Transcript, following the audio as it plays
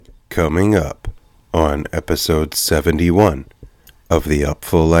Coming up on episode 71 of the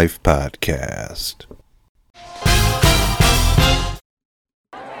Upful Life podcast.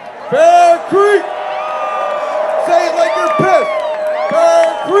 Bear Creek! Say it like you're pissed!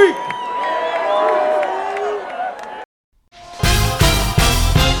 Bear Creek!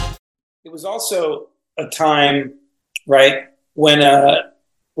 It was also a time, right, when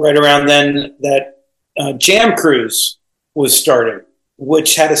right around then that Jam Cruise was starting,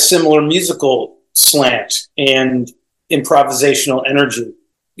 which had a similar musical slant and improvisational energy.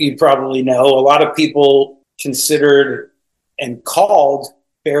 You probably know a lot of people considered and called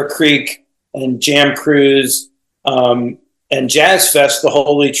Bear Creek and Jam Cruise and Jazz Fest the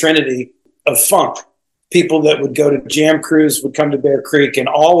Holy Trinity of funk. People that would go to Jam Cruise would come to Bear Creek, and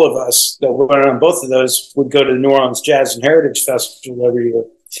all of us that went on both of those would go to the New Orleans Jazz and Heritage Festival every year.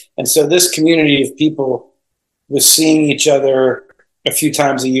 And so this community of people was seeing each other a few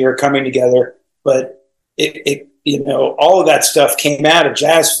times a year, coming together. But it all of that stuff came out of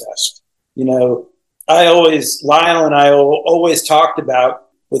Jazz Fest. Lyle and I always talked about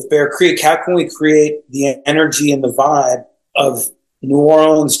with Bear Creek, how can we create the energy and the vibe of New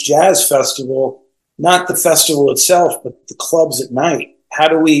Orleans Jazz Festival? Not the festival itself, but the clubs at night. How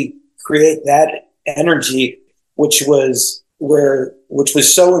do we create that energy, which was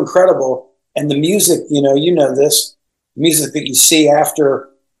so incredible? And the music, this music that you see after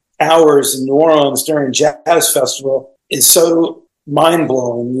hours in New Orleans during Jazz Festival is so mind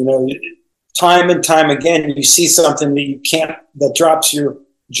blowing. Time and time again, you see something that drops your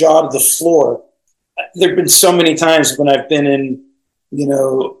jaw to the floor. There've been so many times when I've been in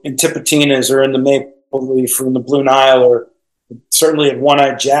Tipitina's or in the Maple Leaf or in the Blue Nile, or certainly at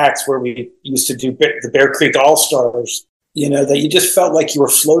One-Eyed Jack's where we used to do the Bear Creek All-Stars, that you just felt like you were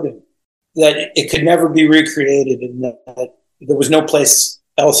floating, that it could never be recreated, and that there was no place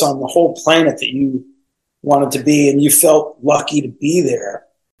else on the whole planet that you wanted to be, and you felt lucky to be there.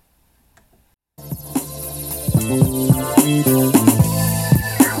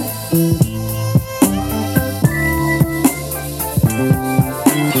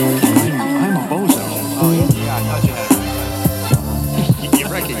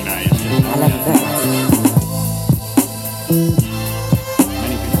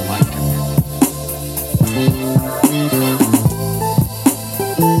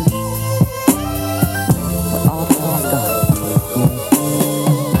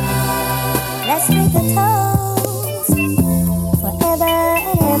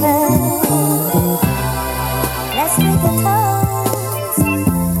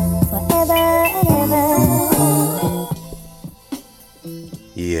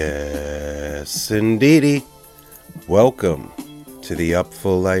 Yes, indeedy. Welcome to the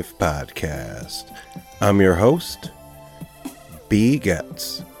Upful Life podcast. I'm your host,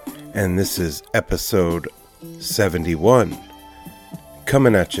 BGetz, and this is episode 71,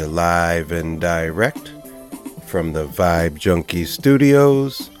 coming at you live and direct from the Vibe Junkie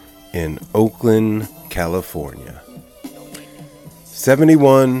Studios in Oakland, California.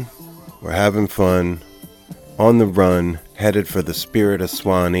 71, we're having fun, on the run, headed for the Spirit of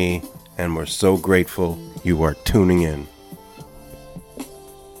Swanee, and we're so grateful you are tuning in.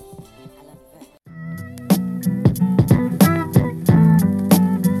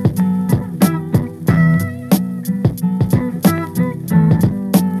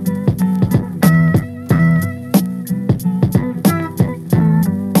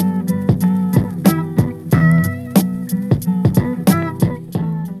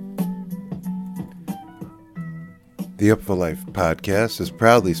 The Upful Life podcast is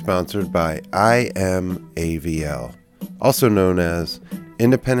proudly sponsored by IMAVL, also known as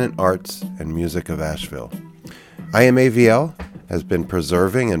Independent Arts and Music of Asheville. IMAVL has been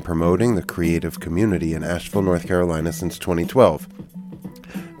preserving and promoting the creative community in Asheville, North Carolina since 2012,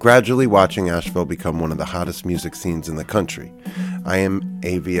 gradually watching Asheville become one of the hottest music scenes in the country.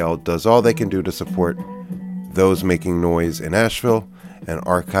 IMAVL does all they can do to support those making noise in Asheville and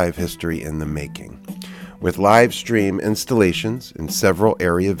archive history in the making. With live stream installations in several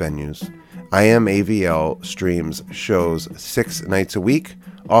area venues, IMAVL streams shows 6 nights a week,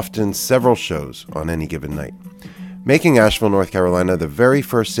 often several shows on any given night, making Asheville, North Carolina the very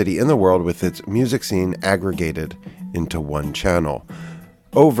first city in the world with its music scene aggregated into one channel.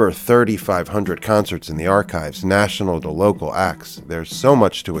 Over 3,500 concerts in the archives, national to local acts. There's so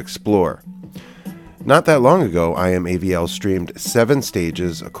much to explore. Not that long ago, IMAVL streamed 7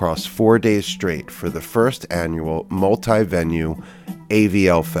 stages across 4 days straight for the first annual multi-venue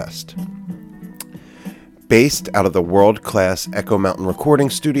AVL Fest. Based out of the world-class Echo Mountain Recording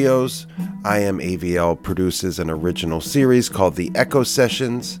Studios, IMAVL produces an original series called The Echo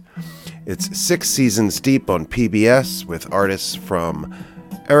Sessions. It's 6 seasons deep on PBS with artists from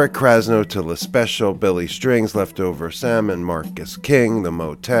Eric Krasno to La Special, Billy Strings, Leftover Sam, and Marcus King, The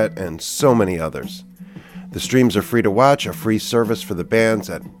Motet, and so many others. The streams are free to watch, a free service for the bands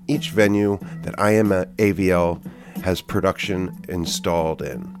at each venue that IMAVL has production installed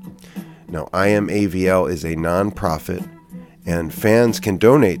in. Now, IMAVL is a non-profit, and fans can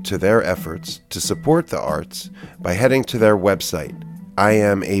donate to their efforts to support the arts by heading to their website,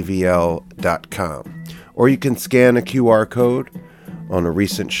 imavl.com, or you can scan a QR code on a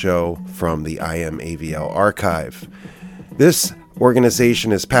recent show from the IMAVL archive. This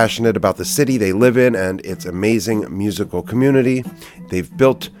organization is passionate about the city they live in and its amazing musical community. They've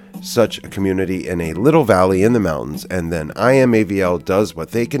built such a community in a little valley in the mountains, and then IMAVL does what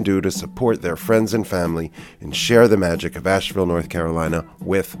they can do to support their friends and family and share the magic of Asheville, North Carolina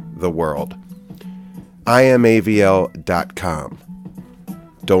with the world. imavl.com.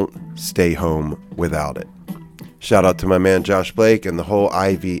 Don't stay home without it. Shout out to my man Josh Blake and the whole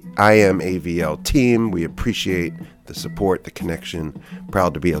IMAVL team. We appreciate the support, the connection.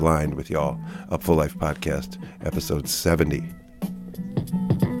 Proud to be aligned with y'all. Up Full Life Podcast, episode 70.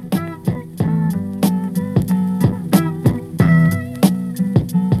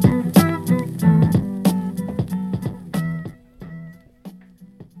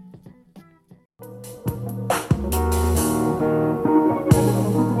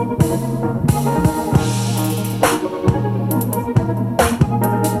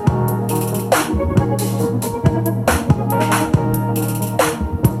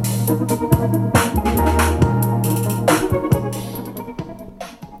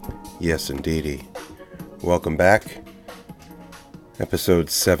 Yes, indeedy. Welcome back. Episode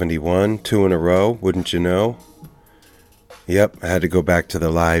 71, 2 in a row, wouldn't you know? Yep, I had to go back to the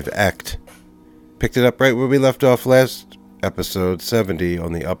live act. Picked it up right where we left off last episode 70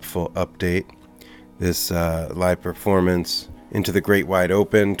 on the Upful update. This live performance Into the Great Wide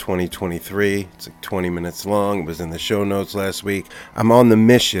Open 2023. It's like 20 minutes long. It was in the show notes last week. I'm on the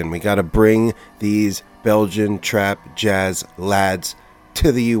mission. We got to bring these Belgian trap jazz lads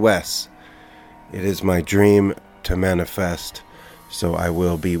to the U.S. It is my dream to manifest, so I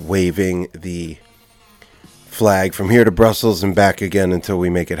will be waving the flag from here to Brussels and back again until we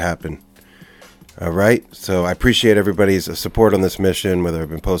make it happen. All right, so I appreciate everybody's support on this mission, whether I've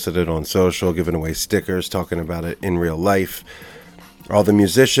been posted it on social, giving away stickers, talking about it in real life. All the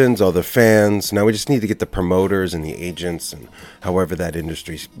musicians, all the fans. Now we just need to get the promoters and the agents and however that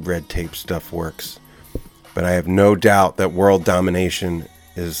industry red tape stuff works. But I have no doubt that world domination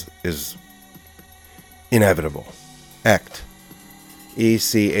is inevitable. ECT.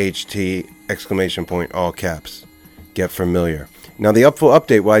 ECHT, exclamation point, all caps. Get familiar. Now the Upful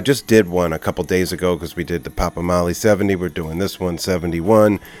update, well, I just did one a couple days ago because we did the Papa Molly 70. We're doing this one,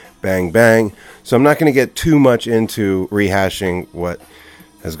 71. Bang, bang. So I'm not going to get too much into rehashing what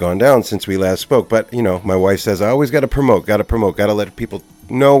has gone down since we last spoke. But, you know, my wife says I always got to promote, got to let people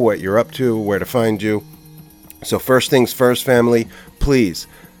know what you're up to, where to find you. So first things first, family, please,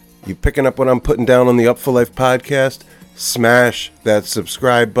 you picking up what I'm putting down on the Up for Life podcast, smash that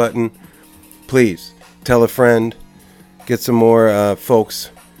subscribe button. Please, tell a friend, get some more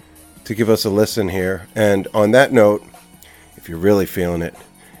folks to give us a listen here. And on that note, if you're really feeling it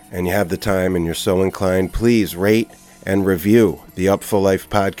and you have the time and you're so inclined, please rate and review the Up for Life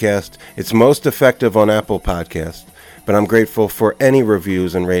podcast. It's most effective on Apple Podcasts. But I'm grateful for any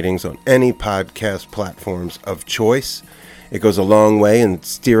reviews and ratings on any podcast platforms of choice. It goes a long way in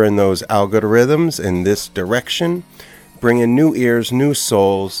steering those algorithms in this direction, bringing new ears, new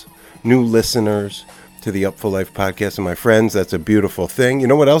souls, new listeners to the Up for Life podcast. And my friends, that's a beautiful thing. You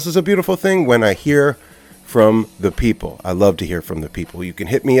know what else is a beautiful thing? When I hear from the people. I love to hear from the people. You can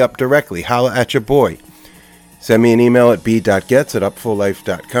hit me up directly. Holla at your boy. Send me an email at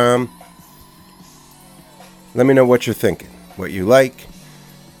b.getz@upfullife.com. Let me know what you're thinking, what you like,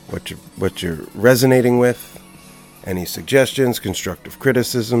 what you're resonating with, any suggestions, constructive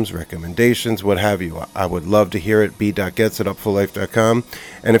criticisms, recommendations, what have you. I would love to hear it, b.getz@upfullife.com.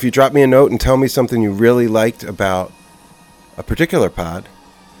 And if you drop me a note and tell me something you really liked about a particular pod,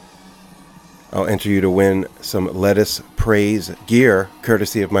 I'll enter you to win some Lettuce Praise gear,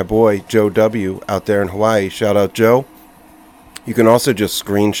 courtesy of my boy, Joe W., out there in Hawaii. Shout out, Joe. You can also just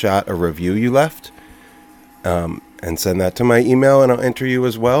screenshot a review you left and send that to my email, and I'll enter you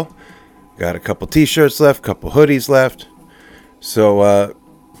as well. Got a couple t-shirts left, couple hoodies left. So,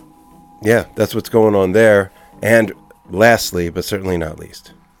 yeah, that's what's going on there. And lastly, but certainly not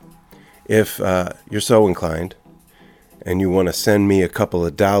least, if you're so inclined and you want to send me a couple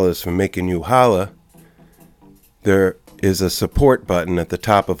of dollars for making you holla, there is a support button at the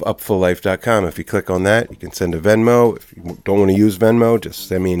top of upfullife.com. If you click on that, you can send a Venmo. If you don't want to use Venmo, just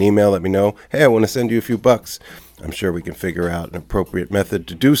send me an email. Let me know, hey, I want to send you a few bucks. I'm sure we can figure out an appropriate method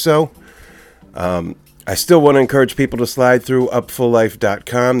to do so. I still want to encourage people to slide through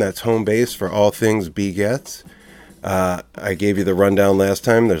upfullife.com. That's home base for all things BGetz. I gave you the rundown last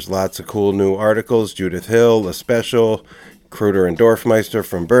time. There's lots of cool new articles. Judith Hill, a special. Kruder and Dorfmeister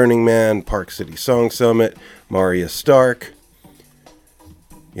from Burning Man, Park City Song Summit, Maria Stark.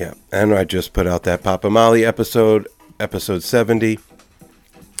 Yeah, and I just put out that Papa Molly episode 70,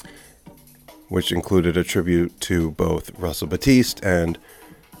 which included a tribute to both Russell Batiste and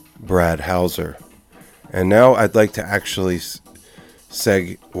Brad Hauser. And now I'd like to actually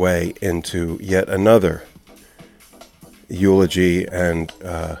segue into yet another eulogy and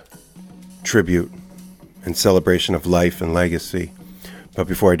tribute and celebration of life and legacy. But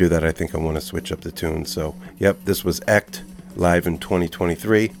before I do that, I think I want to switch up the tune. So, yep, this was Act live in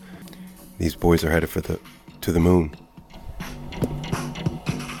 2023. These boys are headed to the moon.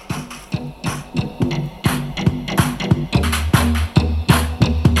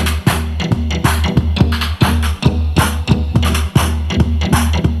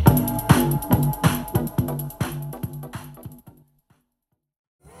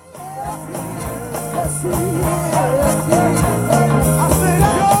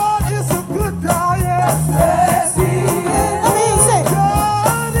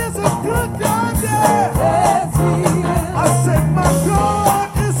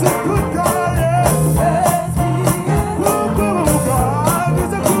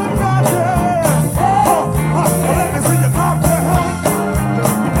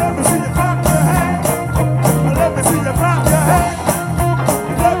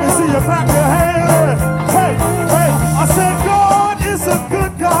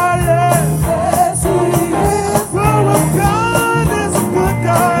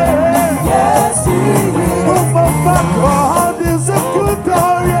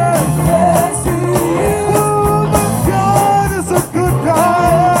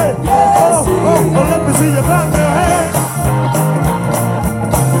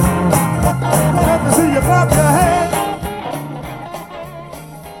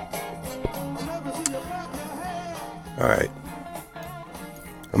 Alright,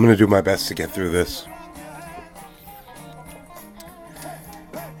 I'm going to do my best to get through this.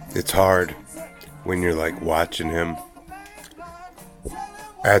 It's hard when you're like watching him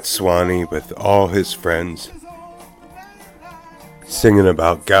at Swanee with all his friends singing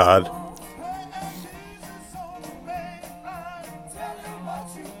about God.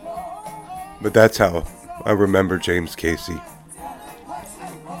 But that's how I remember James Casey.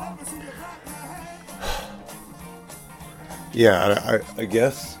 Yeah, I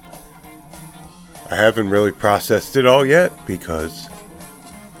guess I haven't really processed it all yet, because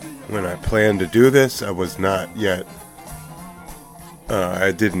when I planned to do this, I was not yet,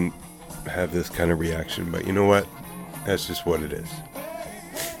 I didn't have this kind of reaction, but you know what? That's just what it is.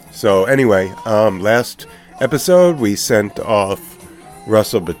 So anyway, last episode we sent off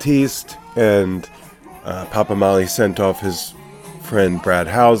Russell Batiste, and Papa Molly sent off his friend Brad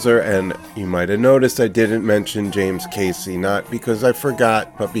Hauser, and you might have noticed I didn't mention James Casey, not because I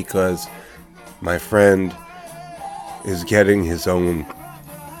forgot, but because my friend is getting his own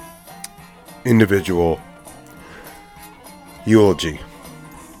individual eulogy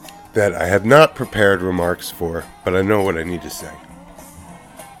that I have not prepared remarks for, but I know what I need to say.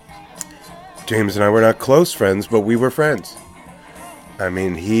 James and I were not close friends, but we were friends. I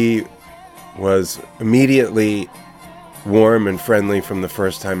mean, he was immediately warm and friendly from the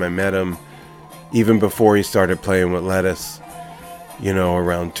first time I met him, even before he started playing with Lettuce, you know,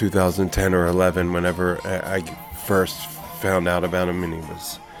 around 2010 or 11, whenever I first found out about him, and he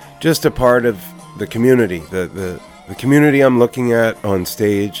was just a part of the community, the community I'm looking at on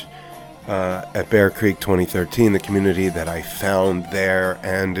stage at Bear Creek 2013, the community that I found there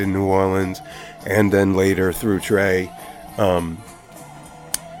and in New Orleans, and then later through Trey.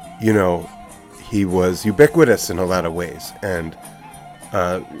 You know, he was ubiquitous in a lot of ways, and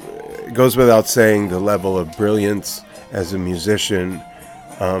it goes without saying the level of brilliance as a musician,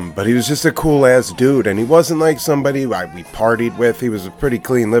 but he was just a cool-ass dude, and he wasn't like somebody we partied with. He was a pretty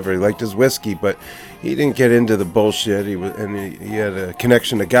clean liver. He liked his whiskey, but he didn't get into the bullshit. He had a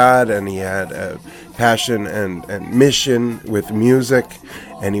connection to God, and he had a passion and mission with music,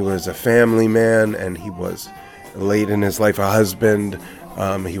 and he was a family man, and he was late in his life a husband.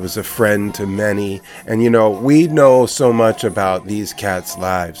 He was a friend to many, and you know, we know so much about these cats'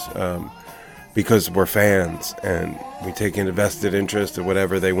 lives. because we're fans and we take an vested interest in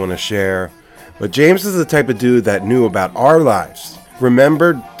whatever they want to share. But James is the type of dude that knew about our lives,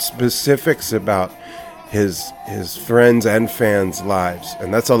 remembered specifics about his friends and fans' lives.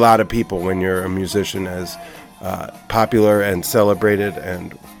 And that's a lot of people when you're a musician as popular and celebrated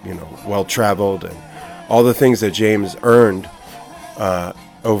and, well-traveled, and all the things that James earned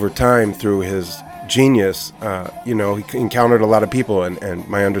over time through his genius. He encountered a lot of people, and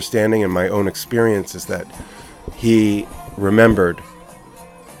my understanding and my own experience is that he remembered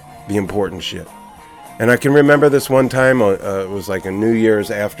the important shit. And I can remember this one time, it was like a New Year's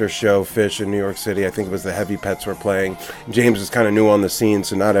after show Fish in New York City. I think it was the Heavy Pets were playing. James was kind of new on the scene,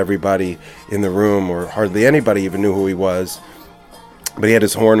 so not everybody in the room, or hardly anybody, even knew who he was. But he had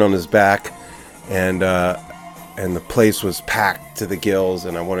his horn on his back, and the place was packed to the gills,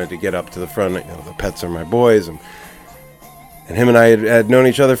 and I wanted to get up to the front. The Pets are my boys, and him and I had known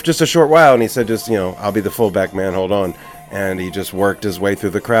each other for just a short while, and he said, I'll be the fullback man, hold on. And he just worked his way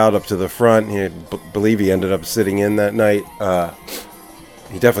through the crowd up to the front. He believe he ended up sitting in that night.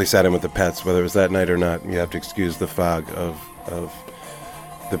 He definitely sat in with the Pets, whether it was that night or not. You have to excuse the fog of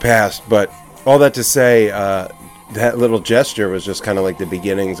the past. But all that to say, that little gesture was just kind of like the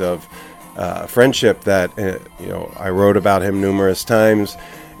beginnings of a friendship that, I wrote about him numerous times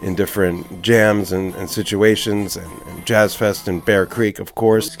in different jams and situations, and Jazz Fest in Bear Creek, of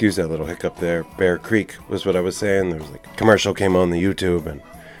course. Excuse that little hiccup there. Bear Creek was what I was saying. There was like a commercial came on the YouTube, and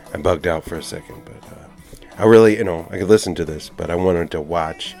I bugged out for a second. But I really, I could listen to this, but I wanted to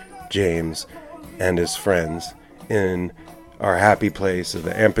watch James and his friends in our happy place at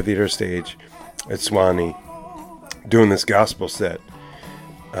the amphitheater stage at Swanee doing this gospel set,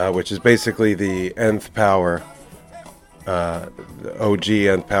 which is basically the Nth Power, the OG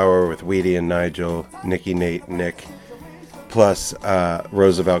Nth Power with Weedy and Nigel, Nicky, Nate, Nick, plus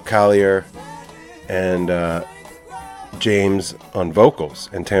Roosevelt Collier and James on vocals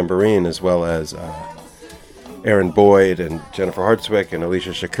and tambourine, as well as Aaron Boyd and Jennifer Hartswick and Alicia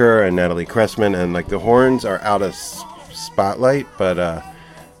Shakur and Natalie Cressman. And like the horns are out of spotlight, but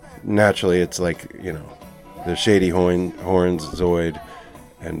naturally it's like, the Shady Horns, Zoid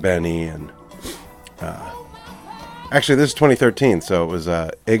and Benny, and actually this is 2013, so it was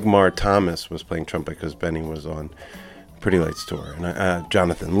Igmar Thomas was playing trumpet because Benny was on Pretty Lights tour, and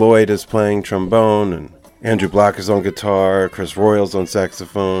Jonathan Lloyd is playing trombone, and Andrew Block is on guitar, Chris Royals on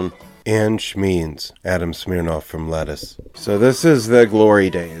saxophone, and Schmeens, Adam Smirnoff from Lettuce. So this is the glory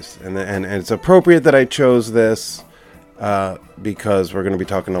days, and it's appropriate that I chose this because we're going to be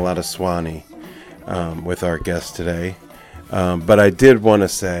talking a lot of Swanee with our guest today. But I did want to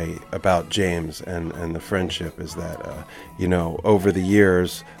say about James and the friendship is that, over the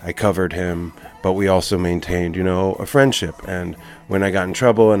years I covered him, but we also maintained, a friendship. And when I got in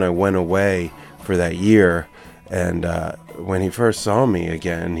trouble and I went away for that year, and when he first saw me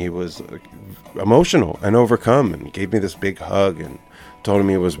again, he was emotional and overcome and gave me this big hug and told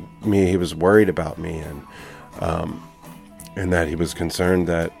me he was worried about me, and that he was concerned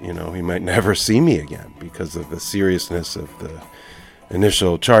that, he might never see me again because of the seriousness of the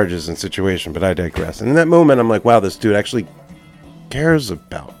initial charges and situation. But I digress. And in that moment, I'm like, wow, this dude actually cares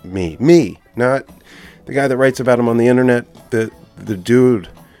about me, not the guy that writes about him on the internet, the dude,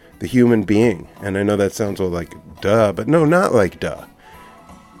 the human being. And I know that sounds all like duh, but no, not like duh.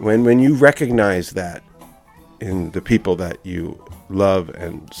 When you recognize that in the people that you love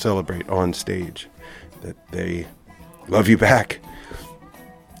and celebrate on stage, that they love you back,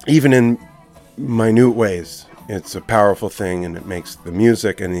 even in minute ways, it's a powerful thing, and it makes the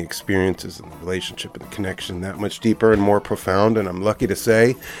music and the experiences and the relationship and the connection that much deeper and more profound. And I'm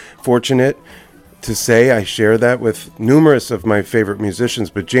fortunate to say I share that with numerous of my favorite musicians,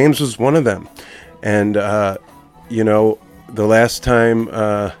 but James was one of them. And the last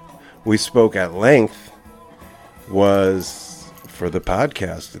time we spoke at length was for the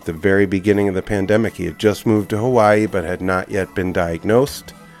podcast at the very beginning of the pandemic. He had just moved to Hawaii, but had not yet been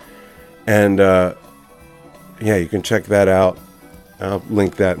diagnosed. And you can check that out. I'll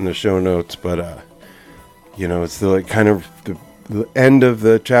link that in the show notes. But it's the kind of the end of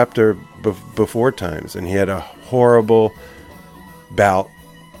the chapter before times, and he had a horrible bout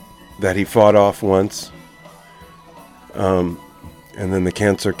that he fought off once. And then the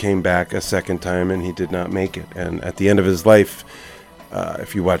cancer came back a second time, and he did not make it. And at the end of his life,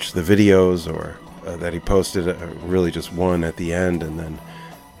 if you watch the videos or that he posted, really just one at the end, and then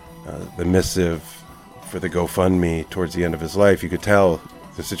the missive for the GoFundMe towards the end of his life, you could tell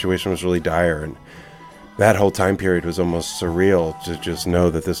the situation was really dire. And that whole time period was almost surreal to just know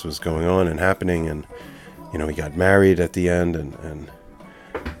that this was going on and happening. And, he got married at the end, and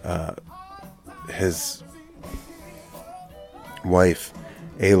his wife,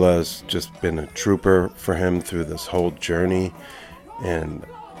 Ayla's just been a trooper for him through this whole journey. And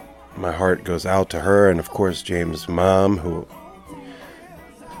my heart goes out to her. And of course, James' mom, who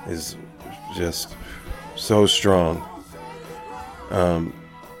is just so strong.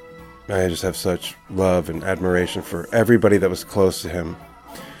 I just have such love and admiration for everybody that was close to him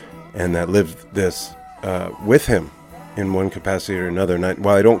and that lived this with him in one capacity or another. And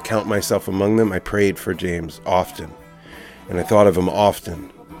while I don't count myself among them, I prayed for James often, and I thought of him often.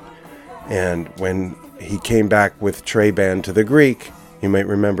 And when he came back with Trey Band to the Greek, you might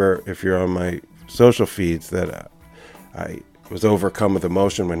remember, if you're on my social feeds, that I was overcome with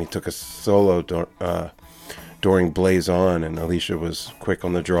emotion when he took a solo during Blaze On, and Alicia was quick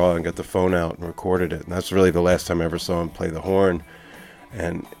on the draw and got the phone out and recorded it. And that's really the last time I ever saw him play the horn.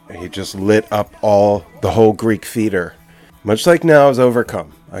 And he just lit up the whole Greek theater. Much like now, I was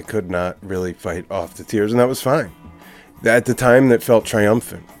overcome. I could not really fight off the tears, and that was fine. At the time, that felt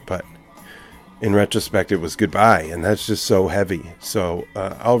triumphant, but in retrospect, it was goodbye, and that's just so heavy. So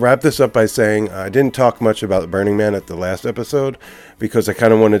I'll wrap this up by saying I didn't talk much about Burning Man at the last episode because I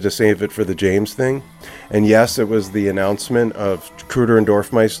kind of wanted to save it for the James thing. And yes, it was the announcement of Kruder and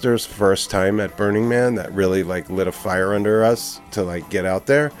Dorfmeister's first time at Burning Man that really lit a fire under us to get out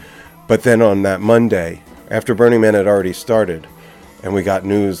there. But then on that Monday, after Burning Man had already started, and we got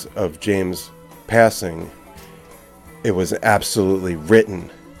news of James passing, it was absolutely written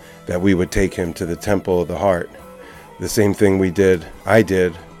that we would take him to the Temple of the Heart. The same thing I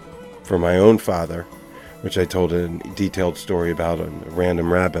did for my own father, which I told a detailed story about on a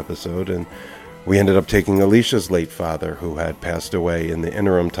Random Rap episode. And we ended up taking Alicia's late father, who had passed away in the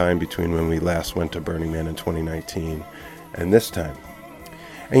interim time between when we last went to Burning Man in 2019 and this time.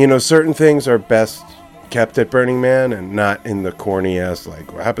 And certain things are best kept at Burning Man and not in the corny ass,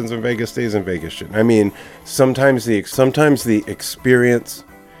 what happens in Vegas stays in Vegas shit. I mean, sometimes the experience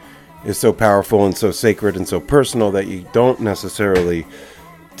is so powerful and so sacred and so personal that you don't necessarily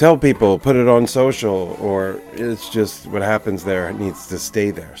tell people, put it on social, or it's just what happens there. It needs to stay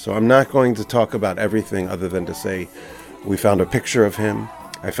there. So I'm not going to talk about everything other than to say we found a picture of him.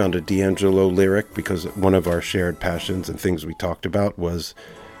 I found a D'Angelo lyric because one of our shared passions and things we talked about was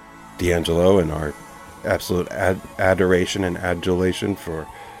D'Angelo and our absolute adoration and adulation for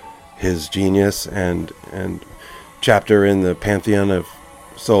his genius and chapter in the pantheon of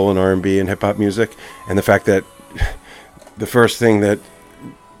soul and R&B and hip-hop music, and the fact that the first thing that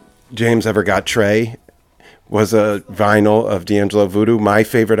James ever got Trey was a vinyl of D'Angelo Voodoo, my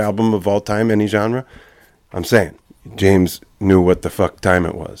favorite album of all time, any genre. I'm saying James knew what the fuck time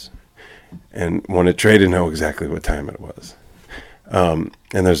it was and wanted Trey to know exactly what time it was.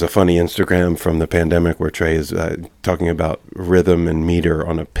 And there's a funny Instagram from the pandemic where Trey is talking about rhythm and meter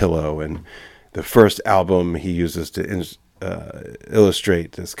on a pillow, and the first album he uses to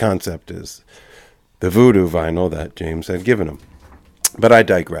illustrate this concept is the Voodoo vinyl that James had given him. But I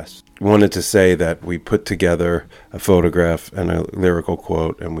digress. Wanted to say that we put together a photograph and a lyrical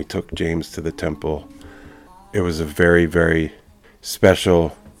quote, and we took James to the temple. It was a very, very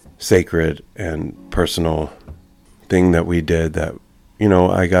special, sacred, and personal thing that we did that,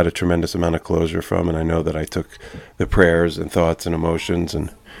 I got a tremendous amount of closure from, and I know that I took the prayers and thoughts and emotions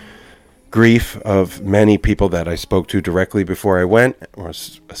and grief of many people that I spoke to directly before I went, or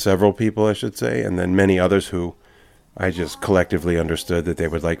several people, I should say, and then many others who I just collectively understood that they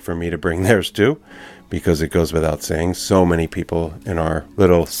would like for me to bring theirs too, because it goes without saying, so many people in our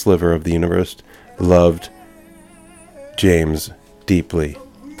little sliver of the universe loved James deeply,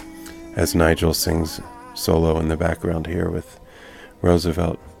 as Nigel sings solo in the background here with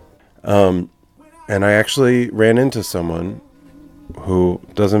Roosevelt. And I actually ran into someone who,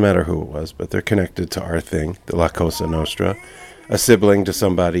 doesn't matter who it was, but they're connected to our thing, the La Cosa Nostra, a sibling to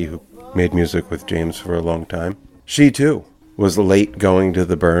somebody who made music with James for a long time. She too was late going to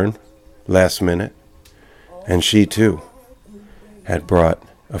the burn, last minute, and she too had brought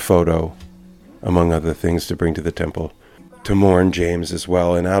a photo, among other things, to bring to the temple to mourn James as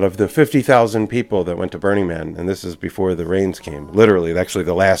well. And out of the 50,000 people that went to Burning Man, and this is before the rains came, literally, actually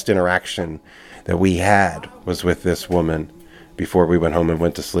the last interaction that we had was with this woman before we went home and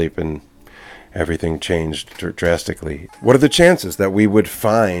went to sleep, and everything changed drastically. What are the chances that we would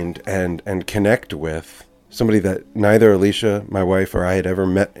find and connect with somebody that neither Alicia, my wife, or I had ever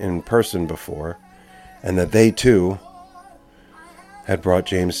met in person before, and that they too had brought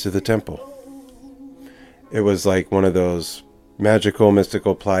James to the temple? It was like one of those magical,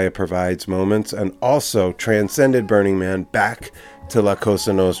 mystical Playa Provides moments, and also transcended Burning Man back to La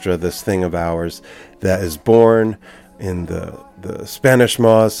Cosa Nostra, this thing of ours that is born in the Spanish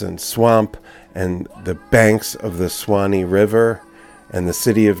moss and swamp and the banks of the Swanee River and the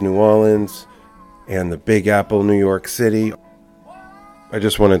city of New Orleans and the Big Apple, New York City. I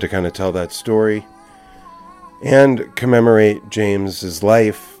just wanted to kind of tell that story and commemorate James's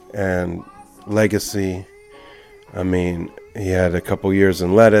life and legacy. I mean, he had a couple years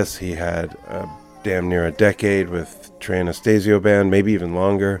in Lettuce. He had damn near a decade with Trey Anastasio Band, maybe even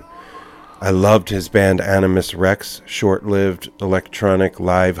longer. I loved his band Animus Rex, short-lived electronic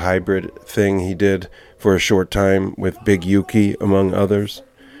live hybrid thing he did for a short time with Big Yuki, among others.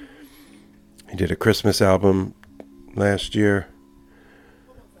 He did a Christmas album last year.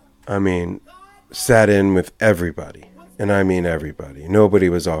 I mean, sat in with everybody, and I mean everybody. Nobody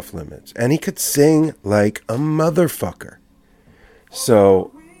was off limits. And he could sing like a motherfucker.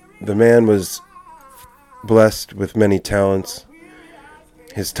 So the man was blessed with many talents.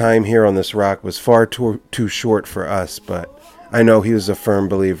 His time here on this rock was far too short for us, but I know he was a firm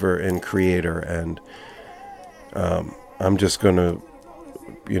believer in Creator, and I'm just going to,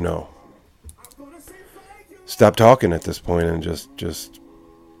 stop talking at this point and just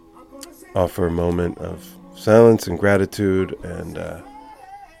offer a moment of silence and gratitude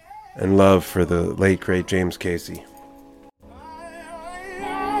and love for the late, great James Casey.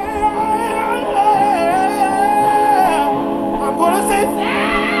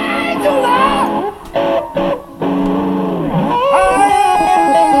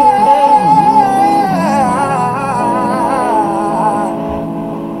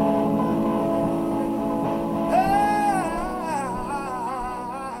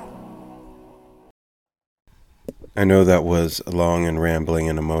 I know that was long and rambling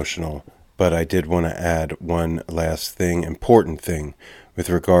and emotional, but I did want to add one last thing, important thing, with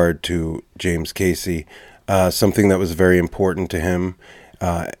regard to James Casey. Something that was very important to him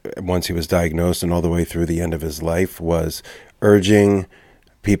once he was diagnosed and all the way through the end of his life was urging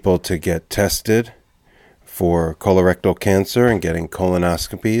people to get tested for colorectal cancer and getting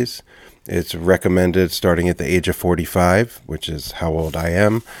colonoscopies. It's recommended starting at the age of 45, which is how old I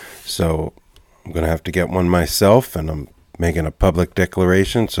am. So I'm going to have to get one myself, and I'm making a public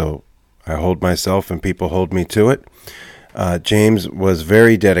declaration, so I hold myself and people hold me to it. James was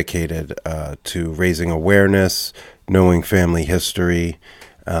very dedicated to raising awareness, knowing family history,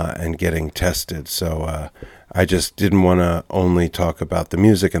 and getting tested. So I just didn't want to only talk about the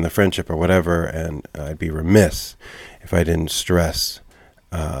music and the friendship or whatever, and I'd be remiss if I didn't stress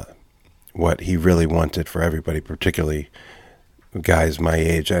what he really wanted for everybody, particularly guys my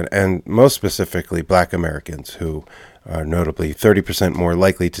age, and most specifically Black Americans, who are notably 30% more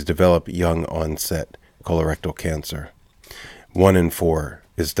likely to develop young onset colorectal cancer. 1 in 4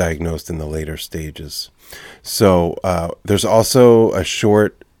 is diagnosed in the later stages. So there's also a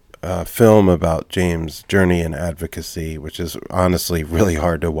short film about James' journey in advocacy, which is honestly really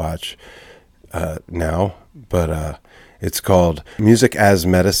hard to watch now, but it's called Music as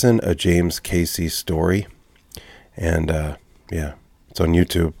Medicine, A James Casey Story. And yeah, it's on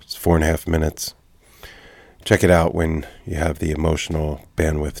YouTube. It's 4.5 minutes. Check it out when you have the emotional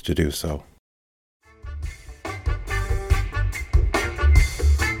bandwidth to do so.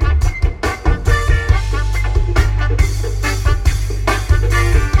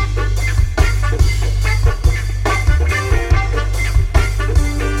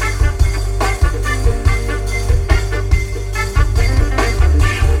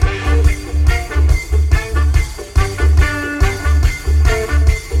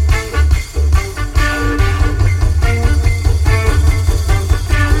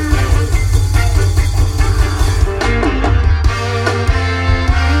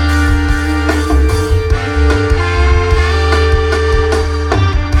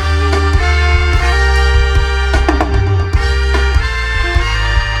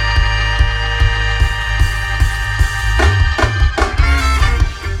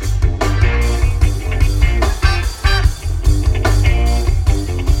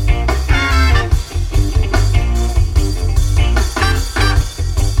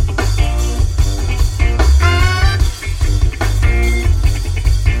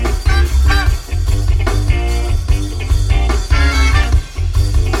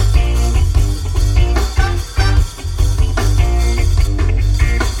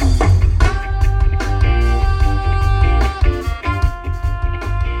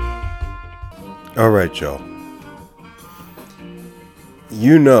 All right, y'all.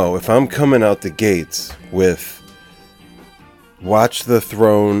 You know, if I'm coming out the gates with Watch the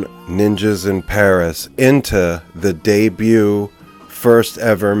Throne, Ninjas in Paris into the debut first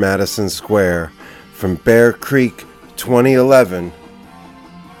ever Madison Square from Bear Creek 2011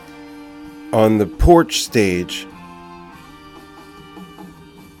 on the porch stage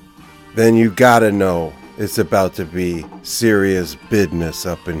then you gotta know it's about to be serious business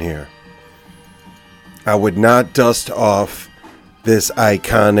up in here. I would not dust off this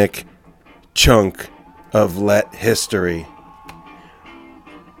iconic chunk of Let history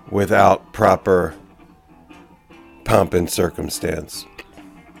without proper pomp and circumstance.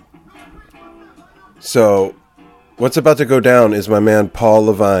 So, what's about to go down is my man Paul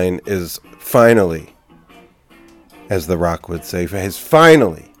LEVINE is finally, as The Rock would say, has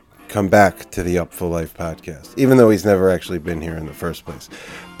finally come back to the Up for Life podcast, even though he's never actually been here in the first place.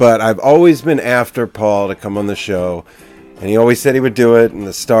 But I've always been after Paul to come on the show, and he always said he would do it, and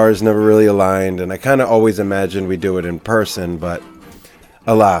the stars never really aligned, and I kind of always imagined we'd do it in person, but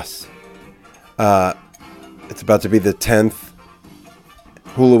alas, it's about to be the 10th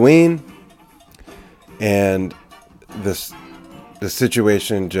Hulaween, and the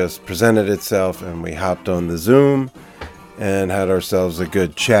situation just presented itself, and we hopped on the Zoom and had ourselves a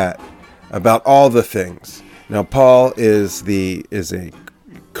good chat about all the things. Now, Paul is a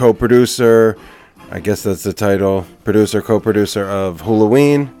co-producer, I guess that's the title, co-producer of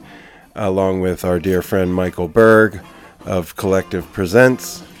Hulaween, along with our dear friend Michael Berg of Collective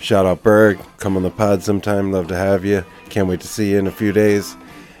Presents. Shout out Berg, come on the pod sometime, love to have you. Can't wait to see you in a few days.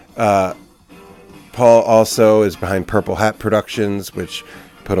 Paul also is behind Purple Hat Productions, which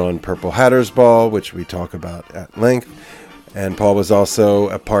put on Purple Hatters Ball, which we talk about at length. And Paul was also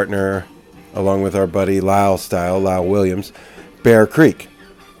a partner, along with our buddy Lyle Williams, Bear Creek,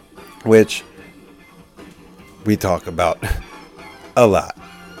 which we talk about a lot.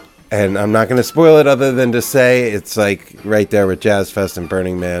 And I'm not going to spoil it other than to say it's like right there with Jazz Fest and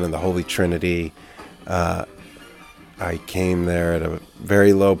Burning Man and the Holy Trinity. I came there at a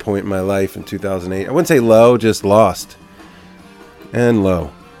very low point in my life in 2008. I wouldn't say low, just lost. And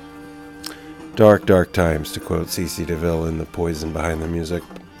low. Dark, dark times, to quote C.C. DeVille in The Poison Behind the Music.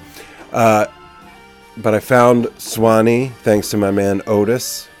 But I found Swanee, thanks to my man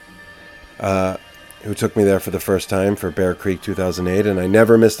Otis, who took me there for the first time for Bear Creek 2008. And I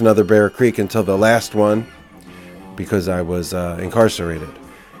never missed another Bear Creek until the last one, because I was incarcerated.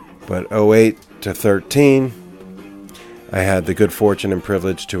 But 08 to 13, I had the good fortune and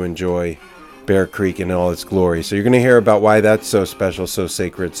privilege to enjoy Bear Creek in all its glory. So you're going to hear about why that's so special, so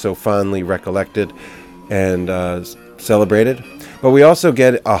sacred, so fondly recollected and celebrated. But we also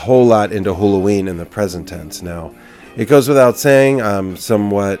get a whole lot into Hulaween in the present tense. Now, it goes without saying, I'm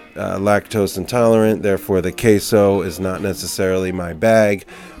somewhat lactose intolerant, therefore the queso is not necessarily my bag.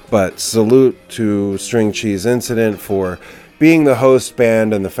 But salute to String Cheese Incident for being the host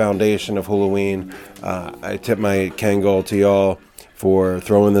band and the foundation of Hulaween. I tip my Kangol to y'all for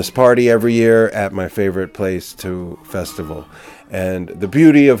throwing this party every year at my favorite place to festival. And the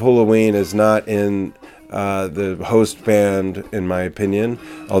beauty of Hulaween is not in the host band, in my opinion,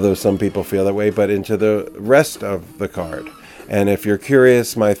 although some people feel that way, but into the rest of the card. And if you're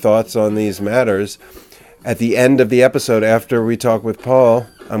curious, my thoughts on these matters, at the end of the episode, after we talk with Paul,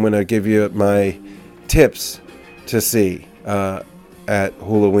 I'm going to give you my tips to see at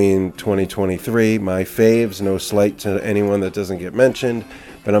Hulaween 2023, my faves, no slight to anyone that doesn't get mentioned,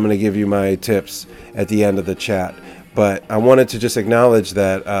 but I'm going to give you my tips at the end of the chat. But I wanted to just acknowledge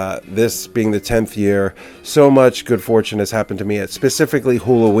that this being the 10th year, so much good fortune has happened to me at specifically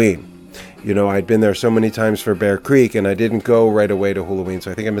Hulaween. You know, I'd been there so many times for Bear Creek, and I didn't go right away to Hulaween,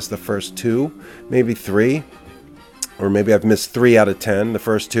 so I think I missed the first 2, maybe 3, or maybe I've missed 3 out of 10, the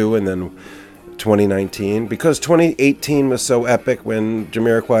first 2, and then 2019, because 2018 was so epic when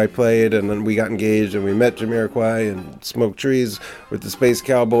Jamiroquai played, and then we got engaged and we met Jamiroquai and smoked trees with the Space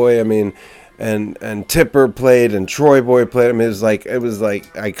Cowboy. I mean, and Tipper played and Troy Boy played. I mean, it was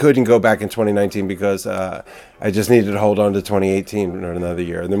like I couldn't go back in 2019 because I just needed to hold on to 2018 for another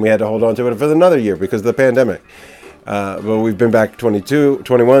year, and then we had to hold on to it for another year because of the pandemic. But we've been back 22,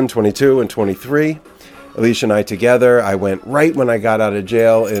 21, 22, and 23. Alicia and I together. I went right when I got out of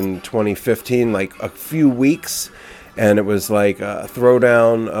jail in 2015, like a few weeks, and it was like a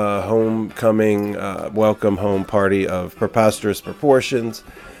throwdown, homecoming, welcome home party of preposterous proportions.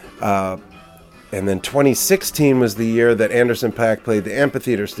 And then 2016 was the year that Anderson .Paak played the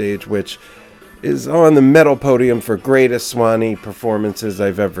amphitheater stage, which is on the medal podium for greatest Swanee performances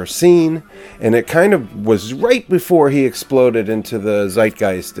I've ever seen. And it kind of was right before he exploded into the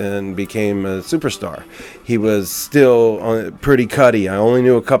zeitgeist and became a superstar. He was still pretty cutty. I only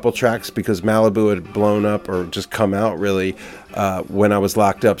knew a couple tracks because Malibu had blown up or just come out really when I was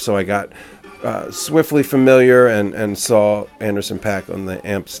locked up. So I got swiftly familiar and saw Anderson .Paak on the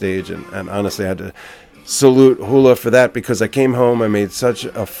amp stage. And honestly, I had to salute Hula for that because I came home, I made such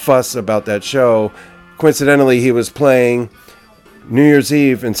a fuss about that show. Coincidentally, he was playing New Year's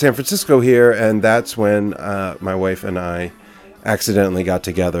Eve in San Francisco here, and that's when my wife and I accidentally got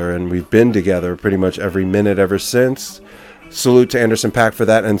together, and we've been together pretty much every minute ever since. Salute to Anderson .Paak for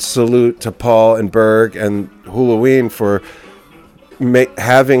that, and salute to Paul and Berg and Hulaween for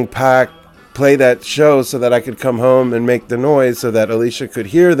having Paak play that show so that I could come home and make the noise so that Alicia could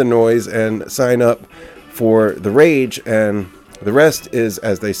hear the noise and sign up for the Rage, and the rest is,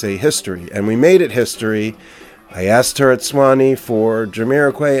 as they say, history. And we made it history. I asked her at Swanee for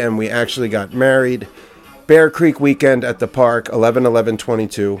Jamiroquai, and we actually got married. Bear Creek weekend at the park,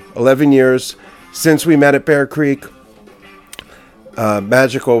 11/11/22. 11 years since we met at Bear Creek.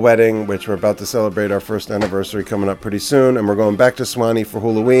 Magical wedding, which we're about to celebrate our first anniversary coming up pretty soon, and we're going back to Swanee for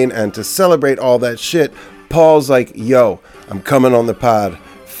Hulaween. And to celebrate all that shit, Paul's like, yo, I'm coming on the pod,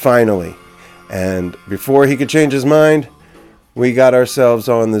 finally. And before he could change his mind, we got ourselves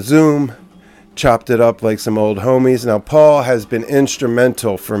on the Zoom, chopped it up like some old homies. Now, Paul has been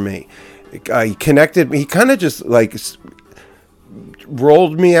instrumental for me. He connected me. He kind of just like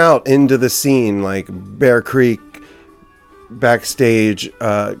rolled me out into the scene, like Bear Creek, backstage,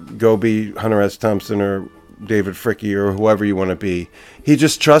 go be Hunter S. Thompson or David Fricke or whoever you want to be. He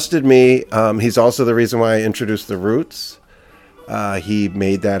just trusted me. He's also the reason why I introduced the Roots. He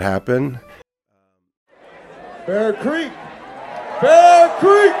made that happen. Bear Creek. Bear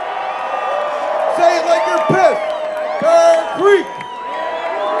Creek. Say it like you're pissed. Bear Creek.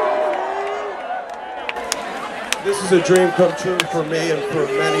 This is a dream come true for me and for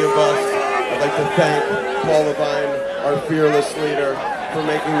many of us. I'd like to thank Paul LEVINE, our fearless leader, for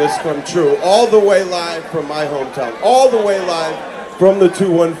making this come true. All the way live from my hometown. All the way live from the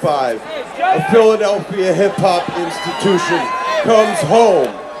 215. A Philadelphia hip-hop institution comes home.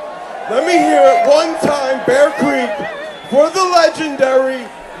 Let me hear it one time, Bear Creek, for the legendary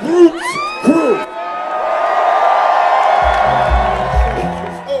Roots Crew.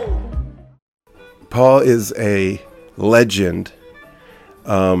 Paul is a legend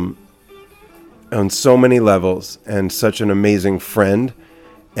on so many levels, and such an amazing friend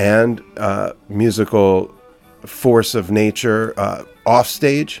and musical force of nature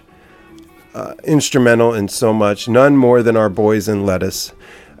offstage. Instrumental in so much, none more than our boys in Lettuce.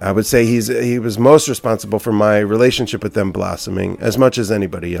 I would say he was most responsible for my relationship with them blossoming as much as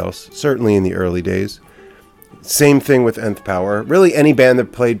anybody else, certainly in the early days. Same thing with Nth Power. Really, any band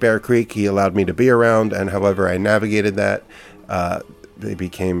that played Bear Creek, he allowed me to be around, and however I navigated that, they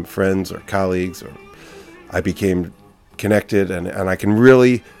became friends or colleagues, or I became connected, and I can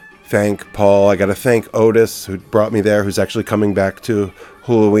really thank Paul. I got to thank Otis, who brought me there, who's actually coming back to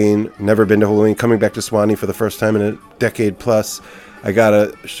Hulaween. Never been to Hulaween, coming back to Swanee for the first time in a decade plus. I got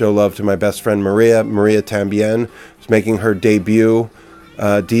to show love to my best friend Maria Tambien, who's making her debut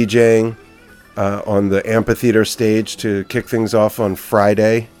DJing on the amphitheater stage to kick things off on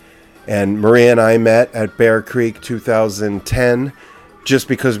Friday. And Maria and I met at Bear Creek 2010 just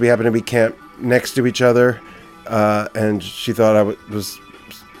because we happened to be camped next to each other, and she thought I was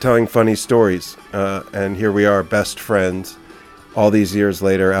telling funny stories, and here we are, best friends all these years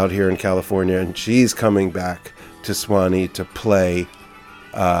later out here in California, and she's coming back to Swanee to play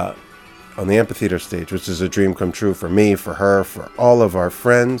on the amphitheater stage, which is a dream come true for me, for her, for all of our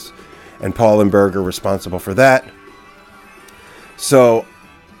friends, and Paul and Berg are responsible for that. So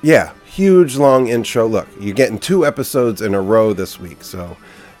yeah, huge long intro. Look, you're getting 2 episodes in a row this week, so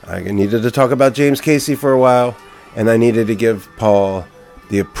I needed to talk about James Casey for a while, and I needed to give Paul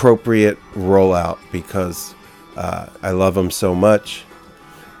the appropriate rollout because I love him so much,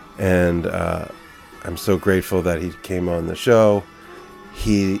 and I'm so grateful that he came on the show.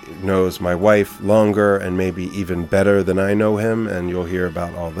 He knows my wife longer and maybe even better than I know him, and you'll hear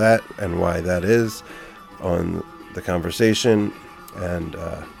about all that and why that is on the conversation. And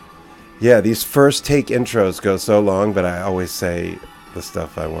yeah, these first take intros go so long, but I always say the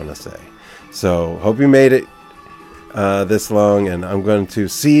stuff I want to say. So hope you made it this long, and I'm going to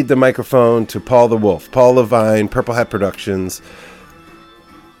cede the microphone to Paul the Wolf, Paul LEVINE, Purple Hat Productions,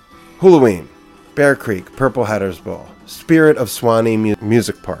 Hulaween, Bear Creek, Purple Hatters Ball, Spirit of Swanee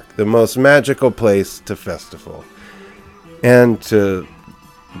Music Park, the most magical place to festival and to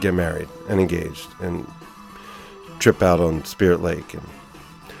get married and engaged and trip out on Spirit Lake and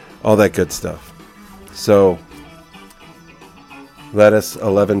all that good stuff. So Lettuce,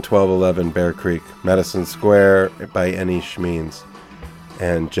 11/12/11, Bear Creek, Madison Square by any Schmeans,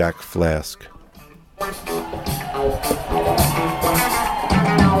 and Jack Flask.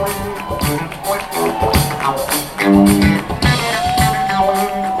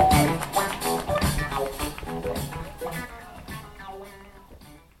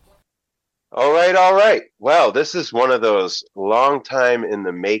 All right, all right. Well, this is one of those long time in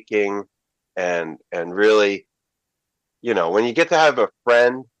the making, and really, when you get to have a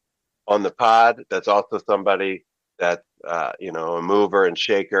friend on the pod that's also somebody that's a mover and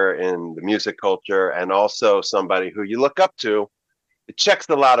shaker in the music culture, and also somebody who you look up to, it checks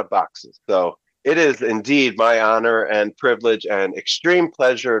a lot of boxes. So it is indeed my honor and privilege and extreme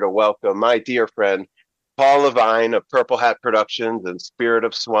pleasure to welcome my dear friend Paul Levine of Purple Hat Productions and Spirit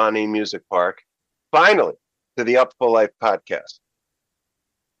of Swanee Music Park, finally to the Up Full Life podcast.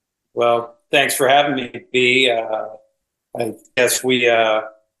 Well, thanks for having me, B. I guess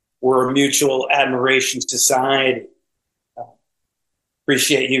we're a mutual admiration society.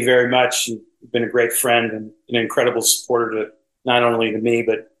 Appreciate you very much. You've been a great friend and an incredible supporter to not only to me,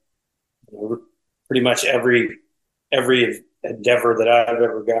 but pretty much every endeavor that I've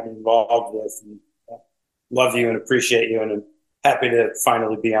ever gotten involved with. And love you and appreciate you, and I'm happy to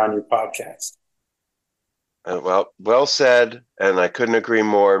finally be on your podcast. Well said, and I couldn't agree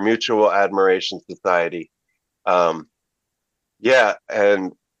more. Mutual Admiration Society. Yeah,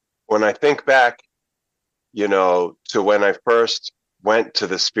 and when I think back, to when I first went to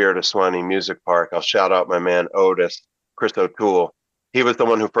the Spirit of Swanee Music Park, I'll shout out my man Otis, Chris O'Toole. He was the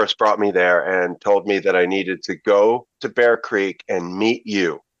one who first brought me there and told me that I needed to go to Bear Creek and meet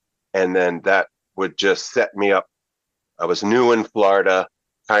you. And then that would just set me up. I was new in Florida,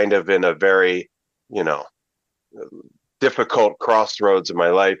 kind of in a very, difficult crossroads in my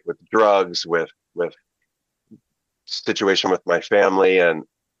life with drugs, with situation with my family. And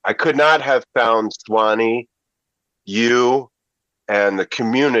I could not have found Swanee, you, and the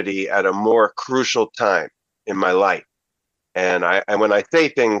community at a more crucial time in my life. And when I say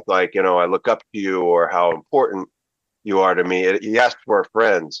things like, I look up to you or how important you are to me, yes, we're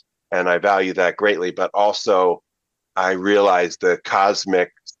friends, and I value that greatly. But also, I realize the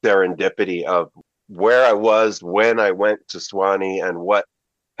cosmic serendipity of where I was when I went to Swanee and what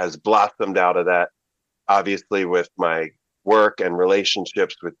has blossomed out of that. Obviously, with my work and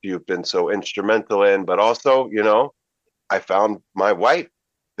relationships with you've been so instrumental in, but also, I found my wife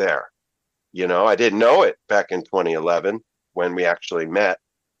there. I didn't know it back in 2011 when we actually met,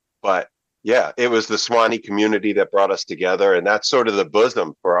 but yeah, it was the Swanee community that brought us together, and that's sort of the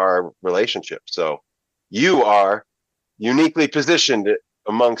bosom for our relationship. So you are uniquely positioned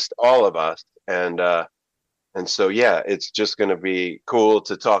amongst all of us, and so yeah, it's just going to be cool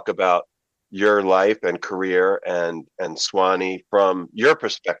to talk about your life and career and Swanee from your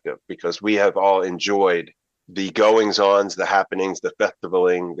perspective, because we have all enjoyed the goings-ons, the happenings, the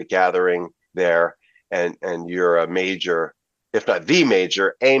festivaling, the gathering there, and you're a major, if not the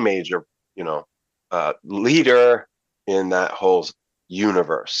major, a major, leader in that whole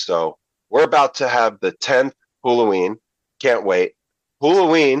universe. So we're about to have the 10th Hulaween. Can't wait.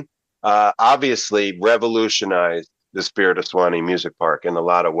 Hulaween obviously revolutionized the Spirit of Swanee Music Park in a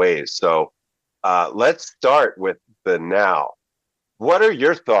lot of ways. So let's start with the now. What are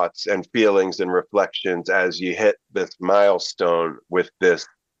your thoughts and feelings and reflections as you hit this milestone with this,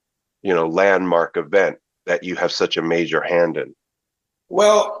 landmark event that you have such a major hand in?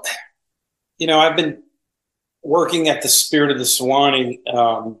 Well, I've been working at the Spirit of the Swanee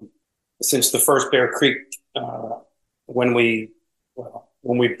since the first Bear Creek, when we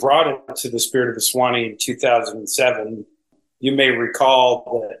brought it to the Spirit of the Swanee in 2007. You may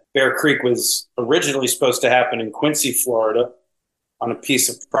recall that Bear Creek was originally supposed to happen in Quincy, Florida, on a piece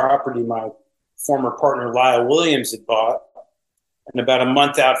of property my former partner Lyle Williams had bought. And about a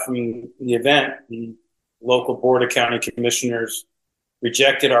month out from the event, the local Board of County Commissioners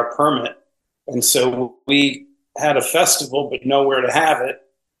rejected our permit. And so we had a festival, but nowhere to have it.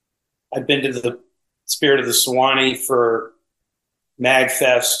 I'd been to the Spirit of the Swanee for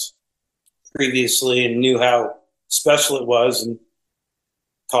MagFest previously and knew how special it was, and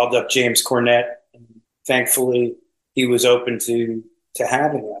called up James Cornett. And thankfully, he was open to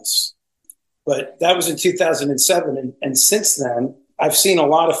having us. But that was in 2007. And since then, I've seen a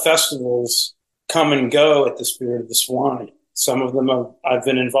lot of festivals come and go at the Spirit of the Swanee. Some of them I've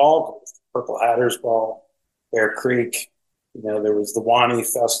been involved with. Purple Hatters Ball, Bear Creek. There was the Wani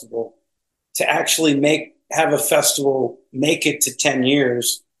Festival. To actually have a festival make it to 10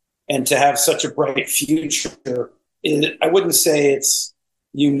 years and to have such a bright future, I wouldn't say it's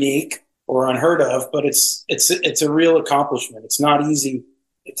unique or unheard of, but it's a real accomplishment. It's not easy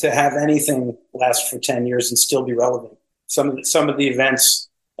to have anything last for 10 years and still be relevant. Some of the events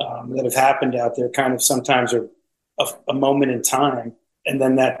that have happened out there kind of sometimes are a moment in time, and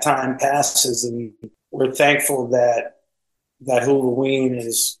then that time passes, and we're thankful that Hulaween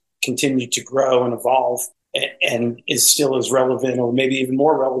has continued to grow and evolve. and is still as relevant, or maybe even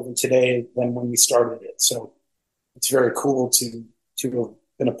more relevant today than when we started it. So it's very cool to have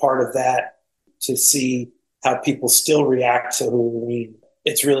been a part of that, to see how people still react to Hulaween.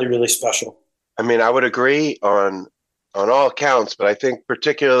 It's really, really special. I mean, I would agree on all accounts, but I think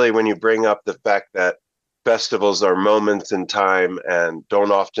particularly when you bring up the fact that festivals are moments in time and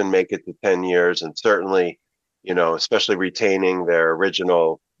don't often make it to 10 years, and certainly, especially retaining their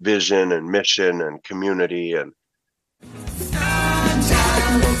original vision and mission and community and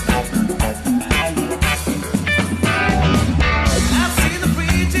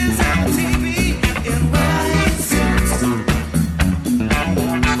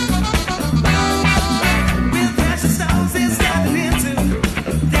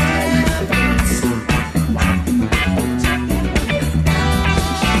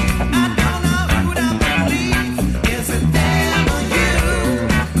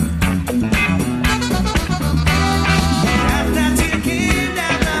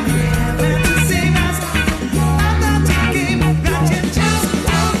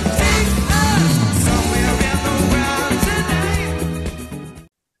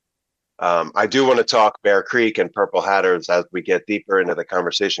I do want to talk Bear Creek and Purple Hatters as we get deeper into the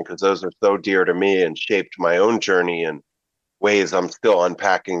conversation, because those are so dear to me and shaped my own journey in ways I'm still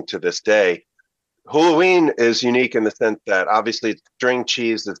unpacking to this day. Hulaween is unique in the sense that obviously String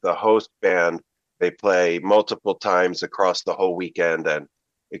Cheese is the host band. They play multiple times across the whole weekend, and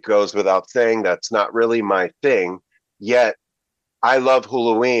it goes without saying that's not really my thing. Yet I love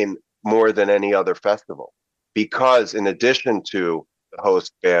Hulaween more than any other festival, because in addition to the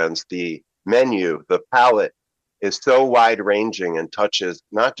host bands, the menu, the palette is so wide ranging and touches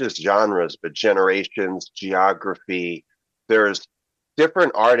not just genres, but generations, geography. There's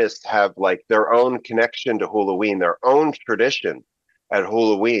different artists have like their own connection to Hulaween, their own tradition at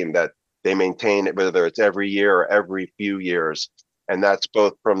Hulaween that they maintain, whether it's every year or every few years. And that's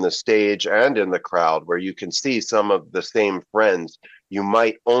both from the stage and in the crowd, where you can see some of the same friends. You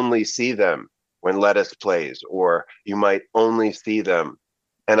might only see them when Lettuce plays, or you might only see them.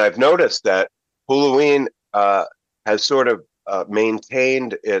 And I've noticed that Hulaween has sort of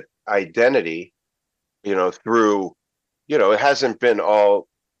maintained its identity, through, it hasn't been all,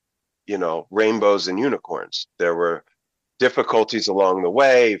 rainbows and unicorns. There were difficulties along the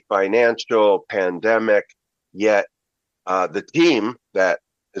way, financial, pandemic, yet the team that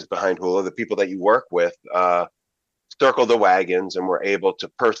is behind Hula, the people that you work with, circle the wagons and were able to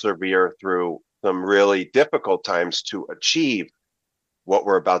persevere through some really difficult times to achieve what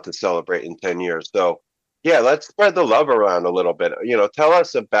we're about to celebrate in 10 years. So yeah, let's spread the love around a little bit. Tell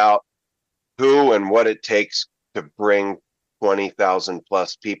us about who and what it takes to bring 20,000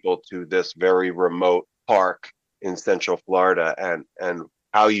 plus people to this very remote park in Central Florida, and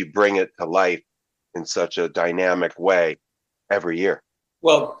how you bring it to life in such a dynamic way every year.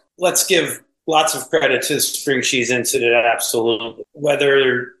 Well, let's give lots of credit to the String Cheese Incident. Absolutely.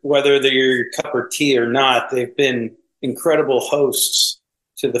 Whether they're your cup of tea or not, they've been incredible hosts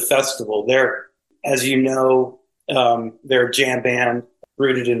to the festival. They're, as you know, they're a jam band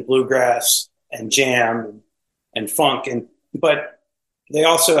rooted in bluegrass and jam and funk, but they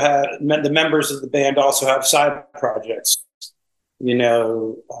also have, the members of the band also have side projects.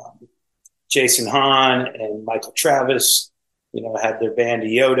 Jason Hahn and Michael Travis, had their band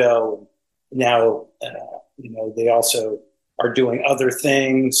Iodo. Now, they also are doing other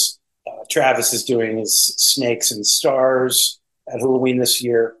things. Travis is doing his Snakes and Stars at Hulaween this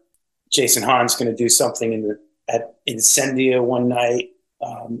year. Jason Hahn's going to do something at Incendia one night.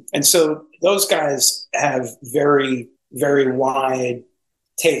 And so those guys have very, very wide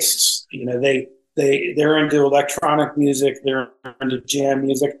tastes. They're into electronic music, they're into jam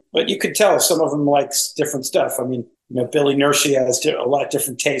music, but you could tell some of them like different stuff. I mean, Billy Nershi has a lot of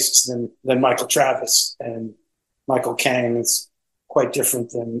different tastes than Michael Travis, and Michael Kang is quite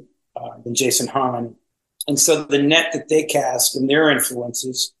different than Jason Hahn. And so the net that they cast and their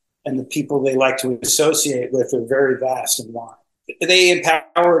influences and the people they like to associate with are very vast and wide. They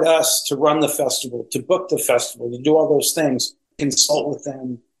empowered us to run the festival, to book the festival, to do all those things, consult with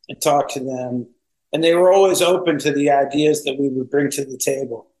them and talk to them. And they were always open to the ideas that we would bring to the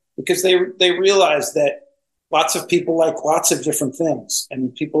table, because they realized that lots of people like lots of different things,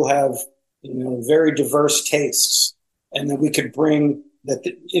 and people have, very diverse tastes, and that we could bring that,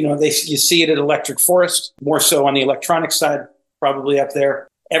 you see it at Electric Forest, more so on the electronic side, probably up there.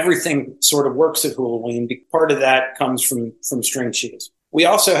 Everything sort of works at Hulaween. Part of that comes from String Cheese. We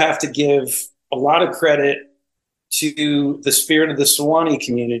also have to give a lot of credit to the spirit of the Sewanee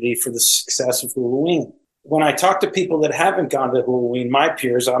community for the success of Hulaween. When I talk to people that haven't gone to Hulaween, my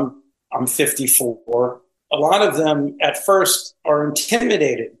peers, I'm 54. a lot of them at first are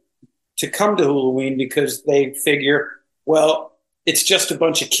intimidated to come to Hulaween because they figure, well, it's just a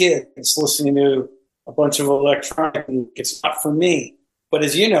bunch of kids listening to a bunch of electronic music. It's not for me. But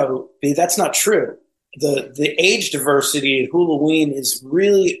as you know, B, that's not true. The age diversity at Hulaween is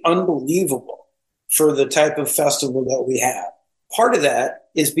really unbelievable for the type of festival that we have. Part of that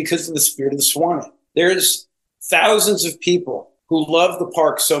is because of the spirit of the Swanee. There's thousands of people who love the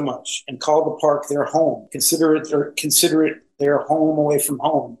park so much and call the park their home, consider it their home away from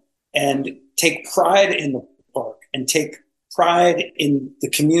home, and take pride in the park and take pride in the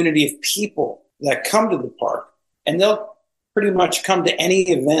community of people that come to the park. And they'll pretty much come to any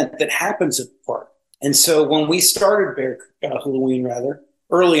event that happens at the park. And so when we started Hulaween,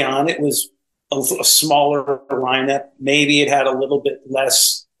 early on, it was a smaller lineup. Maybe it had a little bit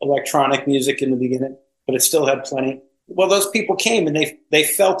less electronic music in the beginning, but it still had plenty. Well, those people came and they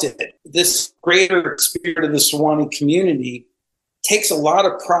felt it. This greater spirit of the Swanee community takes a lot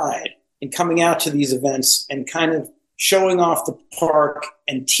of pride in coming out to these events and kind of showing off the park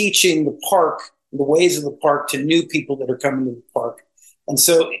and teaching the park, the ways of the park, to new people that are coming to the park. And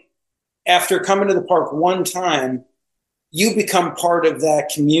so after coming to the park one time, you become part of that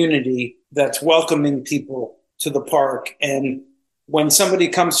community that's welcoming people to the park. And when somebody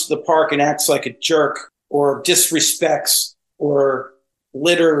comes to the park and acts like a jerk or disrespects or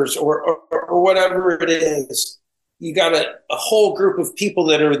litters or whatever it is, you got a whole group of people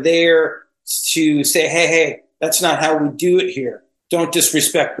that are there to say, hey, that's not how we do it here. Don't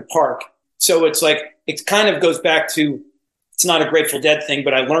disrespect the park. So it's like, it kind of goes back to, it's not a Grateful Dead thing,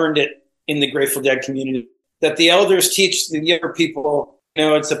 but I learned it in the Grateful Dead community, that the elders teach the younger people,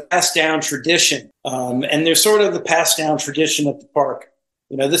 it's a passed down tradition. And there's sort of the passed down tradition at the park.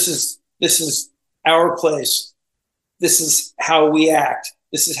 This is our place. This is how we act.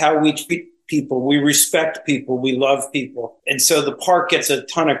 This is how we treat people. We respect people. We love people. And so the park gets a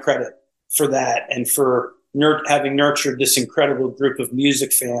ton of credit for that and for having nurtured this incredible group of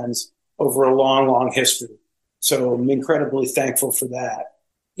music fans over a long, long history. So I'm incredibly thankful for that.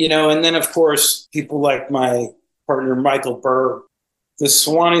 And then, of course, people like my partner, Michael Berg, the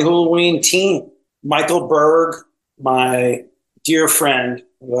Swanee Hulaween team. Michael Berg, my dear friend,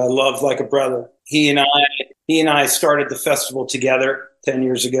 who I love like a brother. He and I started the festival together 10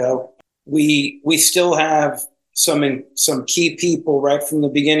 years ago. We still have some key people right from the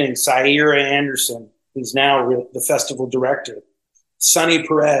beginning. Saira Anderson, who's now the festival director. Sonny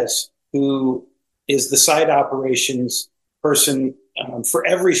Perez, who is the site operations person for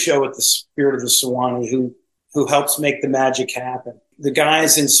every show at the Spirit of the Swanee, who helps make the magic happen. The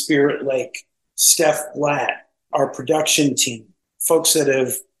guys in Spirit Lake, Steph Blatt, our production team, folks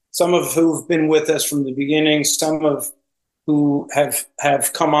that some of who've been with us from the beginning, some of who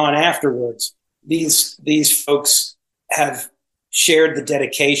have come on afterwards. These folks have shared the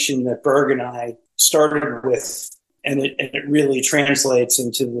dedication that Berg and I started with, and it really translates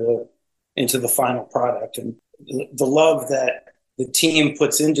into the final product. And the love that the team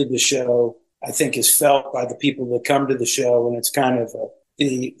puts into the show, I think, is felt by the people that come to the show, and it's kind of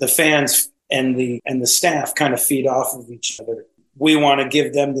the fans and the staff kind of feed off of each other. We want to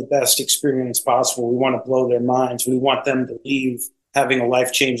give them the best experience possible. We want to blow their minds. We want them to leave having a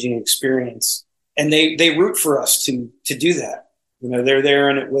life-changing experience, and they root for us to do that. They're there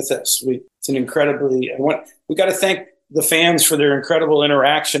in it with us. We got to thank the fans for their incredible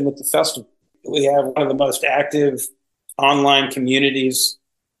interaction with the festival. We have one of the most active online communities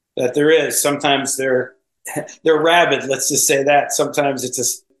that there is. Sometimes they're rabid. Let's just say that. Sometimes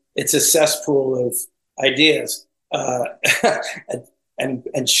it's a cesspool of ideas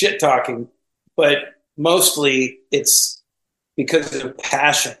and shit talking, but mostly it's because of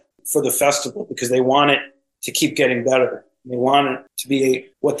passion for the festival, because they want it to keep getting better. They want it to be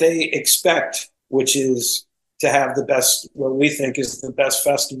what they expect, which is to have the best, what we think is the best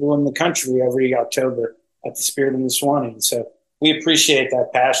festival in the country every October at the Spirit of the Swanee. So we appreciate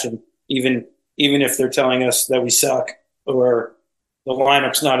that passion, even if they're telling us that we suck or the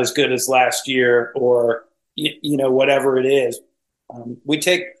lineup's not as good as last year or, whatever it is.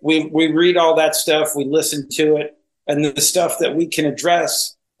 We read all that stuff. We listen to it, and the stuff that we can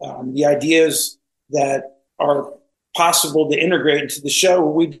address, the ideas that are possible to integrate into the show,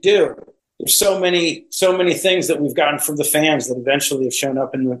 we do. There's so many things that we've gotten from the fans that eventually have shown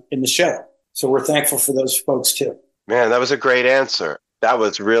up in the show. So we're thankful for those folks too. Man, that was a great answer. That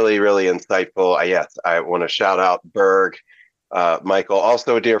was really, really insightful. Yes, I want to shout out Berg, Michael,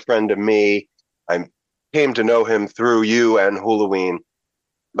 also a dear friend of me. I came to know him through you and Hulaween,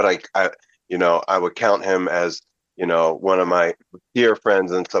 but I would count him as, one of my dear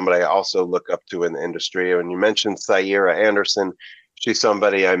friends and somebody I also look up to in the industry. And you mentioned Saira Anderson. She's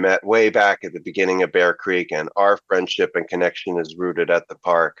somebody I met way back at the beginning of Bear Creek, and our friendship and connection is rooted at the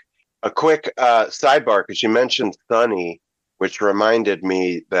park. A quick sidebar, because you mentioned Sonny, which reminded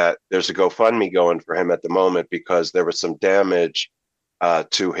me that there's a GoFundMe going for him at the moment because there was some damage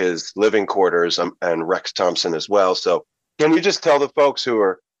to his living quarters, and Rex Thompson as well. So can you just tell the folks who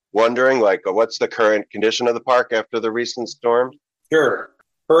are wondering, like, what's the current condition of the park after the recent storm? Sure.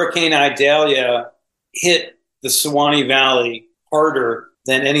 Hurricane Idalia hit the Suwannee Valley harder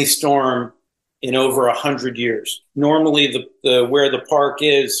than any storm in over 100 years. Normally, the where the park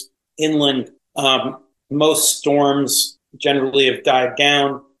is inland, most storms generally have died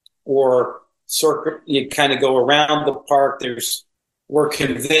down, or you kind of go around the park. We're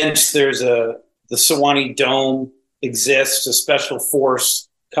convinced the Suwannee Dome exists, a special force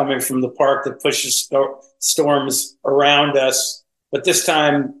coming from the park that pushes storms around us. But this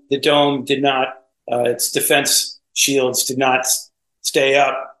time, the dome did not, its defense shields did not stay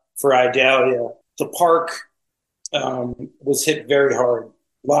up for Idalia. The park was hit very hard.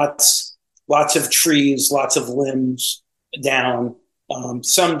 Lots of trees, lots of limbs down,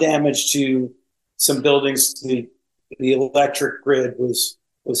 some damage to some buildings. The electric grid was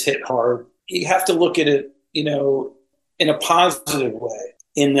hit hard. You have to look at it, in a positive way,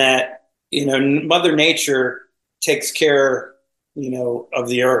 in that, Mother Nature takes care, of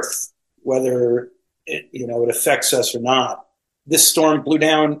the earth, whether it affects us or not. This storm blew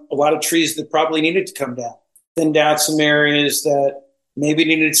down a lot of trees that probably needed to come down, thinned out some areas that maybe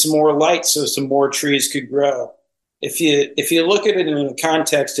needed some more light so some more trees could grow. If you look at it in a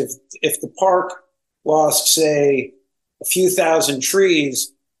context, if the park lost, say, a few thousand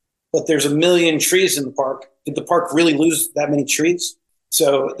trees, but there's 1 million trees in the park, did the park really lose that many trees?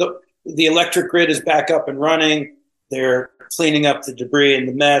 So the electric grid is back up and running. They're cleaning up the debris and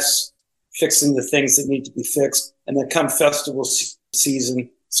the mess, fixing the things that need to be fixed. And then come festival season,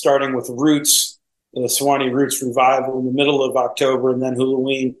 starting with Roots, the Suwannee Roots Revival in the middle of October, and then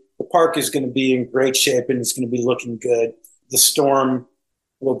Hulaween, the park is going to be in great shape and it's going to be looking good. The storm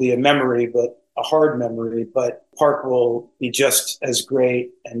will be a memory, but a hard memory, but the park will be just as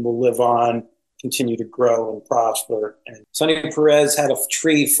great and will live on, continue to grow and prosper. And Sonny Perez had a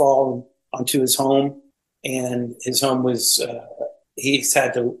tree fall onto his home, and his home was, he's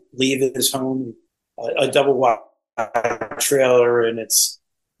had to leave his home, a double wide trailer, and it's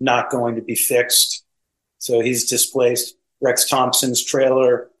not going to be fixed. So he's displaced. Rex Thompson's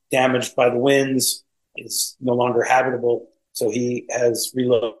trailer, damaged by the winds, is no longer habitable. So he has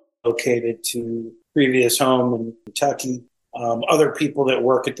relocated to previous home in Kentucky. Other people that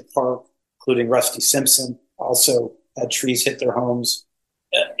work at the park, including Rusty Simpson, also had trees hit their homes.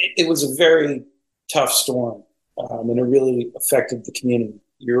 It was a very tough storm, and it really affected the community.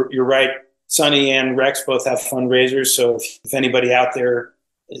 You're right. Sonny and Rex both have fundraisers, so if anybody out there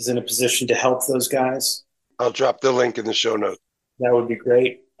is in a position to help those guys, I'll drop the link in the show notes. That would be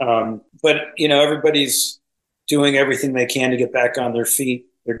great. But everybody's doing everything they can to get back on their feet.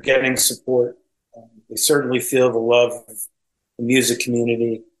 They're getting support. They certainly feel the love of the music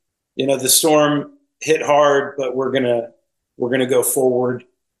community. The storm hit hard, but we're gonna go forward,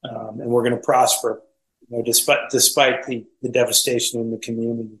 and we're gonna prosper. Despite the devastation in the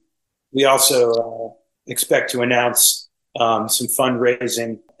community. We also expect to announce some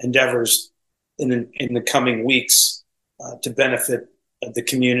fundraising endeavors in the coming weeks to benefit the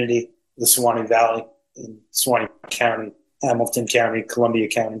community, the Suwannee Valley, in Suwannee County, Hamilton County, Columbia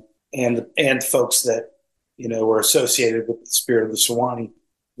County, and folks that were associated with the Spirit of the Suwannee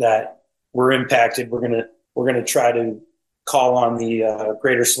that were impacted. We're gonna try to call on the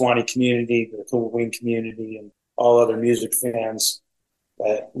greater Suwannee community, the Hulaween community, and all other music fans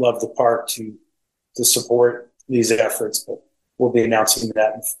that love the park to support these efforts. But we'll be announcing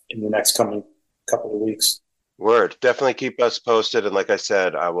that in the next coming couple of weeks. Word. Definitely keep us posted. And like I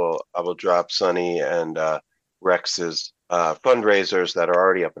said, I will drop Sonny and Rex's fundraisers that are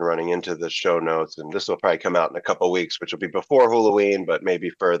already up and running into the show notes. And this will probably come out in a couple of weeks, which will be before Hulaween, but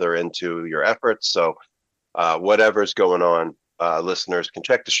maybe further into your efforts. So whatever's going on, listeners can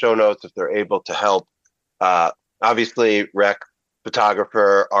check the show notes if they're able to help. Obviously, Rex,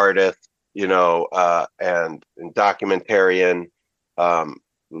 photographer, artist, and documentarian,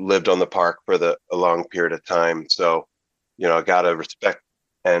 lived on the park for a long period of time. So, I got to respect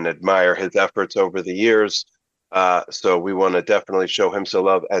and admire his efforts over the years. So we want to definitely show him some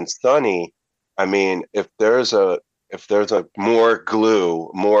love. And Sonny, I mean, if there's a more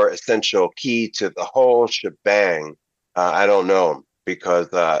glue, more essential key to the whole shebang, I don't know. because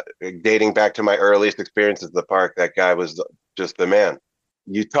dating back to my earliest experiences at the park, that guy was just the man.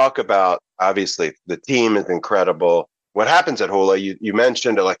 You talk about, obviously, the team is incredible. What happens at Hula, you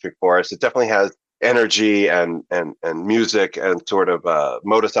mentioned Electric Forest. It definitely has energy and music and sort of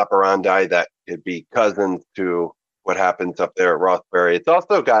modus operandi that could be cousins to what happens up there at Rothbury. It's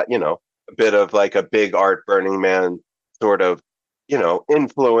also got, a bit of like a big art Burning Man sort of,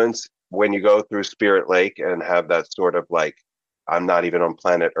 influence when you go through Spirit Lake and have that sort of like, I'm not even on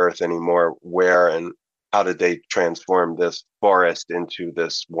planet Earth anymore. Where and how did they transform this forest into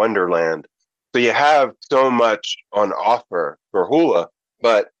this wonderland? So you have so much on offer for Hula,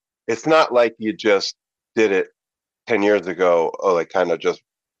 but it's not like you just did it 10 years ago. Oh, like kind of just,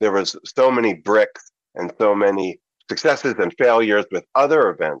 there was so many bricks and so many successes and failures with other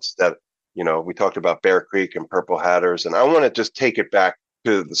events that, we talked about Bear Creek and Purple Hatters. And I want to just take it back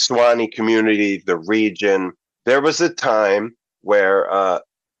to the Suwannee community, the region. There was a time where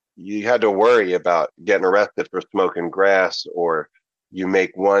you had to worry about getting arrested for smoking grass, or you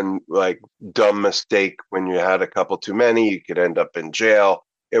make one like dumb mistake when you had a couple too many, you could end up in jail.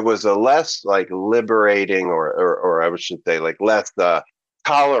 It was a less like liberating or I should say like less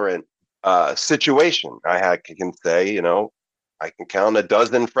tolerant situation. Can say, I can count a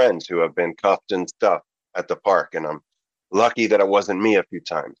dozen friends who have been cuffed and stuff at the park, and I'm lucky that it wasn't me a few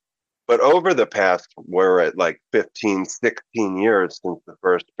times. But over the past, we're at like 15, 16 years since the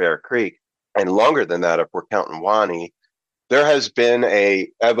first Bear Creek, and longer than that if we're counting Wani, there has been a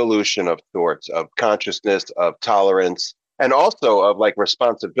evolution of sorts of consciousness, of tolerance, and also of like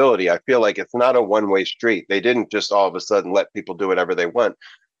responsibility. I feel like it's not a one-way street. They didn't just all of a sudden let people do whatever they want.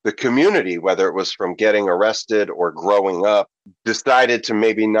 The community, whether it was from getting arrested or growing up, decided to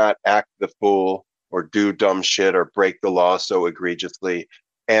maybe not act the fool or do dumb shit or break the law so egregiously.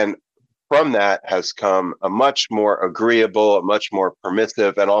 And from that has come a much more agreeable, a much more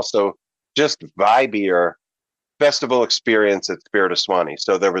permissive, and also just vibier festival experience at Spirit of Suwannee.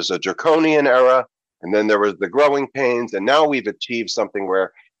 So there was a draconian era, and then there was the growing pains, and now we've achieved something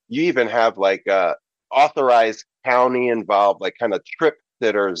where you even have like a authorized county involved, like kind of trip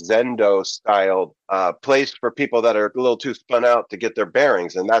sitter Zendo styled place for people that are a little too spun out to get their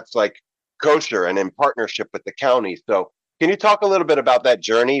bearings, and that's like kosher and in partnership with the county. So can you talk a little bit about that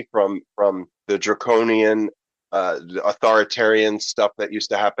journey from the draconian authoritarian stuff that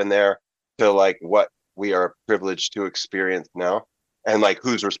used to happen there to like what we are privileged to experience now, and like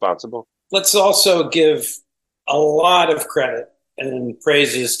who's responsible? Let's also give a lot of credit and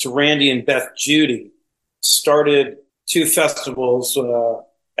praises to Randy and Beth Judy. Started 2 festivals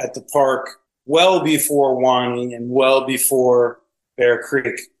at the park well before Wani and well before Bear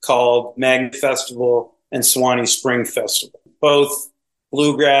Creek, called Magnet Festival and Suwannee Spring Festival. Both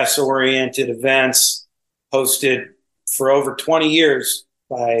bluegrass-oriented events hosted for over 20 years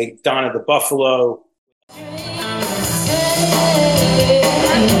by Donna the Buffalo.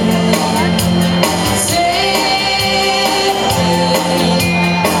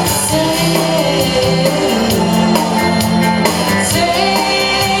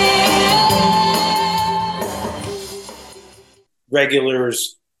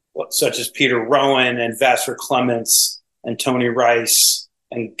 Regulars such as Peter Rowan and Vassar Clements and Tony Rice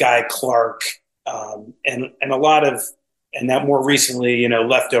and Guy Clark, and a lot of, and that more recently,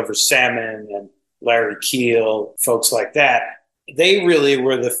 Leftover Salmon and Larry Keel, folks like that. They really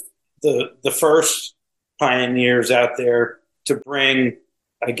were the first pioneers out there to bring,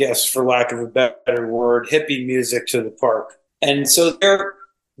 I guess, for lack of a better word, hippie music to the park. And so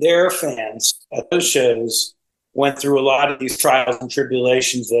their fans at those shows went through a lot of these trials and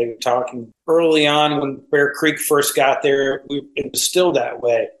tribulations. They were talking early on when Bear Creek first got there. It was still that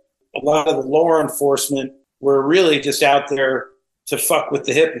way. A lot of the law enforcement were really just out there to fuck with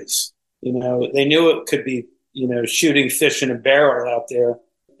the hippies. They knew it could be, shooting fish in a barrel out there.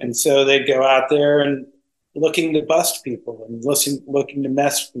 And so they'd go out there and looking to bust people and looking to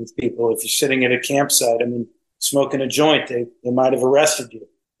mess with people. If you're sitting at a campsite, smoking a joint, they might have arrested you.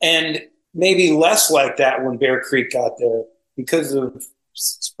 And maybe less like that when Bear Creek got there because of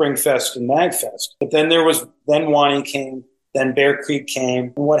Springfest and Magfest. But then Wani came, then Bear Creek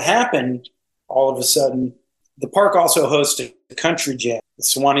came. And what happened all of a sudden, the park also hosted the Country Jam, the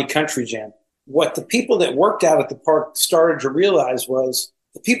Suwannee Country Jam. What the people that worked out at the park started to realize was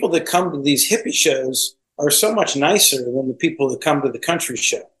the people that come to these hippie shows are so much nicer than the people that come to the country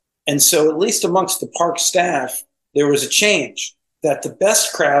show. And so at least amongst the park staff, there was a change. That the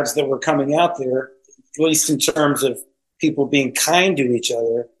best crowds that were coming out there, at least in terms of people being kind to each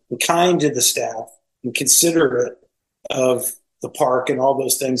other and kind to the staff and considerate of the park and all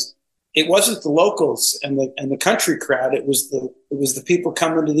those things, it wasn't the locals and the country crowd. It was the people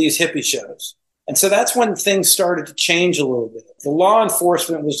coming to these hippie shows. And so that's when things started to change a little bit. The law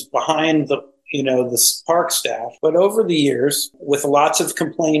enforcement was behind the park staff. But over the years, with lots of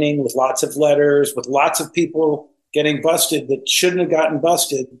complaining, with lots of letters, with lots of people getting busted that shouldn't have gotten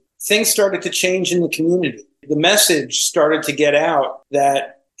busted, things started to change in the community. The message started to get out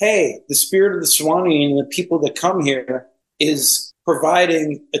that, hey, the spirit of the Suwannee and the people that come here is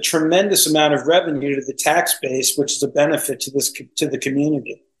providing a tremendous amount of revenue to the tax base, which is a benefit to the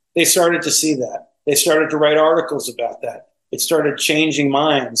community. They started to see that. They started to write articles about that. It started changing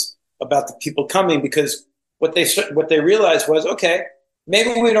minds about the people coming, because what they realized was, okay,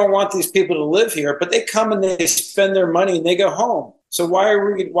 maybe we don't want these people to live here, but they come and they spend their money and they go home. So why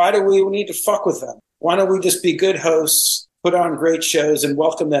do we need to fuck with them? Why don't we just be good hosts, put on great shows, and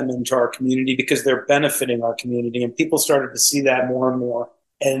welcome them into our community because they're benefiting our community? And people started to see that more and more.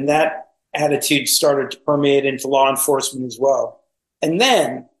 And that attitude started to permeate into law enforcement as well. And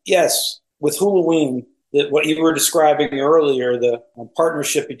then, yes, with Hulaween, what you were describing earlier, the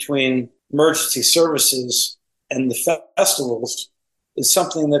partnership between emergency services and the festivals is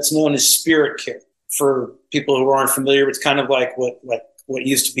something that's known as spirit care. For people who aren't familiar, it's kind of like what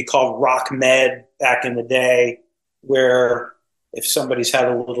used to be called rock med back in the day, where if somebody's had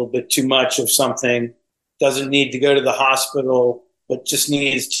a little bit too much of something, doesn't need to go to the hospital, but just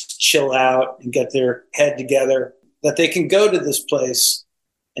needs to chill out and get their head together, that they can go to this place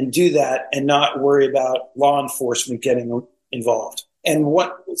and do that and not worry about law enforcement getting involved. And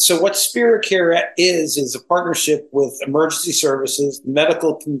what Spirit Care is a partnership with emergency services, the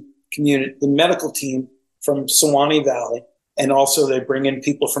medical community, the medical team from Suwannee Valley, and also they bring in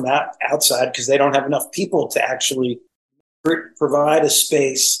people from outside because they don't have enough people to actually provide a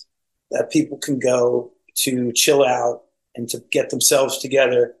space that people can go to chill out and to get themselves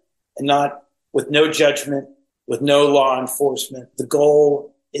together, and not with no judgment, with no law enforcement. The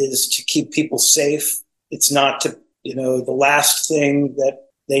goal is to keep people safe. It's not to, the last thing that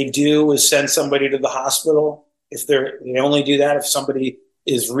they do is send somebody to the hospital. They only do that if somebody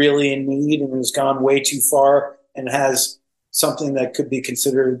is really in need and has gone way too far and has something that could be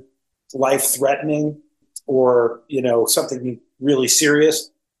considered life-threatening or, something really serious.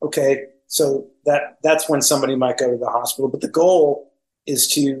 Okay, so that's when somebody might go to the hospital. But the goal is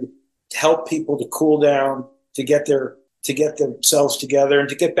to help people to cool down, to get themselves together, and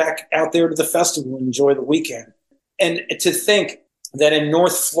to get back out there to the festival and enjoy the weekend. And to think that in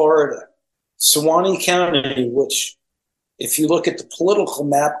North Florida, Suwannee County, which if you look at the political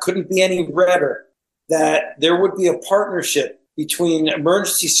map, couldn't be any redder, that there would be a partnership between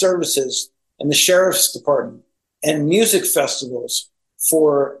emergency services and the sheriff's department and music festivals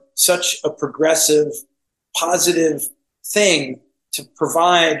for such a progressive, positive thing to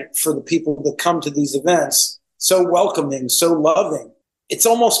provide for the people that come to these events. So welcoming, so loving. It's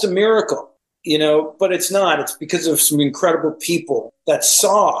almost a miracle, but it's not. It's because of some incredible people that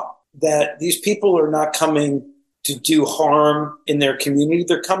saw that these people are not coming to do harm in their community.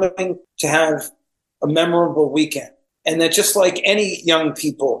 They're coming to have a memorable weekend. And that just like any young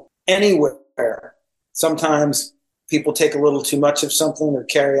people anywhere, sometimes people take a little too much of something or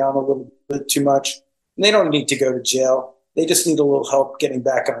carry on a little bit too much. And they don't need to go to jail. They just need a little help getting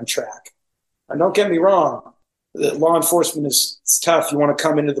back on track. And don't get me wrong, the law enforcement it's tough. You want to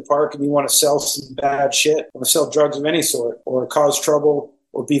come into the park and you want to sell some bad shit, want to sell drugs of any sort or cause trouble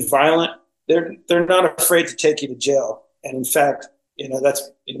or be violent. They're not afraid to take you to jail. And in fact, that's,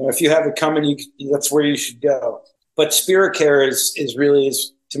 if you have it coming, that's where you should go. But Spirit Care is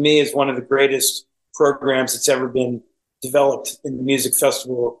to me is one of the greatest programs that's ever been developed in the music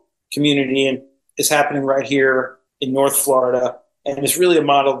festival community, and is happening right here in North Florida. And it's really a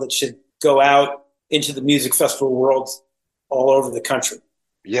model that should go out into the music festival world all over the country.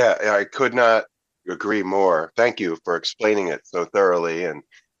 Yeah, I could not agree more. Thank you for explaining it so thoroughly and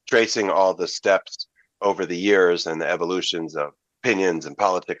tracing all the steps over the years and the evolutions of opinions and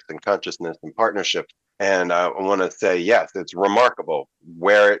politics and consciousness and partnership. And I want to say, yes, it's remarkable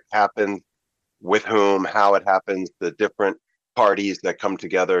where it happens, with whom, how it happens, the different parties that come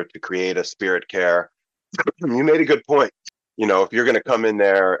together to create a Spirit Care. You made a good point. If you're going to come in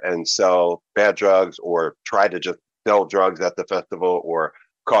there and sell bad drugs or try to just sell drugs at the festival or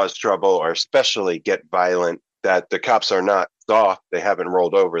cause trouble or especially get violent, that the cops are not soft, they haven't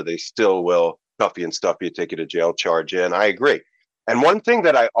rolled over, they still will cuff you and stuff you, take you to jail, charge you. And I agree. And one thing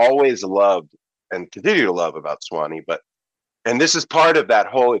that I always loved and continue to love about Suwannee, and this is part of that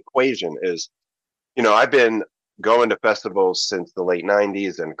whole equation, is, I've been going to festivals since the late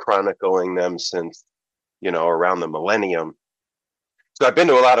 90s and chronicling them since, around the millennium. So I've been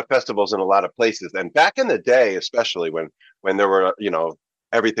to a lot of festivals in a lot of places. And back in the day, especially when there were,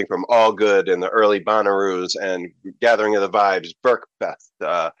 everything from All Good and the early Bonnaroos and Gathering of the Vibes,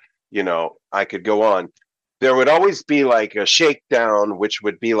 Berkfest, I could go on. There would always be like a shakedown, which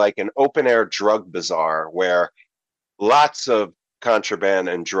would be like an open air drug bazaar where lots of contraband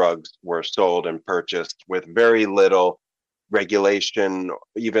and drugs were sold and purchased with very little regulation,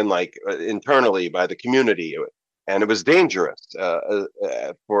 even like internally by the community. And it was dangerous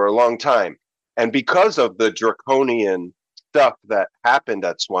for a long time. And because of the draconian stuff that happened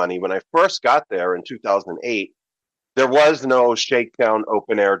at Swanee, when I first got there in 2008, there was no shakedown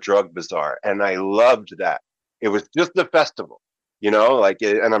open air drug bazaar. And I loved that. It was just a festival, and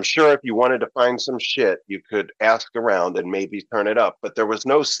I'm sure if you wanted to find some shit, you could ask around and maybe turn it up. But there was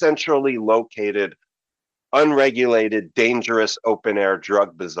no centrally located, unregulated, dangerous open air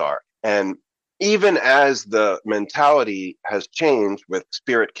drug bazaar. And even as the mentality has changed with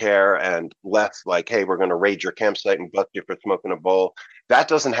spirit care and less like, hey, we're going to raid your campsite and bust you for smoking a bowl, that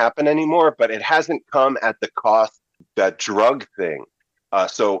doesn't happen anymore, but it hasn't come at the cost of that drug thing.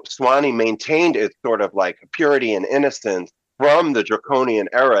 So Swanee maintained its sort of like purity and innocence from the draconian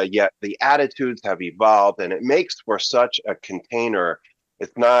era, yet the attitudes have evolved, and it makes for such a container.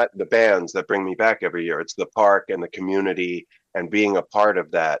 It's not the bands that bring me back every year. It's the park and the community and being a part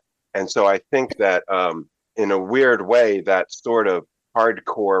of that. And so I think that in a weird way, that sort of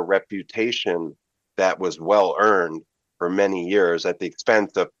hardcore reputation that was well earned for many years at the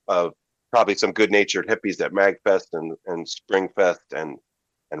expense of probably some good-natured hippies at Magfest and Springfest and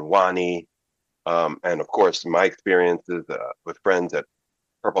Wani. And of course, my experiences with friends at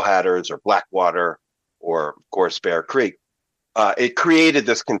Purple Hatters or Blackwater or, of course, Bear Creek. It created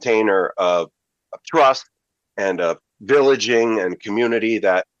this container of trust and of villaging and community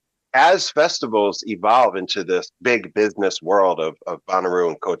that as festivals evolve into this big business world of Bonnaroo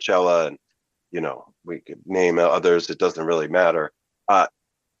and Coachella and, we could name others, it doesn't really matter.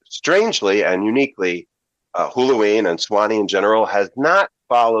 Strangely and uniquely, Hulaween and Swanee in general has not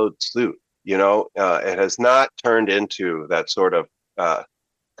followed suit. It has not turned into that sort of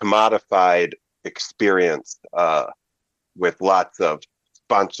commodified experience with lots of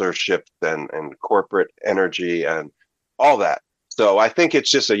sponsorships and corporate energy and all that. So I think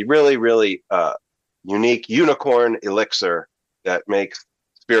it's just a really, really unique unicorn elixir that makes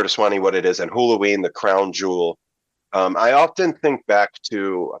Spirit of Swanee what it is, and Hulaween the crown jewel. I often think back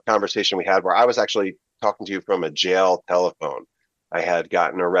to a conversation we had where I was actually talking to you from a jail telephone. I had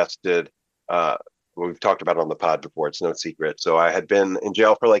gotten arrested. We've talked about it on the pod before. It's no secret. So I had been in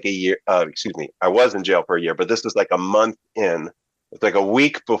jail for like a year. I was in jail for a year, but this was like a month in. It's like a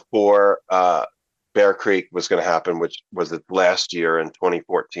week before Bear Creek was going to happen, which was its last year in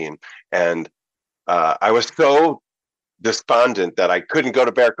 2014. And I was so despondent that I couldn't go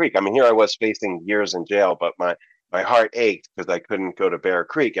to Bear Creek. I mean, here I was facing years in jail, but my heart ached because I couldn't go to Bear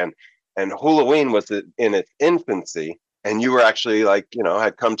Creek. And Hulaween was in its infancy. And you were actually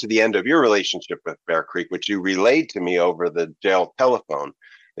had come to the end of your relationship with Bear Creek, which you relayed to me over the jail telephone,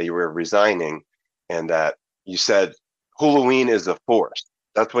 that you were resigning, and that you said Hulaween is a force.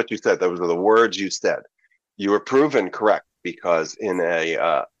 That's what you said. Those were the words you said. You were proven correct, because in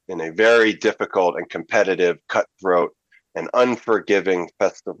a very difficult and competitive, cutthroat and unforgiving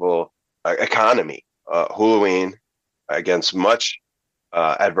festival economy, Hulaween, against much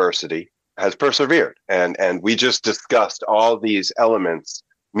adversity, has persevered. And we just discussed all these elements: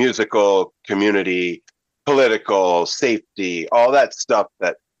 musical, community, political, safety, all that stuff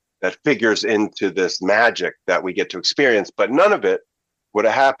that figures into this magic that we get to experience. But none of it would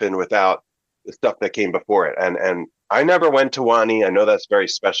have happened without the stuff that came before it. And I never went to Wani. I know that's very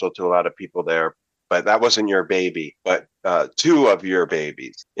special to a lot of people there, but that wasn't your baby. But two of your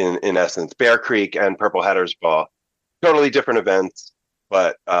babies, in essence, Bear Creek and Purple Hatters Ball, totally different events,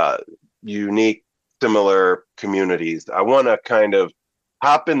 but unique, similar communities. I want to kind of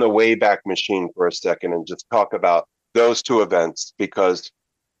hop in the Wayback Machine for a second and just talk about those two events, because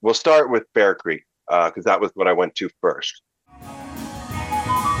we'll start with Bear Creek, because that was what I went to first.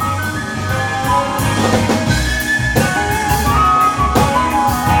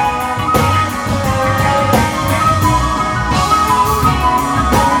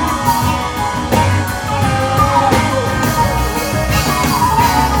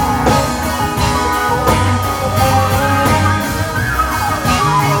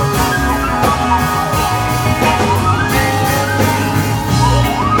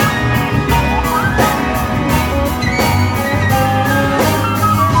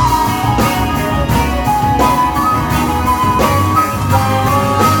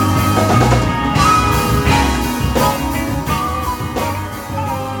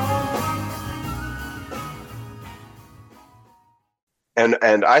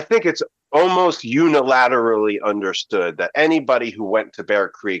 And I think it's almost unilaterally understood that anybody who went to Bear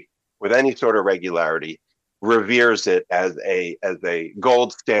Creek with any sort of regularity reveres it as a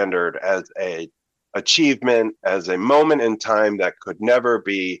gold standard, as a achievement, as a moment in time that could never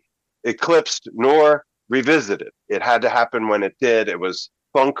be eclipsed nor revisited. It had to happen when it did. It was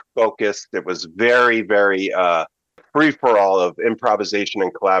funk focused. It was very, very free for all of improvisation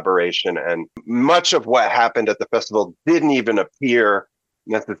and collaboration. And much of what happened at the festival didn't even appear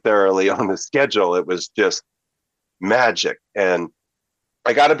necessarily on the schedule. It was just magic. And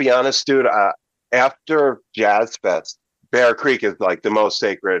I got to be honest, dude, after Jazz Fest, Bear Creek is like the most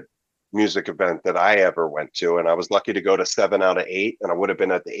sacred music event that I ever went to. And I was lucky to go to 7 out of 8. And I would have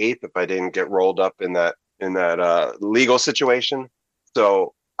been at the 8th if I didn't get rolled up in that legal situation.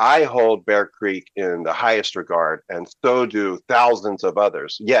 So I hold Bear Creek in the highest regard, and so do thousands of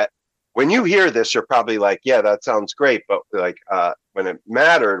others. Yet, when you hear this, you're probably like, yeah, that sounds great. But like when it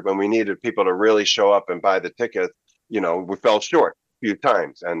mattered, when we needed people to really show up and buy the tickets, we fell short a few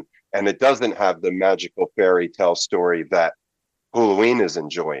times. And it doesn't have the magical fairy tale story that Hulaween is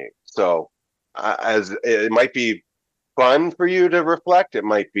enjoying. So as it might be fun for you to reflect, it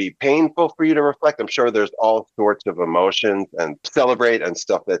might be painful for you to reflect. I'm sure there's all sorts of emotions and celebrate and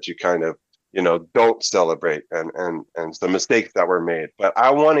stuff that you kind of, don't celebrate and some mistakes that were made. But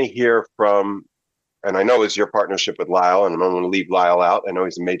I want to hear from, and I know it's your partnership with Lyle, and I'm going to leave Lyle out. I know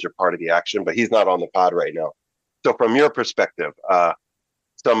he's a major part of the action, but he's not on the pod right now. So from your perspective,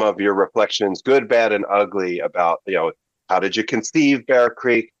 some of your reflections, good, bad, and ugly about, how did you conceive Bear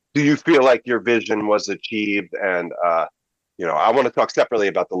Creek? Do you feel like your vision was achieved? And, I want to talk separately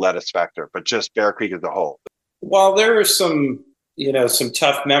about the lettuce factor, but just Bear Creek as a whole. Well, there are some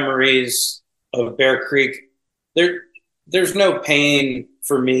tough memories of Bear Creek. There's no pain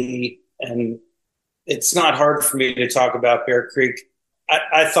for me, and it's not hard for me to talk about Bear Creek.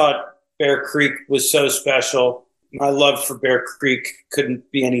 I thought Bear Creek was so special. My love for Bear Creek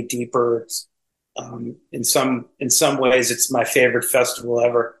couldn't be any deeper. It's, in some ways, it's my favorite festival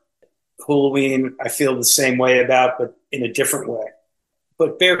ever. Hulaween, I feel the same way about, but in a different way.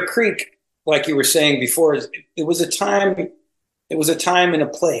 But Bear Creek, like you were saying before, it was a time and a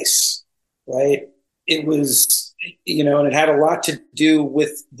place, right? It was, and it had a lot to do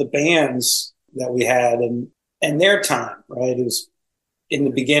with the bands that we had and their time, right? It was in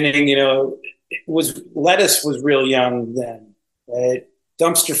the beginning, Lettuce was real young then, right?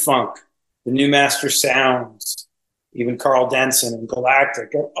 Dumpster Funk, the New Master Sounds, even Carl Denson and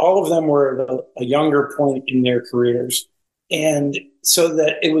Galactic, all of them were at a younger point in their careers. And so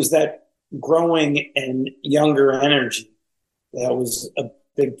that it was that growing and younger energy that was a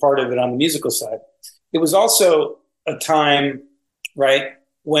big part of it on the musical side. It was also a time, right,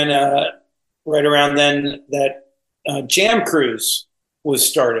 when right around then that Jam Cruise was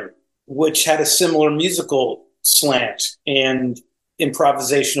starting, which had a similar musical slant and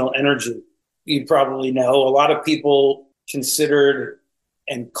improvisational energy. You probably know a lot of people considered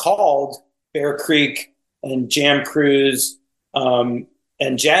and called Bear Creek and Jam Cruise and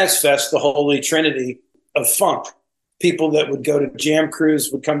Jazz Fest the holy trinity of funk. People that would go to Jam Cruise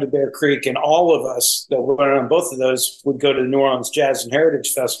would come to Bear Creek, and all of us that went on both of those would go to the New Orleans Jazz and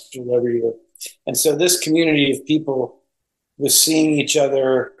Heritage Festival every year. And so this community of people was seeing each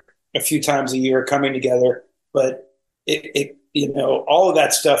other a few times a year, coming together. But all of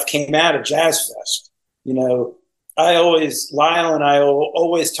that stuff came out of Jazz Fest. Lyle and I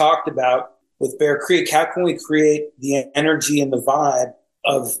always talked about with Bear Creek, how can we create the energy and the vibe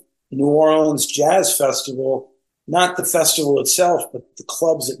of New Orleans Jazz Festival, not the festival itself, but the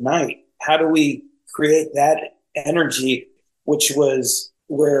clubs at night? How do we create that energy, which was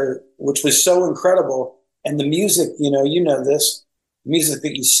so incredible? And the music, this music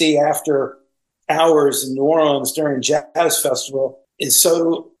that you see after hours in New Orleans during Jazz Festival is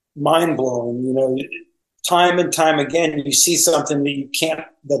so mind blowing. Time and time again, you see something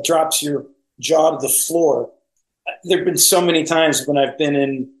that drops your jaw to the floor. There've been so many times when I've been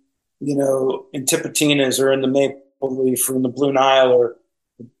in Tipitina's or in the Maple Leaf or in the Blue Nile, or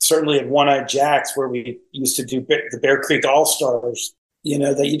certainly at One-Eyed Jack's where we used to do the Bear Creek All-Stars,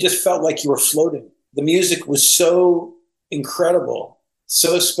 that you just felt like you were floating. The music was so incredible,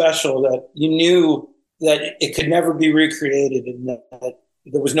 so special that you knew that it could never be recreated, and that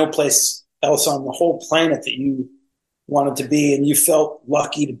there was no place else on the whole planet that you wanted to be, and you felt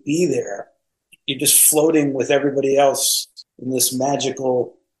lucky to be there. You're just floating with everybody else in this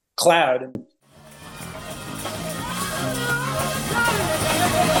magical cloud.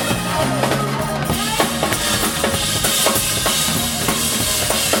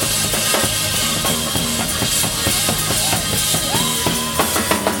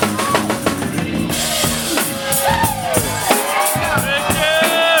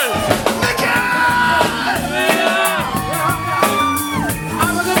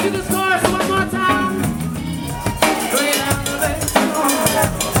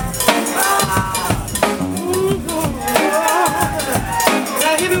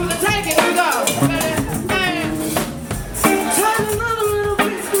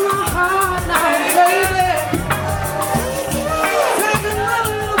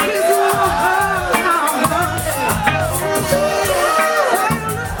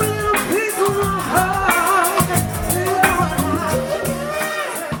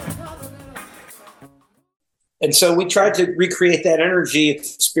 And so we tried to recreate that energy at the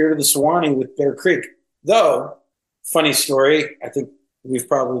Spirit of the Suwannee with Bear Creek. Though, funny story, I think we've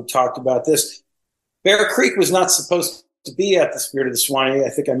probably talked about this. Bear Creek was not supposed to be at the Spirit of the Suwannee. I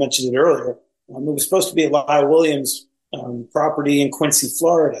think I mentioned it earlier. It was supposed to be at Lyle Williams' property in Quincy,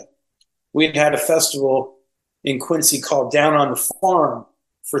 Florida. We had had a festival in Quincy called Down on the Farm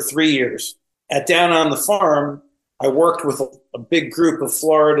for 3 years. At Down on the Farm, I worked with a big group of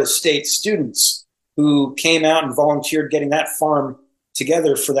Florida State students who came out and volunteered getting that farm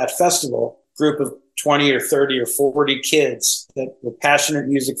together for that festival. Group of 20 or 30 or 40 kids that were passionate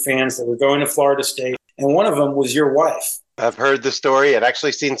music fans that were going to Florida State. And one of them was your wife. I've heard the story and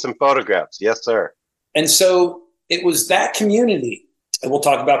actually seen some photographs. Yes, sir. And so it was that community, and we'll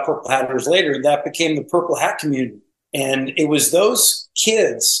talk about Purple Hatters later, that became the Purple Hat community. And it was those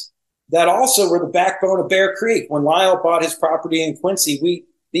kids that also were the backbone of Bear Creek. When Lyle bought his property in Quincy,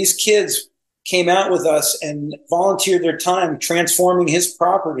 these kids came out with us and volunteered their time transforming his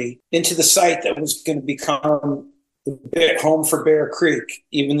property into the site that was going to become the home for Bear Creek,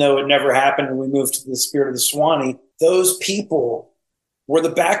 even though it never happened and we moved to the Spirit of the Suwannee. Those people were the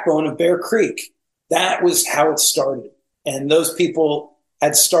backbone of Bear Creek. That was how it started. And those people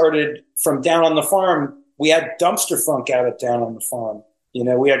had started from Down on the Farm. We had Dumpster Funk out at Down on the Farm.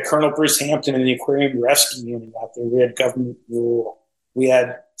 We had Colonel Bruce Hampton and the Aquarium Rescue Unit out there. We had Government Rule. We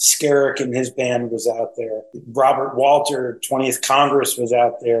had Skerrick and his band was out there. Robert Walter, 20th Congress was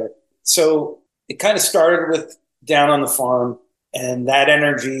out there. So it kind of started with Down on the Farm, and that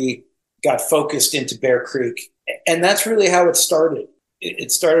energy got focused into Bear Creek. And that's really how it started.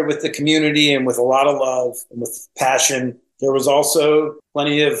 It started with the community and with a lot of love and with passion. There was also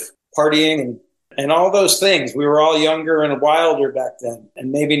plenty of partying and all those things. We were all younger and wilder back then,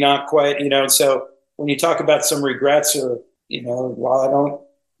 and maybe not quite, So when you talk about some regrets or, while I don't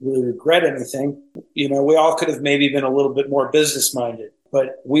really regret anything, we all could have maybe been a little bit more business minded,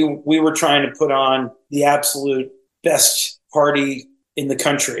 but we were trying to put on the absolute best party in the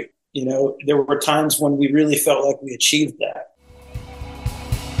country. There were times when we really felt like we achieved that.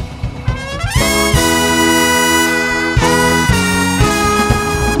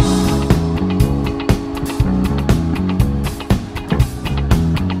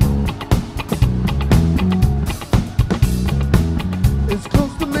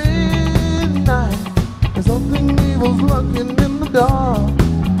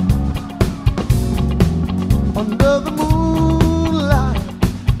 Under the moonlight,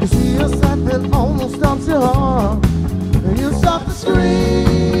 you see a sight that almost stops your heart. And you start to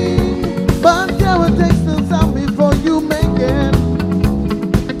scream, but terror takes the sound before you make it.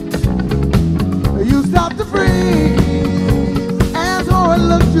 You start to freeze as horror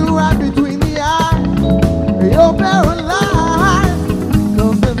looks you right between the eyes. You're paralyzed,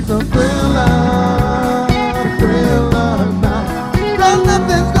 'cause it's a thriller now. 'Cause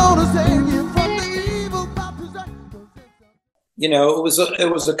nothing's gonna save you from the evil thoughts. It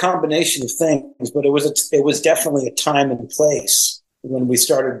was a combination of things, but it was definitely a time and place when we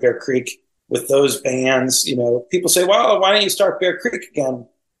started Bear Creek with those bands. People say, well, why don't you start Bear Creek again?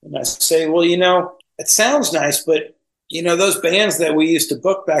 And I say, well, it sounds nice, but those bands that we used to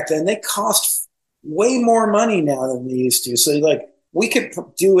book back then, they cost way more money now than they used to. So we could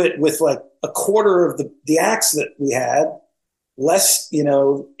do it with like a quarter of the acts that we had, less,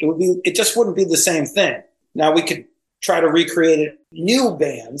 it just wouldn't be the same thing. Now we could try to recreate it, new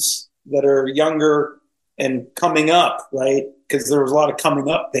bands that are younger and coming up, right? Because there was a lot of coming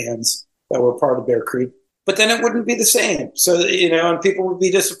up bands that were part of Bear Creek, but then it wouldn't be the same. So, and people would be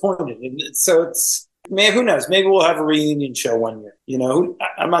disappointed. And so who knows? Maybe we'll have a reunion show one year.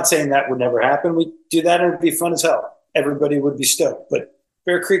 I'm not saying that would never happen. We do that and it'd be fun as hell. Everybody would be stoked. But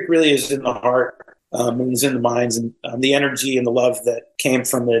Bear Creek really is in the heart, and is in the minds, and the energy and the love that came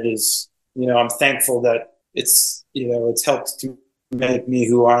from it is, I'm thankful that it's helped to make me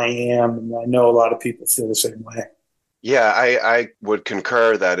who I am. And I know a lot of people feel the same way. Yeah, I would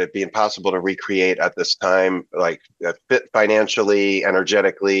concur that it'd be impossible to recreate at this time, like fit financially,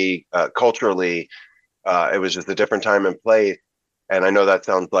 energetically, culturally. It was just a different time and place. And I know that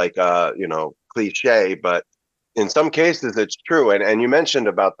sounds like, cliche, but in some cases it's true. And you mentioned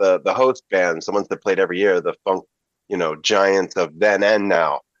about the host bands, the ones that played every year, the funk, giants of then and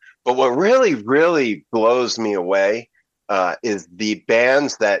now. But what really, really blows me away is the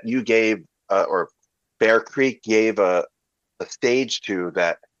bands that you gave, or Bear Creek gave a stage to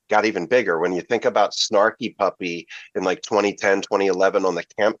that got even bigger. When you think about Snarky Puppy in like 2010, 2011 on the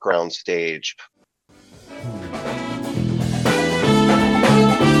campground stage.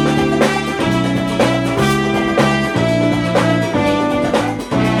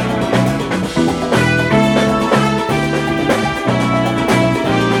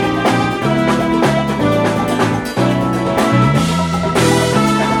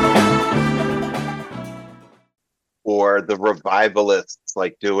 revivalists,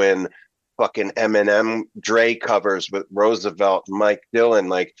 like doing fucking Eminem Dre covers with Roosevelt and Mike Dillon.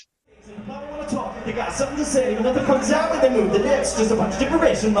 Like, they got something to say, when nothing comes out when they move the lips. Just a bunch of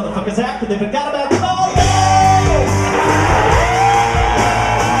decoration motherfuckers after they forgot about all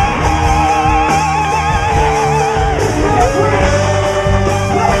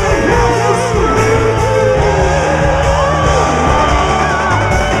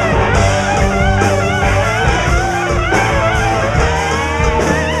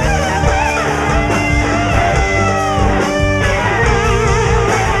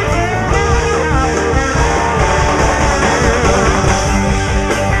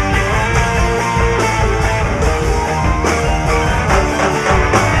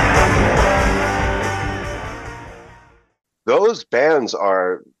those bands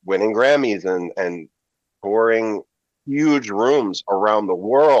are winning Grammys and touring huge rooms around the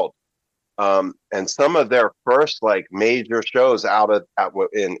world. And some of their first like major shows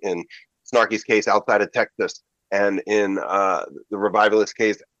in Snarky's case outside of Texas, and in the Revivalist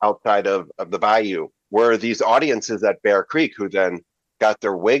case outside of the Bayou, were these audiences at Bear Creek who then got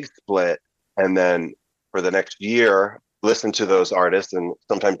their wigs split, and then for the next year listened to those artists, and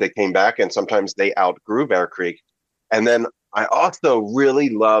sometimes they came back and sometimes they outgrew Bear Creek. And then I also really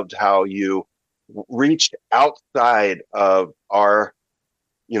loved how you reached outside of our,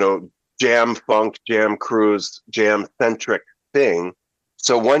 jam funk, jam cruise, jam centric thing.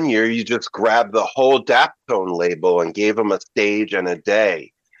 So one year you just grabbed the whole Daptone label and gave them a stage and a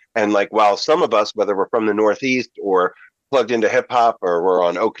day. And like, while some of us, whether we're from the Northeast or plugged into hip hop or we're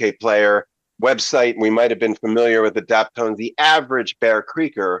on OK Player website, we might have been familiar with the Daptones, the average Bear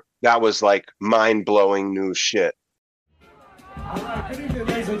Creeker, that was like mind blowing new shit. All right, good evening,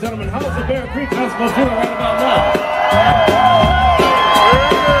 ladies and gentlemen. How's the Bear Creek Festival doing right about now?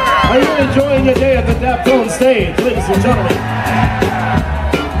 Are you enjoying your day at the Daptone stage, ladies and gentlemen?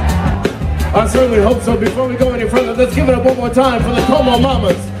 I certainly hope so. Before we go any further, let's give it up one more time for the Como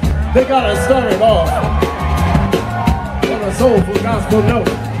Mamas. They got us started off on a soulful gospel note.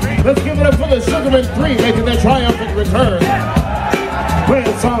 Let's give it up for the Sugarman 3 making their triumphant return,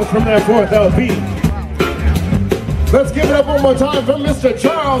 playing songs from their fourth LP. Let's give it up one more time for Mr.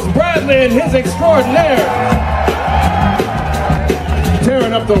 Charles Bradley and his extraordinaire.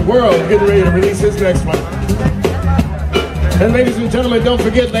 Tearing up the world, getting ready to release his next one. And ladies and gentlemen, don't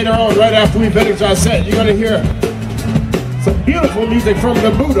forget later on, right after we finish our set, you're gonna hear some beautiful music from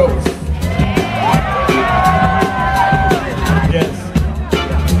the Budos.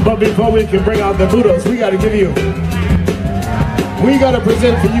 Yes. But before we can bring out the Budos, we gotta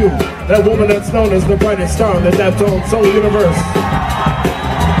present for you that woman that's known as the brightest star in the Daptone Soul universe.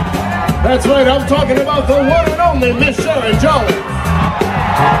 That's right, I'm talking about the one and only Miss Sharon Jones.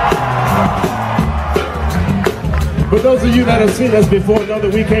 But those of you that have seen us before know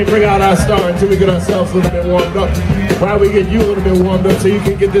that we can't bring out our star until we get ourselves a little bit warmed up. While we get you a little bit warmed up so you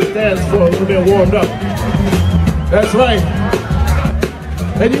can get this dance floor a little bit warmed up. That's right.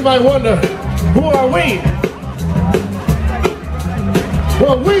 And you might wonder, who are we?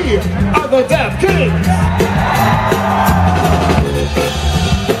 Well, we are the Dap Kings.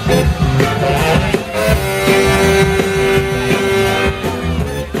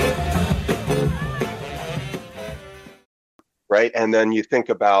 Right? And then you think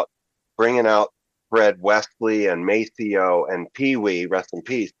about bringing out Fred Wesley and Maceo and Pee Wee, rest in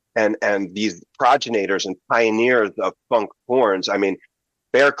peace, and these progenitors and pioneers of funk horns. I mean,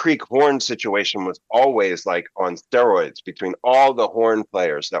 Bear Creek horn situation was always like on steroids between all the horn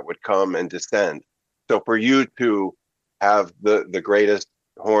players that would come and descend. So for you to have the greatest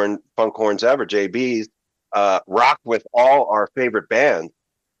funk horns ever, JB's, rock with all our favorite bands,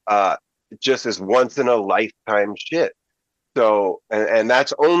 just is once in a lifetime shit. So, and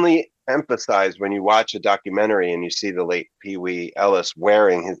that's only emphasized when you watch a documentary and you see the late Pee Wee Ellis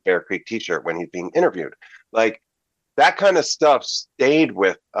wearing his Bear Creek t-shirt when he's being interviewed. Like, that kind of stuff stayed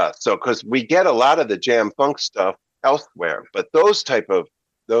with us. So, because we get a lot of the jam funk stuff elsewhere, but those type of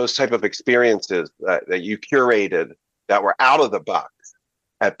experiences that you curated that were out of the box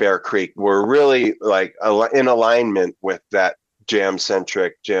at Bear Creek were really like in alignment with that jam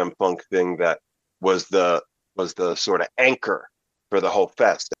centric jam funk thing that was the sort of anchor for the whole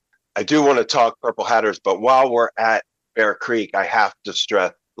fest. I do want to talk Purple Hatters, but while we're at Bear Creek, I have to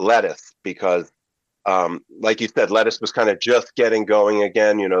stress Lettuce because like you said, Lettuce was kind of just getting going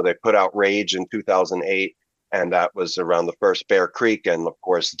again. You know, they put out Rage in 2008, and that was around the first Bear Creek. And of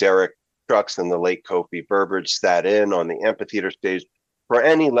course, Derek Trucks and the late Kofi Burbridge sat in on the amphitheater stage. For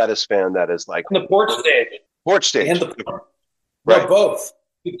any Lettuce fan that is like the porch stage. Porch stage. And the porch. Well, both.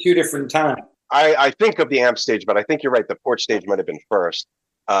 Two different times. I think of the amp stage, but I think you're right. The porch stage might have been first.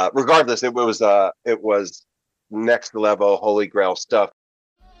 Regardless, it was next level, holy grail stuff.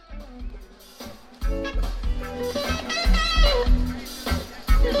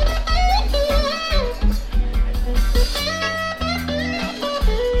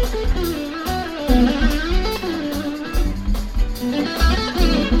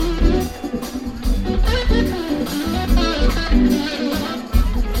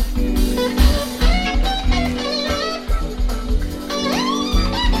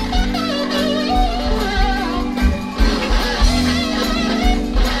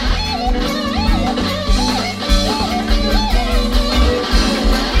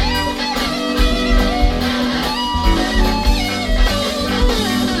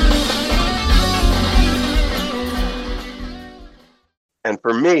 And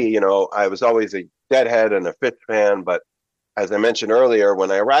for me, you know, I was always a Deadhead and a Fish fan, but as I mentioned earlier,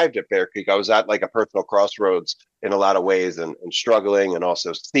 when I arrived at Bear Creek, I was at like a personal crossroads in a lot of ways, and struggling and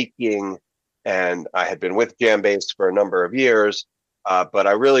also seeking. And I had been with Jam Bass for a number of years, but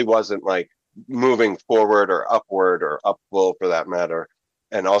I really wasn't like moving forward or upward or upwell for that matter.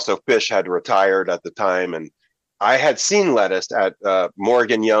 And also Fish had retired at the time. And I had seen Lettuce at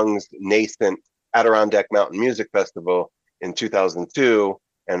Morgan Young's nascent Adirondack Mountain Music Festival in 2002,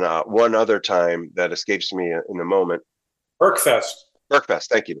 and one other time that escapes me in the moment. Berkfest,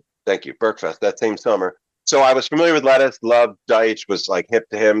 thank you, Berkfest, that same summer. So I was familiar with Lettuce, loved Deitch, was like hip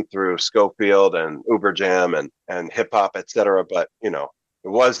to him through Schofield and Uber Jam and hip hop, etc. But you know, it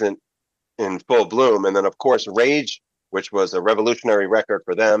wasn't in full bloom. And then of course Rage, which was a revolutionary record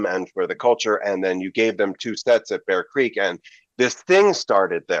for them and for the culture. And then you gave them 2 sets at Bear Creek, and this thing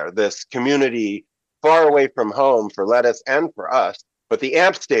started there, this community far away from home for Lettuce and for us. But the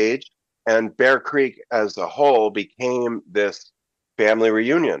amp stage and Bear Creek as a whole became this family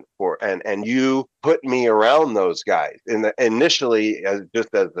reunion and you put me around those guys initially just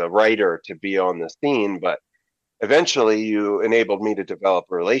as a writer to be on the scene, but eventually you enabled me to develop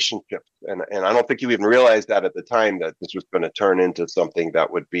relationships. And I don't think you even realized that at the time, that this was going to turn into something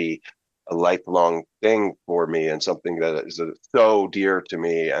that would be a lifelong thing for me, and something that is so dear to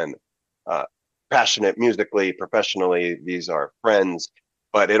me, and passionate musically, professionally. These are friends,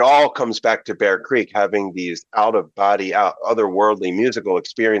 but it all comes back to Bear Creek, having these otherworldly musical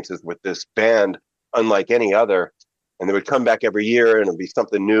experiences with this band, unlike any other. And they would come back every year, and it'd be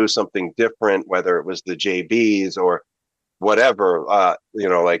something new, something different, whether it was the JBs or whatever,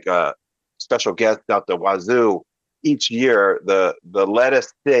 like special guests out the wazoo. Each year, the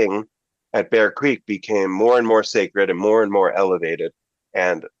Lettuce thing at Bear Creek became more and more sacred and more elevated.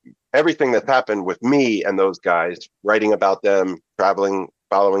 And everything that's happened with me and those guys, writing about them, traveling,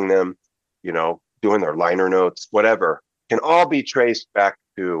 following them, you know, doing their liner notes, whatever, can all be traced back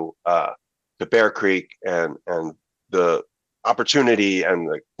to Bear Creek and the opportunity and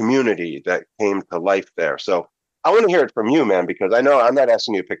the community that came to life there. So I want to hear it from you, man, because I know I'm not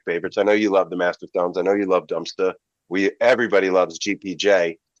asking you to pick favorites. I know you love the Master Stones. I know you love Dumpsta. Everybody loves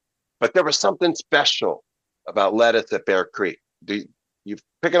GPJ, but there was something special about Lettuce at Bear Creek. You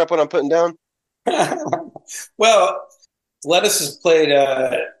picking up what I'm putting down? Well, Lettuce has played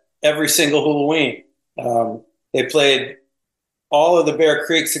every single Hulaween. They played all of the Bear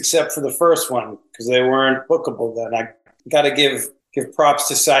Creeks except for the first one because they weren't bookable then. I got to give props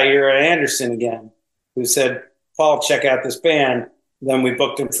to Saira Anderson again, who said, "Paul, check out this band." Then we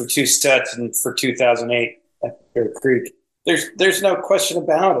booked them for 2 sets and for 2008 at Bear Creek. There's no question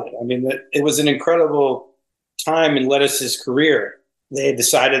about it. I mean, it was an incredible time in Lettuce's career. They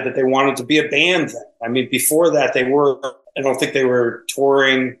decided that they wanted to be a band then. I mean, before that, I don't think they were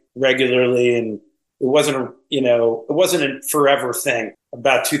touring regularly, and it wasn't a forever thing.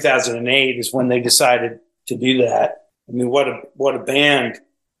 About 2008 is when they decided to do that. I mean, what a band.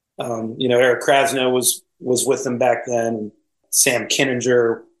 Eric Krasno was with them back then. Sam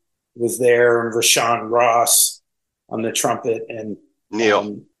Kinninger was there, and Rashawn Ross on the trumpet, and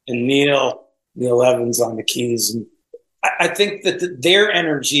Neil Evans on the keys. And I think that their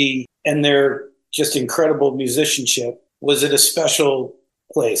energy and their just incredible musicianship was at a special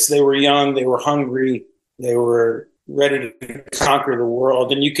place. They were young, they were hungry, they were ready to conquer the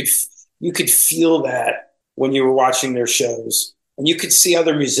world, and you could feel that when you were watching their shows, and you could see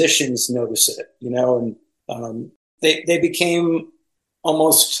other musicians notice it, and they became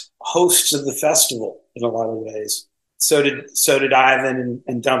almost hosts of the festival in a lot of ways. So did Ivan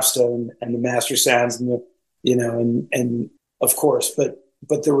and Dumpsta and the Master Sounds and and of course, but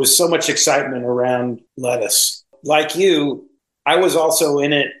there was so much excitement around Lettuce. Like you, I was also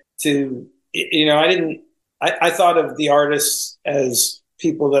in it to, I thought of the artists as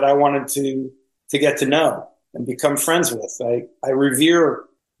people that I wanted to to get to know and become friends with. I revere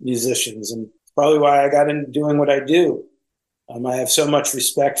musicians, and probably why I got into doing what I do. I have so much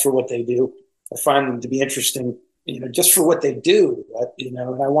respect for what they do. I find them to be interesting, just for what they do, and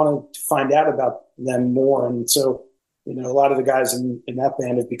I wanted to find out about them more. And so, a lot of the guys in that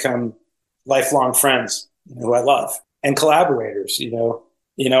band have become lifelong friends, who I love, and collaborators.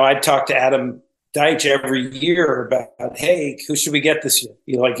 I talk to Adam Deitch every year about, hey, who should we get this year?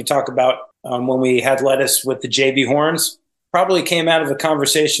 You talk about when we had Lettuce with the JB Horns, probably came out of a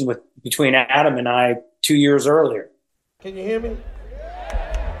conversation between Adam and I 2 years earlier. Can you hear me?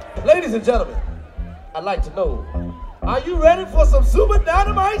 Ladies and gentlemen, I'd like to know, are you ready for some super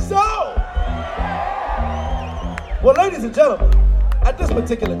dynamite soul? Well, ladies and gentlemen, at this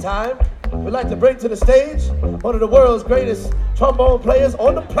particular time, we'd like to bring to the stage one of the world's greatest trombone players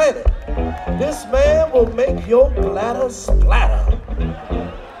on the planet. This man will make your bladder splatter.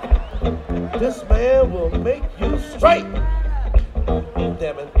 This man will make you straight.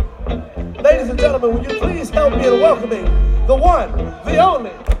 Damn it. Ladies and gentlemen, will you please help me in welcoming the one, the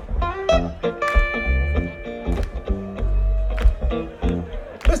only,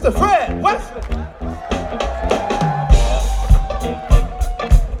 Mr. Fred Wesley.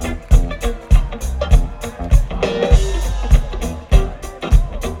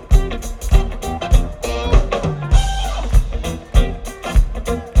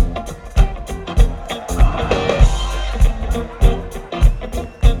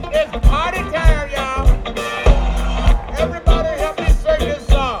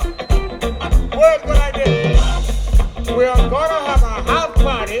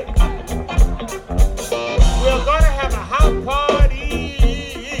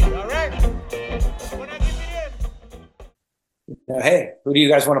 Hey, who do you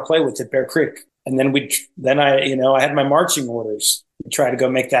guys want to play with at Bear Creek? And then I had my marching orders to try to go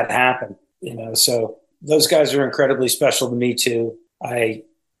make that happen. So those guys are incredibly special to me too. I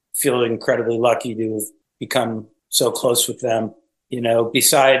feel incredibly lucky to have become so close with them.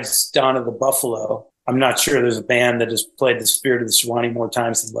 Besides Donna the Buffalo, I'm not sure there's a band that has played the Spirit of the Sewanee more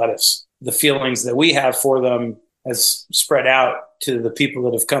times than Lettuce. The feelings that we have for them has spread out to the people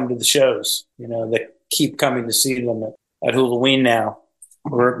that have come to the shows, that keep coming to see them at Hulaween now,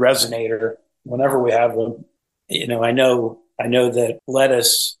 or at Resonator, whenever we have them. I know that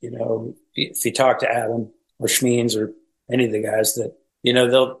Lettuce, if you talk to Adam or Schmeens or any of the guys, that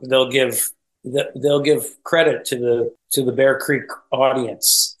they'll give credit to the Bear Creek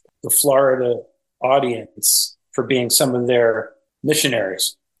audience, the Florida audience, for being some of their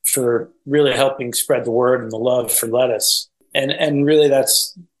missionaries, for really helping spread the word and the love for Lettuce. And really,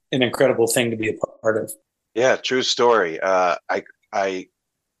 that's an incredible thing to be a part of. Yeah, true story. I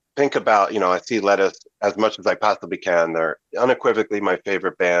think about, I see Lettuce as much as I possibly can. They're unequivocally my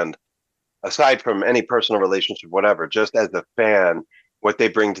favorite band, aside from any personal relationship, whatever. Just as a fan, what they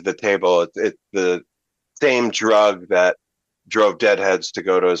bring to the table, it's the same drug that drove Deadheads to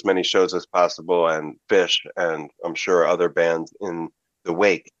go to as many shows as possible, and Fish, and I'm sure other bands in the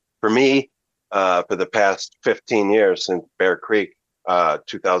wake. For me, for the past 15 years, since Bear Creek,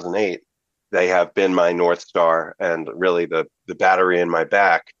 2008, they have been my North Star and really the battery in my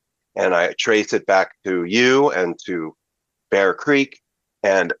back. And I trace it back to you and to Bear Creek.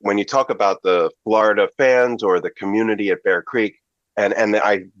 And when you talk about the Florida fans or the community at Bear Creek, and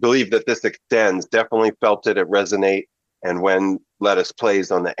I believe that this extends, definitely felt it at Resonate. And when Lettuce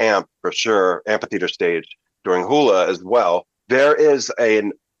plays on the amp, for sure, amphitheater stage during Hula as well, there is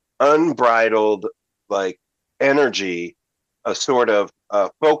an unbridled energy, a sort of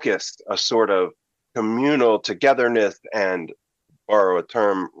focus, a sort of communal togetherness, and, borrow a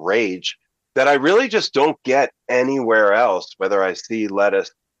term, rage, that I really just don't get anywhere else, whether I see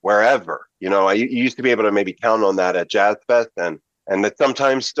Lettuce wherever. I used to be able to maybe count on that at Jazz Fest, and that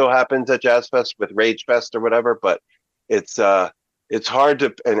sometimes still happens at Jazz Fest with Rage Fest or whatever, but it's hard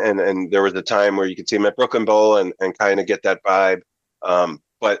to, and there was a time where you could see them at Brooklyn Bowl and kind of get that vibe,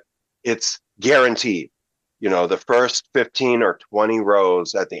 but it's guaranteed. The first 15 or 20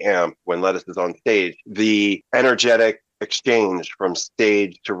 rows at the amp when Lettuce is on stage, the energetic exchange from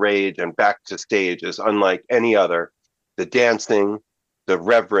stage to rage and back to stage is unlike any other. The dancing, the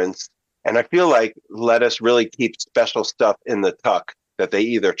reverence, and I feel like Lettuce really keeps special stuff in the tuck that they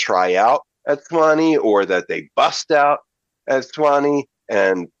either try out at Sewanee or that they bust out at Sewanee.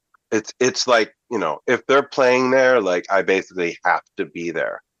 And it's like, if they're playing there, I basically have to be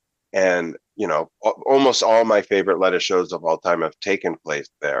there. And almost all my favorite Lettuce shows of all time have taken place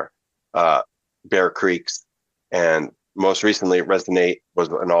there. Bear Creek's, and most recently Resonate was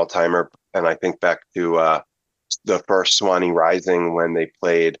an all-timer. And I think back to the first Sewanee Rising when they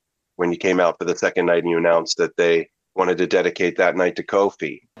played when you came out for the second night and you announced that they wanted to dedicate that night to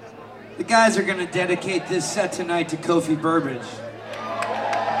Kofi. The guys are going to dedicate this set tonight to Kofi Burbage.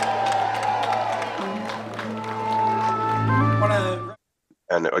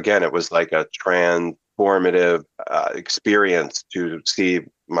 And again, it was like a transformative experience to see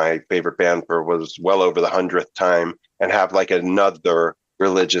my favorite band for was well over the 100th time and have like another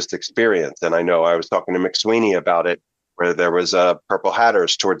religious experience. And I know I was talking to McSweeney about it, where there was a Purple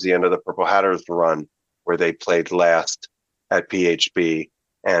Hatters towards the end of the Purple Hatters run where they played last at PHB.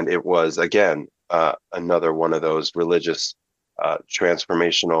 And it was, again, another one of those religious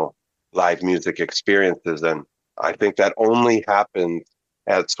transformational live music experiences. And I think that only happened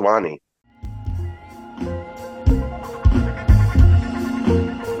at Swanee.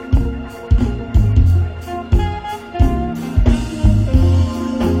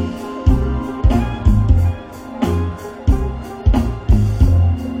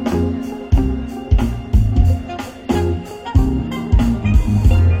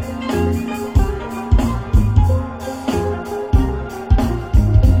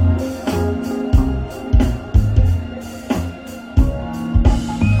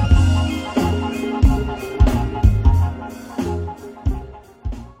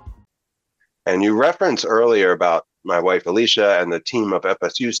 And you referenced earlier about my wife, Alicia, and the team of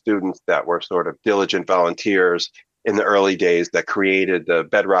FSU students that were sort of diligent volunteers in the early days that created the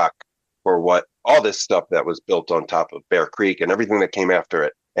bedrock for what all this stuff that was built on top of Bear Creek and everything that came after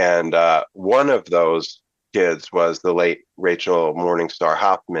it. And one of those kids was the late Rachel Morningstar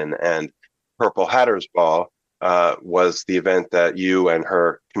Hoffman, and Purple Hatters Ball was the event that you and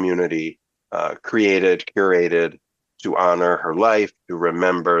her community created, curated, to honor her life, to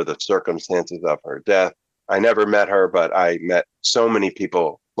remember the circumstances of her death. I never met her, but I met so many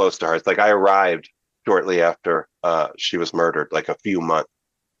people close to her. It's like I arrived shortly after she was murdered, like a few months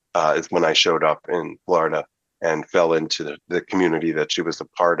is when I showed up in Florida and fell into the community that she was a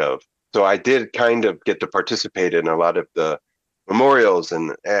part of. So I did kind of get to participate in a lot of the memorials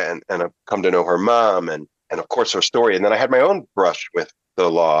and I've come to know her mom and of course her story. And then I had my own brush with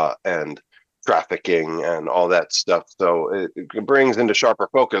the law and trafficking and all that stuff. So it brings into sharper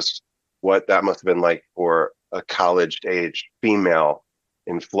focus what that must have been like for a college-age female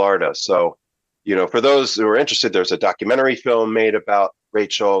in Florida. So, you know, for those who are interested, there's a documentary film made about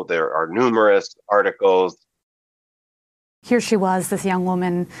Rachel. There are numerous articles. Here she was, this young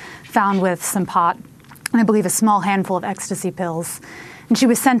woman found with some pot and I believe a small handful of ecstasy pills. And she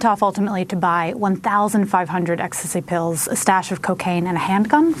was sent off ultimately to buy 1,500 ecstasy pills, a stash of cocaine, and a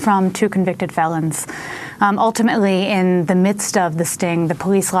handgun from 2 convicted felons. Ultimately, in the midst of the sting, the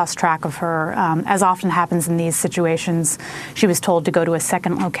police lost track of her. As often happens in these situations, she was told to go to a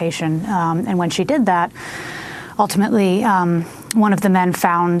second location. And when she did that, ultimately, one of the men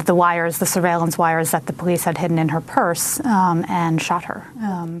found the wires, the surveillance wires that the police had hidden in her purse, and shot her.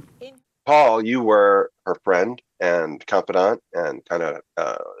 Paul, you were her friend and confidant and kind of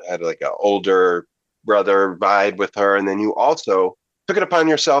had like an older brother vibe with her. And then you also took it upon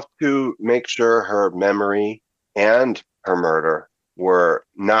yourself to make sure her memory and her murder were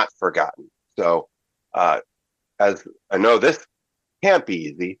not forgotten. So as I know this can't be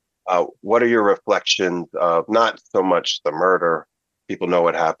easy, what are your reflections of not so much the murder? People know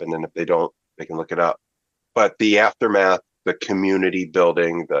what happened, and if they don't, they can look it up. But the aftermath, the community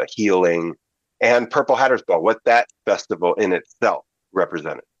building, the healing, and Purple Hatters Ball, what that festival in itself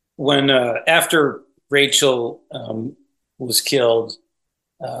represented. When after Rachel was killed,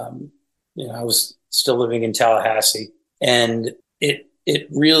 I was still living in Tallahassee, and it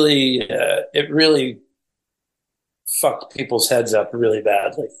really fucked people's heads up really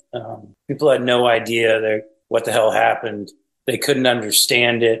badly. People had no idea what the hell happened. They couldn't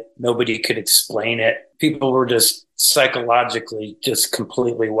understand it. Nobody could explain it. People were just psychologically just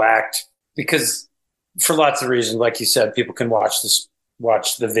completely whacked because for lots of reasons, like you said, people can watch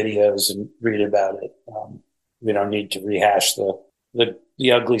the videos and read about it. We don't need to rehash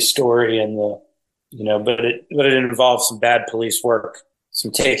the ugly story and but it involved some bad police work,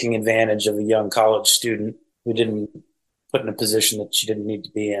 some taking advantage of a young college student who didn't put in a position that she didn't need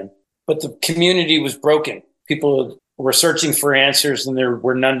to be in. But the community was broken. People were searching for answers and there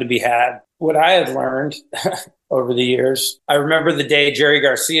were none to be had. What I had learned over the years, I remember the day Jerry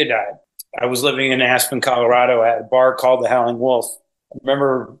Garcia died. I was living in Aspen, Colorado at a bar called the Howling Wolf. I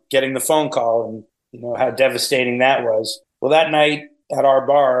remember getting the phone call and how devastating that was. Well, that night at our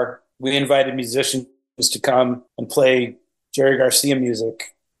bar, we invited musicians to come and play Jerry Garcia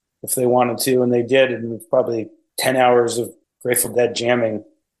music if they wanted to, and they did. And it was probably 10 hours of Grateful Dead jamming.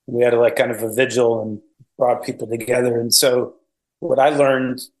 We had kind of a vigil and brought people together. And so what I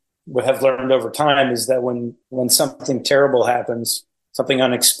learned what I've learned over time is that when something terrible happens, something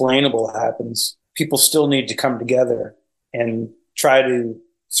unexplainable happens, people still need to come together and try to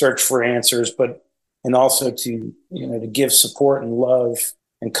search for answers, and also to give support and love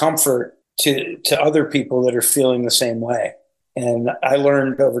and comfort to other people that are feeling the same way. And I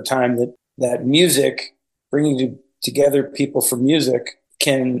learned over time that music, bringing together people for music,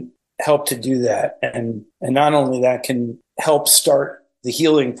 can help to do that. And not only that, can help start the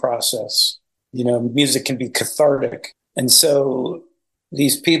healing process. Music can be cathartic. And so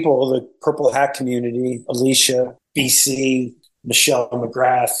these people, the Purple Hat community, Alicia, BC, Michelle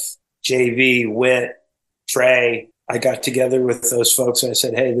McGrath, JV, Witt, Trey, I got together with those folks and I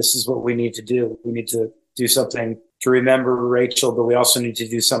said, hey, this is what we need to do. We need to do something to remember Rachel, but we also need to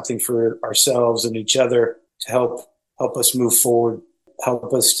do something for ourselves and each other to help us move forward,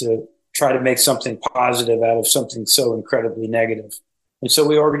 help us to try to make something positive out of something so incredibly negative. And so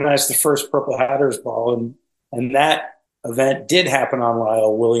we organized the first Purple Hatters Ball, and that event did happen on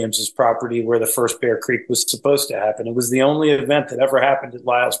Lyle Williams's property where the first Bear Creek was supposed to happen. It was the only event that ever happened at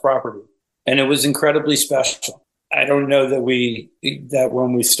Lyle's property, and it was incredibly special. I don't know that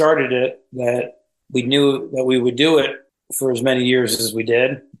when we started it, that we knew that we would do it for as many years as we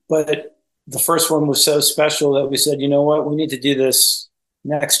did. But the first one was so special that we said, you know what, we need to do this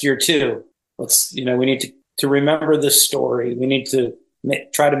next year too. We need to remember this story. We need to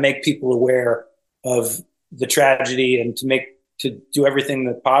try to make people aware of the tragedy and to do everything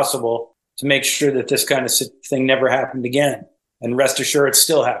that's possible to make sure that this kind of thing never happened again. And rest assured, it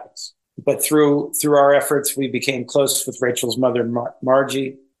still happens. But through our efforts, we became close with Rachel's mother,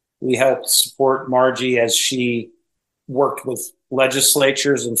 Margie. We helped support Margie as she worked with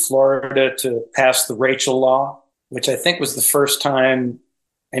legislatures in Florida to pass the Rachel Law, which I think was the first time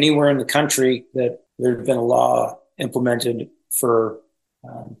anywhere in the country that there had been a law implemented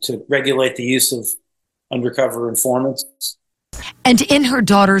to regulate the use of undercover informants. And in her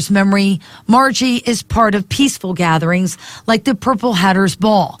daughter's memory, Margie is part of peaceful gatherings like the Purple Hatters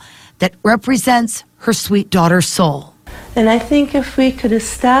Ball that represents her sweet daughter's soul. And I think if we could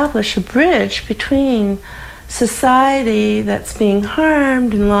establish a bridge between society that's being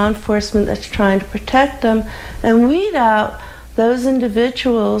harmed and law enforcement that's trying to protect them, and weed out those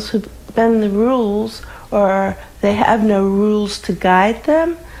individuals who bend the rules or they have no rules to guide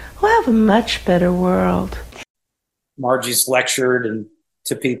them, we'll have a much better world. Margie's lectured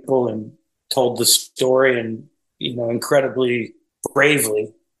to people and told the story, and incredibly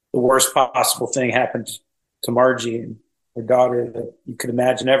bravely, the worst possible thing happened to Margie and her daughter that you could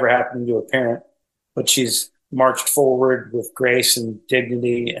imagine ever happening to a parent. But she's marched forward with grace and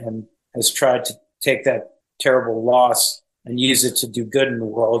dignity and has tried to take that terrible loss and use it to do good in the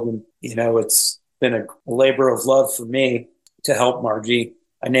world. And, it's been a labor of love for me to help Margie.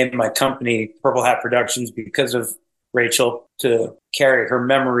 I named my company Purple Hat Productions because of Rachel, to carry her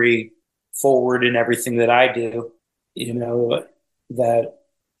memory forward in everything that I do, that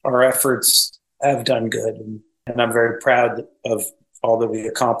our efforts have done good. And I'm very proud of all that we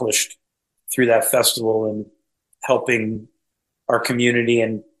accomplished through that festival and helping our community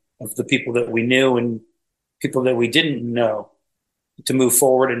and of the people that we knew and people that we didn't know to move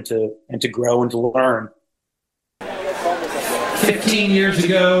forward and to grow and to learn. 15 years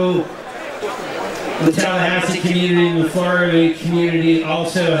ago, the Tallahassee community and the Florida community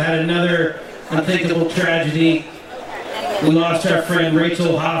also had another unthinkable tragedy. We lost our friend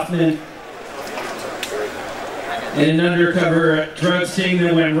Rachel Hoffman in an undercover drug sting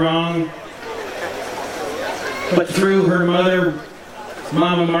that went wrong. But through her mother,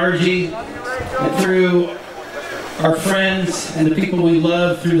 Mama Margie, and through our friends and the people we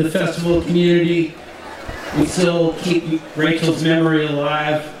love through the festival community, we still keep Rachel's memory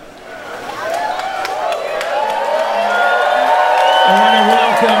alive.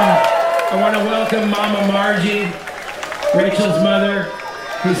 I want to welcome Mama Margie, Rachel's mother,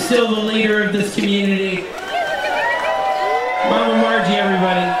 who's still the leader of this community. Mama Margie,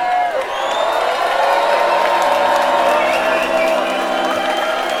 everybody.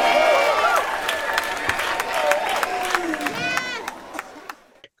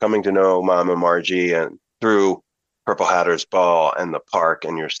 Coming to know Mama Margie and through Purple Hatters Ball and the park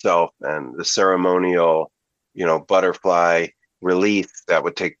and yourself and the ceremonial, butterfly release that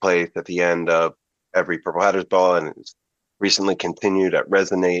would take place at the end of every Purple Hatters Ball, and it's recently continued at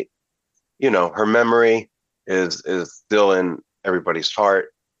Resonate. Her memory is still in everybody's heart.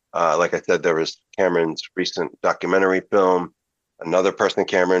 Like I said, there was Cameron's recent documentary film, another person,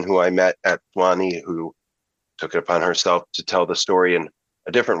 Cameron, who I met at Swanee, who took it upon herself to tell the story in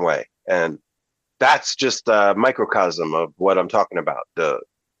a different way. And that's just a microcosm of what I'm talking about. The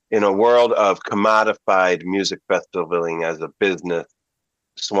in a world of commodified music festivaling as a business,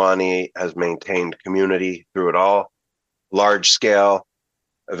 Swanee has maintained community through it all. Large scale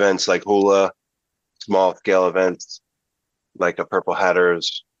events like Hula, small scale events like a Purple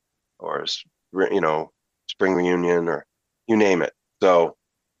Hatters or, Spring Reunion, or you name it. So,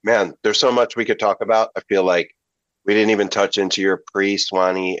 man, there's so much we could talk about. I feel like we didn't even touch into your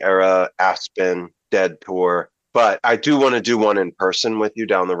pre-Swanee era Aspen Dead tour, but I do want to do one in person with you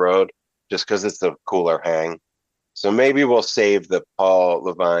down the road, just because it's a cooler hang. So maybe we'll save the Paul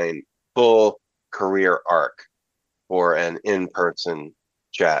Levine full career arc for an in-person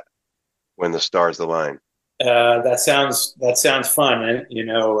chat when the stars align. That sounds fun. And,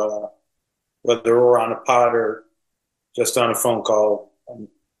 whether we're on a pod or just on a phone call, I'm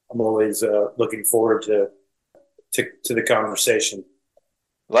always looking forward to the conversation.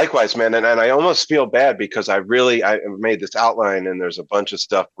 Likewise, man. And I almost feel bad because I made this outline and there's a bunch of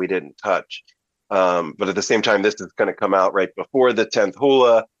stuff we didn't touch. But at the same time, this is going to come out right before the 10th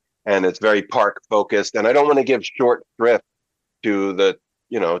Hula, and it's very park focused. And I don't want to give short shrift to the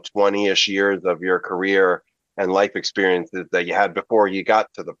 20-ish years of your career and life experiences that you had before you got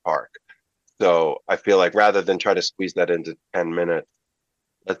to the park. So I feel like rather than try to squeeze that into 10 minutes,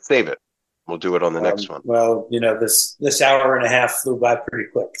 let's save it. We'll do it on the next one. Well, this hour and a half flew by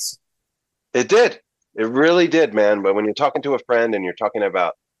pretty quick. It did. It really did, man. But when you're talking to a friend and you're talking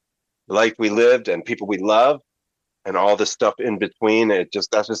about the life we lived and people we love and all the stuff in between,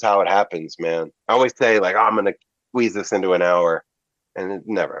 that's just how it happens, man. I always say, like, I'm going to squeeze this into an hour, and it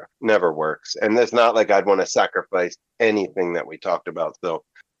never works. And it's not like I'd want to sacrifice anything that we talked about. So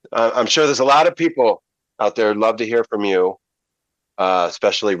I'm sure there's a lot of people out there who'd love to hear from you,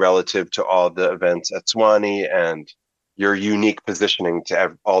 especially relative to all the events at Swanee and your unique positioning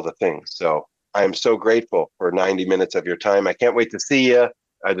to all the things. So I am so grateful for 90 minutes of your time. I can't wait to see you.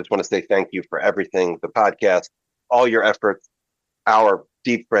 I just want to say thank you for everything, the podcast, all your efforts, our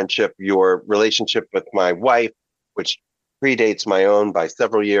deep friendship, your relationship with my wife, which predates my own by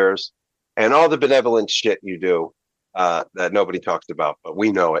several years, and all the benevolent shit you do that nobody talks about, but we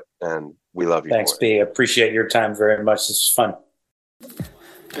know it and we love you. Thanks, B. Appreciate your time very much. This is fun.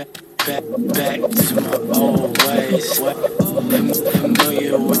 Back to my old ways.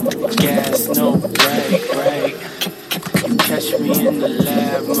 Familiar with the gas, no break. Catch me in the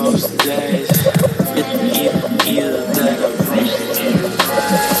lab most days. Either that or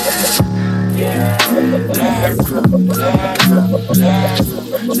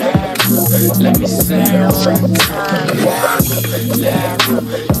let me say it one time.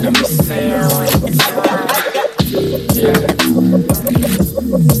 Let me say it one time.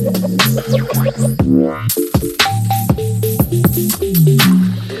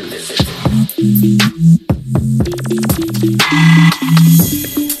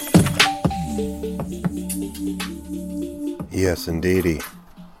 Yes, indeedy.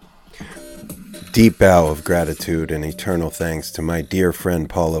 Deep bow of gratitude and eternal thanks to my dear friend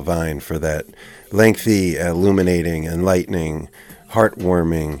Paul Levine for that lengthy, illuminating, enlightening,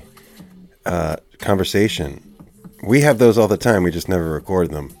 heartwarming conversation. We have those all the time, we just never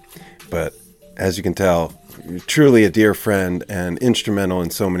record them. But as you can tell, you're truly a dear friend and instrumental in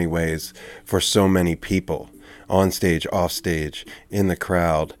so many ways for so many people, on stage, off stage, in the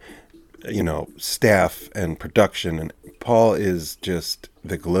crowd, staff and production. And Paul is just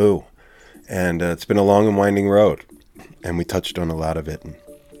the glue. And it's been a long and winding road, and we touched on a lot of it. And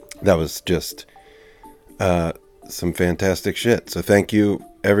that was just some fantastic shit. So thank you,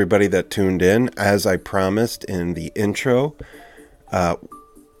 everybody that tuned in. As I promised in the intro, I'm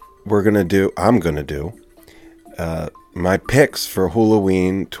going to do my picks for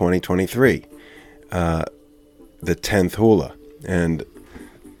Hulaween 2023, the 10th Hula. And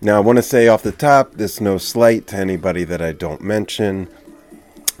now I want to say off the top, there's no slight to anybody that I don't mention.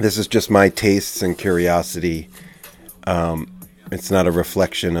 This is just my tastes and curiosity. It's not a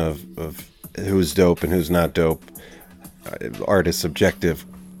reflection of who's dope and who's not dope. Art is subjective,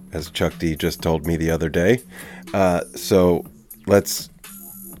 as Chuck D just told me the other day. So let's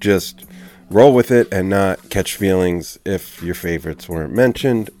just roll with it and not catch feelings if your favorites weren't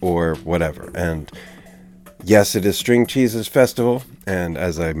mentioned or whatever. And yes, it is String Cheese's festival. And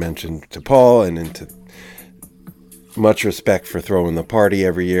as I mentioned to Paul and into much respect for throwing the party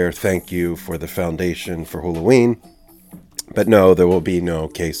every year. Thank you for the foundation for Hulaween. But no, there will be no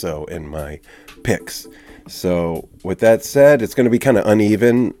queso in my picks. So with that said, it's going to be kind of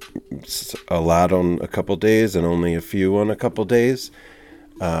uneven. It's a lot on a couple days and only a few on a couple days.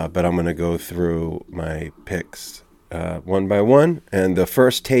 But I'm going to go through my picks one by one. And the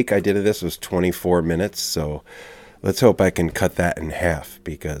first take I did of this was 24 minutes. So let's hope I can cut that in half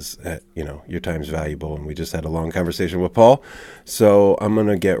because, your time's valuable, and we just had a long conversation with Paul. So I'm going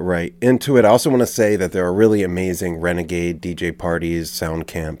to get right into it. I also want to say that there are really amazing renegade DJ parties, sound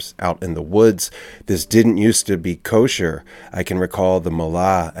camps out in the woods. This didn't used to be kosher. I can recall the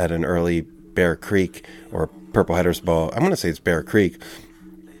Mullah at an early Bear Creek or Purple Headers Ball. I'm going to say it's Bear Creek,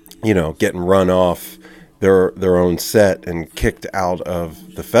 getting run off their own set and kicked out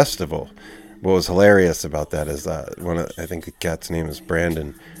of the festival. What was hilarious about that is I think the cat's name is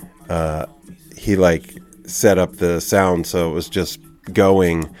Brandon. He set up the sound so it was just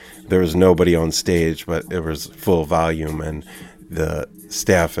going. There was nobody on stage, but it was full volume, and the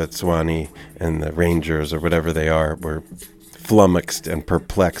staff at Swanee and the Rangers or whatever they are were flummoxed and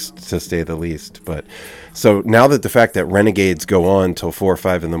perplexed, to say the least. But so now that the fact that Renegades go on till 4 or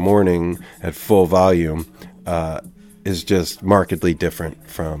 5 in the morning at full volume is just markedly different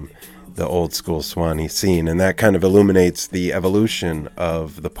from the old school Swanee scene, and that kind of illuminates the evolution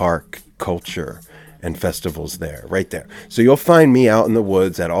of the park culture and festivals there, right there. So you'll find me out in the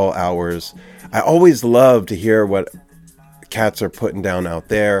woods at all hours. I always love to hear what cats are putting down out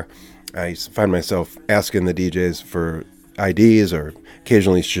there. I find myself asking the DJs for IDs or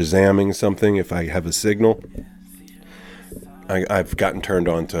occasionally Shazamming something if I have a signal. I've gotten turned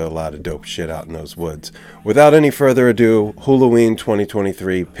on to a lot of dope shit out in those woods. Without any further ado, Hulaween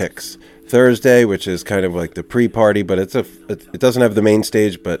 2023 picks. Thursday, which is kind of like the pre-party, but it doesn't have the main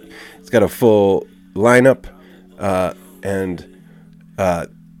stage, but it's got a full lineup. And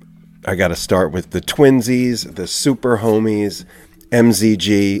I got to start with the Twinsies, the Super Homies,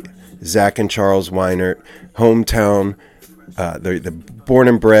 MZG, Zach and Charles Weinert, Hometown. They're born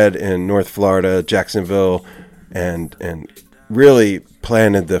and bred in North Florida, Jacksonville, and really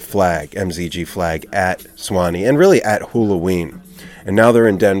planted the flag, MZG flag, at Swanee and really at Hulaween. And now they're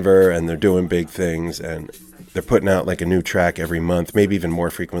in Denver and they're doing big things, and they're putting out like a new track every month, maybe even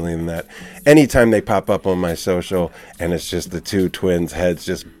more frequently than that. Anytime they pop up on my social and it's just the two twins' heads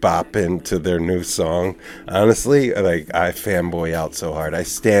just bopping to their new song, honestly, I fanboy out so hard. I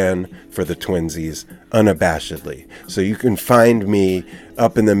stand for the Twinsies unabashedly. So you can find me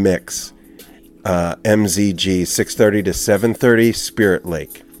up in the mix, MZG 6:30 to 7:30, Spirit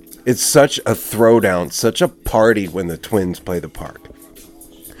Lake. It's such a throwdown, such a party when the twins play the park.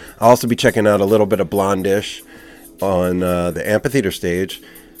 I'll also be checking out a little bit of Blondish on the amphitheater stage.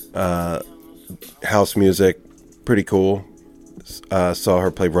 House music, pretty cool. Saw her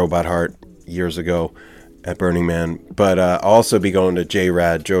play Robot Heart years ago at Burning Man. But I'll also be going to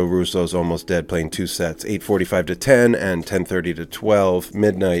J-Rad, Joe Russo's Almost Dead, playing 2 sets, 8:45 to 10 and 10:30 to 12,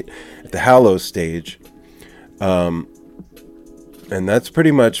 midnight at the Hallows stage. And that's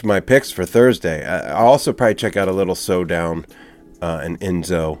pretty much my picks for Thursday. I'll also probably check out a little Sowdown and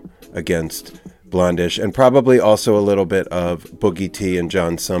Enzo against Blondish, and probably also a little bit of Boogie T and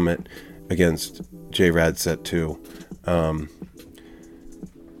John Summit against J-Rad Set 2.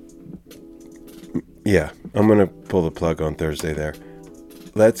 Yeah, I'm going to pull the plug on Thursday there.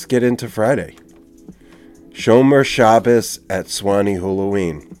 Let's get into Friday. Shomer Shabbos at Swanee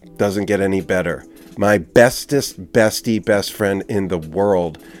Hulaween. Doesn't get any better. My best friend in the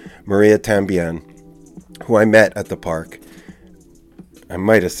world, Maria Tambien, who I met at the park. I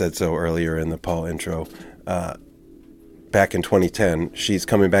might have said so earlier in the Paul intro. Back in 2010, she's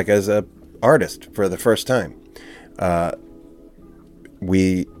coming back as an artist for the first time.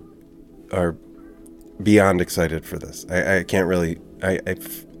 We are beyond excited for this. I can't really... I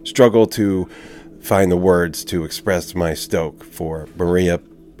struggle to find the words to express my stoke for Maria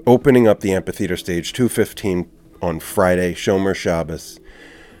opening up the amphitheater stage 2:15 on Friday, Shomer Shabbos.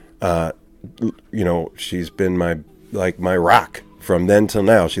 She's been my rock from then till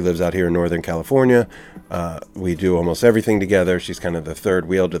now. She lives out here in Northern California. We do almost everything together. She's kind of the third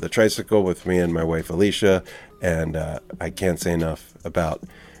wheel to the tricycle with me and my wife Alicia. And I can't say enough about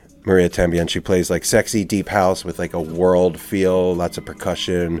Maria Tambien. She plays like sexy deep house with like a world feel, lots of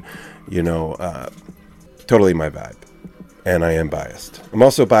percussion, totally my vibe. And I am biased. I'm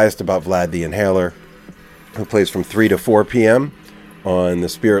also biased about Vlad the Inhaler, who plays from 3 to 4 p.m. on the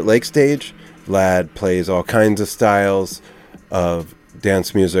Spirit Lake stage. Vlad plays all kinds of styles of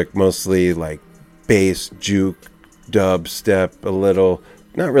dance music, mostly like bass, juke, dubstep, a little,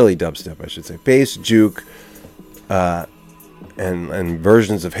 not really dubstep, I should say, bass, juke, and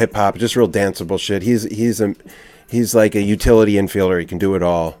versions of hip hop, just real danceable shit. He's like a utility infielder. He can do it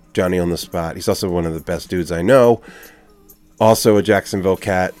all. Johnny on the spot. He's also one of the best dudes I know. Also a Jacksonville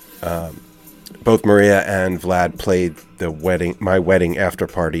cat. Both Maria and Vlad played my wedding after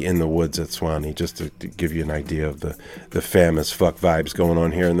party in the woods at Swanee, just to give you an idea of the famous fuck vibes going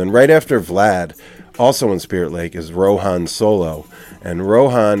on here. And then right after Vlad, also in Spirit Lake, is Rohan Solo. And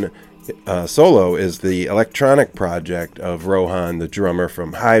Rohan Solo is the electronic project of Rohan, the drummer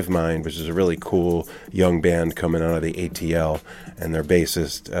from Hive Mind, which is a really cool young band coming out of the ATL. And their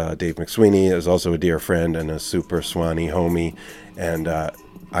bassist, Dave McSweeney, is also a dear friend and a super Swanee homie. And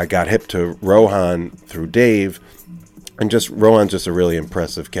I got hip to Rohan through Dave. And Rohan's just a really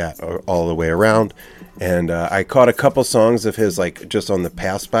impressive cat all the way around. And I caught a couple songs of his, like, just on the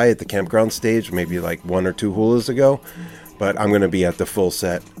pass by at the campground stage, maybe like 1 or 2 hulas ago. But I'm going to be at the full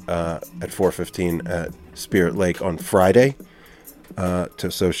set at 4:15 at Spirit Lake on Friday.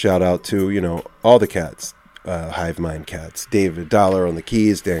 So shout out to, all the cats, Hive Mind cats. David Dollar on the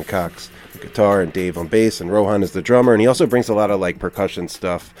keys, Dan Cox on guitar, and Dave on bass, and Rohan is the drummer. And he also brings a lot of, like, percussion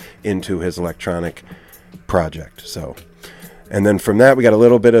stuff into his electronic project. So, and then from that, we got a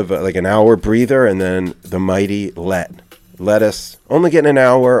little bit of like an hour breather, and then the mighty Lettuce, only getting an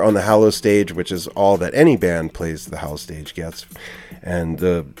hour on the Hallow stage, which is all that any band plays the Hallow stage gets. And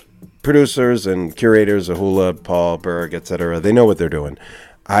the producers and curators of Hula, Paul, Berg, etc., they know what they're doing.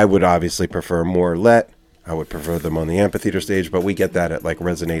 I would obviously prefer more I would prefer them on the amphitheater stage, but we get that at like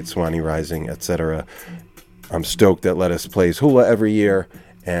Resonate, Swanee Rising, etc. I'm stoked that Lettuce plays Hula every year,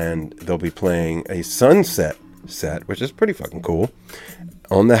 and they'll be playing a sunset set, which is pretty fucking cool,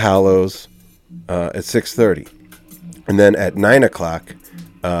 on the Hallows at 6:30. And then at 9 o'clock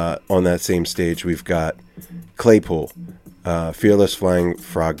on that same stage, we've got Claypool, Fearless Flying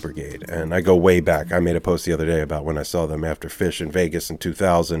Frog Brigade. And I go way back. I made a post the other day about when I saw them after Fish in Vegas in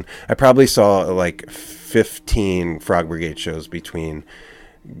 2000. I probably saw like 15 Frog Brigade shows between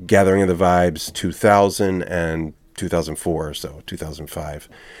Gathering of the Vibes 2000 and 2004 or so, 2005.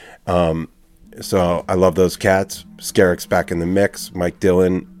 So I love those cats. Scarrick's back in the mix. Mike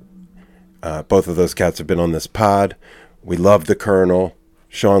Dillon. Both of those cats have been on this pod. We love the Colonel.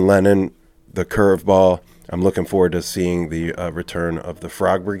 Sean Lennon, the Curveball. I'm looking forward to seeing the return of the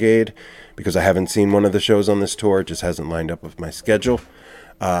Frog Brigade, because I haven't seen one of the shows on this tour. It just hasn't lined up with my schedule.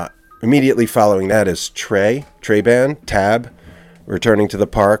 Immediately following that is Trey Band, Tab, returning to the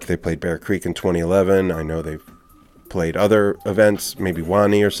park. They played Bear Creek in 2011. I know they've played other events, maybe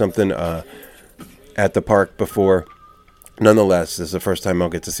Wani or something, at the park before. Nonetheless, this is the first time I'll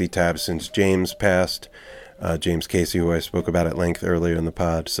get to see Tab since James passed. James Casey, who I spoke about at length earlier in the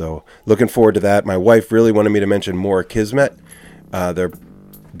pod. So looking forward to that. My wife really wanted me to mention more Kismet.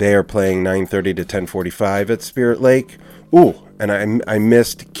 They are playing 9:30 to 10:45 at Spirit Lake. Ooh, and I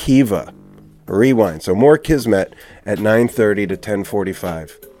missed Kiva. Rewind. So more Kismet at 9:30 to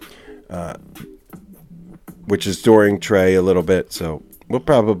 10:45, which is during Trey a little bit. So we'll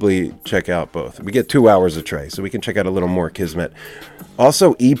probably check out both. We get 2 hours of Trey, so we can check out a little more Kismet.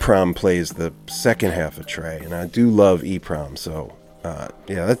 Also, E-Prom plays the second half of Trey, and I do love E-Prom. So,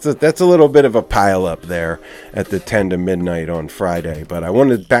 yeah, that's a little bit of a pile up there at the 10 to midnight on Friday. But I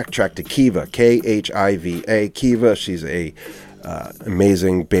wanted to backtrack to Kiva, Khiva. Kiva, she's a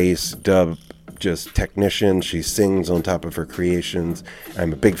amazing bass dub just technician. She sings on top of her creations.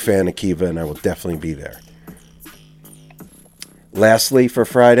 I'm a big fan of Kiva, and I will definitely be there. Lastly, for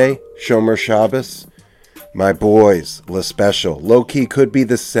Friday, Shomer Shabbos, my boys, La Special. Low-key could be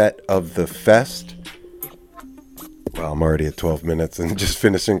the set of the fest. Well, I'm already at 12 minutes and just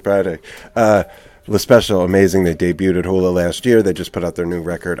finishing Friday. La Special, amazing. They debuted at Hula last year. They just put out their new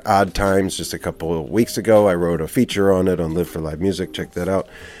record, Odd Times, just a couple of weeks ago. I wrote a feature on it on Live for Live Music. Check that out.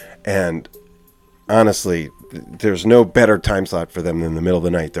 And honestly, there's no better time slot for them than the middle of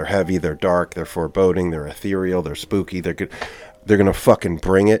the night. They're heavy, they're dark, they're foreboding, they're ethereal, they're spooky. They're good. They're going to fucking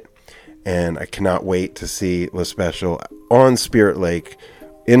bring it, and I cannot wait to see La Special on Spirit Lake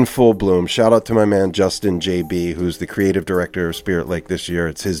in full bloom. Shout out to my man Justin JB, who's the creative director of Spirit Lake this year.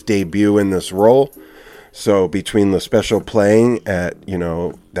 It's his debut in this role. So between La Special playing at,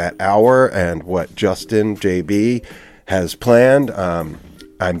 that hour and what Justin JB has planned,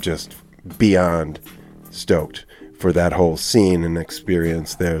 I'm just beyond stoked for that whole scene and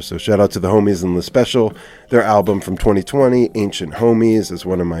experience there. So shout out to the homies in La Special. Their album from 2020, Ancient Homies, is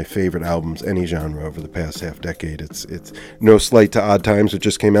one of my favorite albums, any genre, over the past half decade. It's no slight to Odd Times, which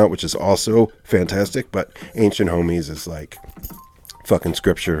just came out, which is also fantastic, but Ancient Homies is like fucking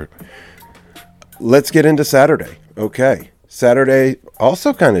scripture. Let's get into Saturday. Okay. Saturday,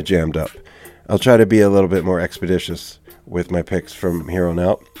 also kind of jammed up. I'll try to be a little bit more expeditious with my picks from here on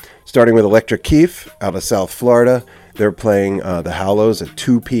out. Starting with Electric Keef out of South Florida. They're playing the Hallows at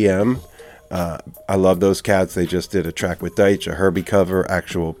 2 p.m. I love those cats. They just did a track with Deitch, a Herbie cover,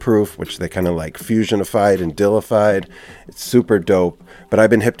 Actual Proof, which they kind of like fusionified and dillified. It's super dope. But I've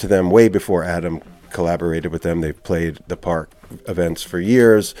been hip to them way before Adam collaborated with them. They've played the park events for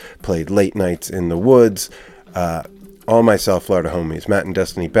years, played late nights in the woods. All my South Florida homies, Matt and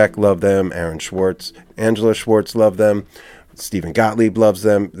Destiny Beck, love them. Aaron Schwartz, Angela Schwartz, love them. Stephen Gottlieb loves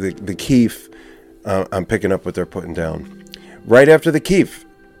them. The Keef, I'm picking up what they're putting down. Right after the Keef,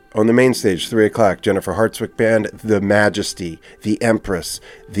 on the main stage, 3 o'clock, Jennifer Hartswick Band, The Majesty, the Empress,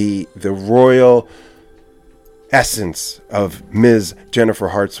 the royal essence of Ms. Jennifer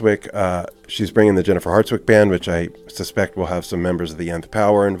Hartswick. She's bringing the Jennifer Hartswick Band, which I suspect will have some members of the Nth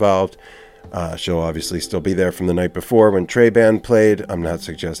Power involved. She'll obviously still be there from the night before when Trey Band played. I'm not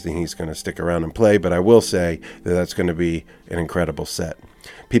suggesting he's going to stick around and play, but I will say that that's going to be an incredible set.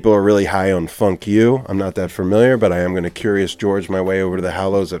 People are really high on Funk You. I'm not that familiar, but I am going to Curious George my way over to the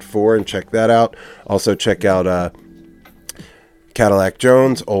Hallows at 4 and check that out. Also check out Cadillac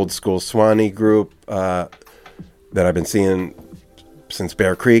Jones, old school Swanee group that I've been seeing since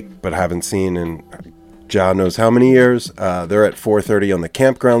Bear Creek, but haven't seen in John knows how many years. They're at 4:30 on the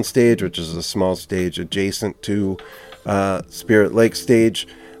campground stage, which is a small stage adjacent to Spirit Lake stage.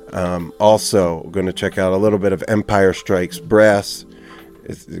 Also going to check out a little bit of Empire Strikes Brass.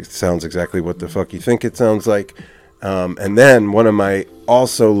 It sounds exactly what the fuck you think it sounds like. And then one of my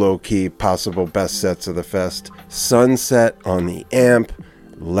also low-key possible best sets of the fest, Sunset on the Amp,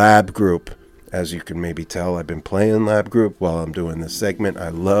 Lab Group. As you can maybe tell, I've been playing Lab Group while I'm doing this segment. I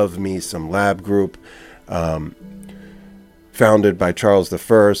love me some Lab Group. Founded by Charles I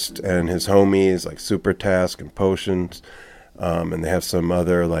and his homies like Super Task and Potions. And they have some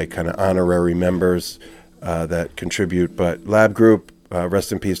other like kind of honorary members that contribute. But Lab Group,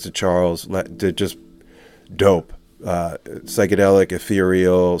 rest in peace to Charles, did just dope. Psychedelic,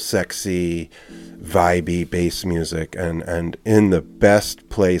 ethereal, sexy, vibey bass music. And in the best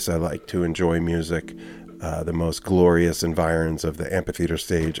place I like to enjoy music, the most glorious environs of the amphitheater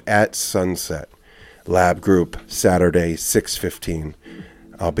stage at sunset. Lab Group, Saturday, 6:15.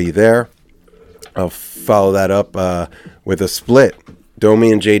 I'll be there. I'll follow that up with a split.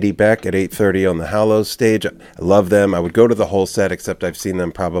 Domi and JD Beck at 8:30 on the Hallows stage. I love them. I would go to the whole set, except I've seen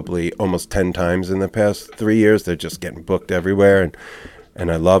them probably almost 10 times in the past 3 years. They're just getting booked everywhere,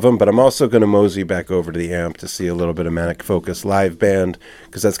 and I love them. But I'm also going to mosey back over to the Amp to see a little bit of Manic Focus live band,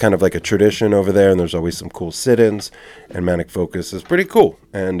 because that's kind of like a tradition over there, and there's always some cool sit-ins, and Manic Focus is pretty cool.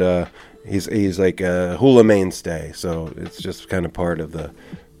 And he's like a hula mainstay, so it's just kind of part of the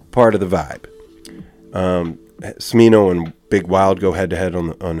vibe. Smino and Big Wild go head to head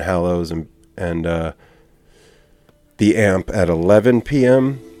on Hallows and the Amp at 11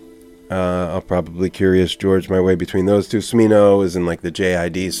 p.m. I'll probably Curious George my way between those two. Smino is in like the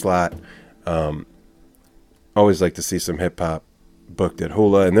JID slot. Always like to see some hip hop booked at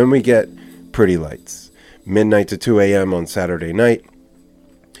Hula, and then we get Pretty Lights, midnight to 2 a.m. on Saturday night.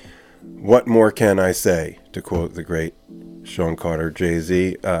 What more can I say, to quote the great Sean Carter,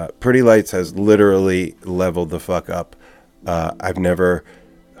 Jay-Z? Pretty Lights has literally leveled the fuck up. I've never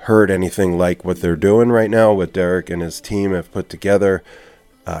heard anything like what they're doing right now, what Derek and his team have put together.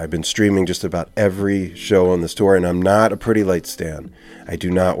 I've been streaming just about every show on this tour, and I'm not a Pretty Lights stan. I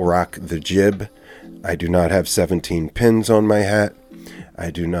do not rock the jib. I do not have 17 pins on my hat. I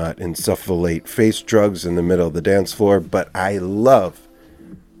do not insufflate face drugs in the middle of the dance floor, but I love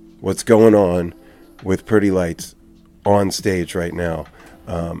what's going on with Pretty Lights on stage right now.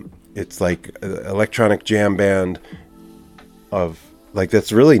 It's like an electronic jam band of like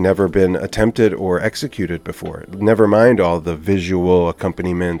that's really never been attempted or executed before. Never mind all the visual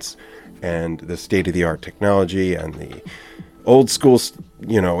accompaniments and the state-of-the-art technology and the old school,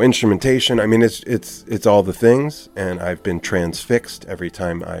 instrumentation. I mean, it's all the things, and I've been transfixed every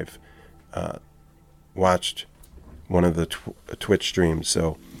time I've watched one of the Twitch streams.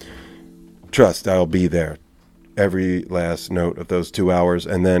 So trust, I'll be there every last note of those 2 hours.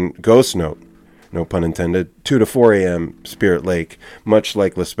 And then Ghost Note, no pun intended, 2 to 4 a.m. Spirit Lake, much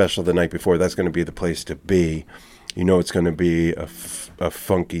like La Special the night before. That's going to be the place to be. It's going to be a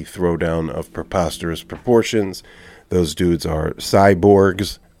funky throwdown of preposterous proportions. Those dudes are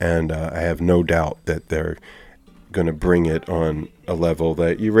cyborgs, and I have no doubt that they're going to bring it on a level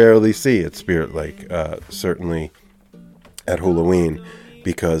that you rarely see at Spirit Lake, certainly at Hulaween,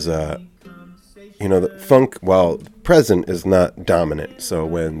 because the funk, while present, is not dominant. So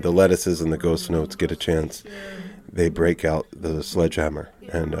when the Lettuces and the Ghost Notes get a chance, they break out the sledgehammer,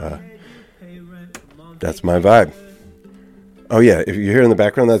 and that's my vibe. Oh yeah, if you hear in the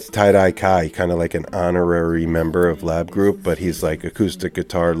background, that's Tie-Dye Kai, kind of like an honorary member of Lab Group, but he's like acoustic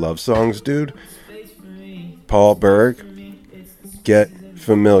guitar love songs dude. Paul Berg, get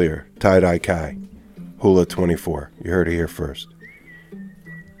familiar. Tie-Dye Kai, Hula23. You heard it here first.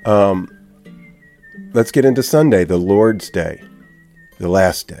 Let's get into Sunday, the Lord's Day, the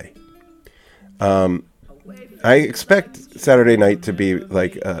last day. I expect Saturday night to be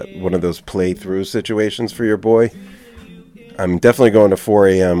like one of those playthrough situations for your boy. I'm definitely going to 4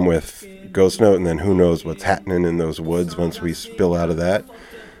 a.m. with Ghost Note, and then who knows what's happening in those woods once we spill out of that.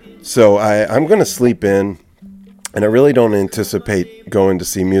 So I'm going to sleep in, and I really don't anticipate going to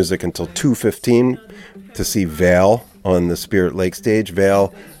see music until 2:15 to see Vale on the Spirit Lake stage.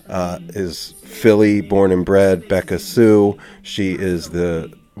 Vale is Philly born and bred, Becca Sue. She is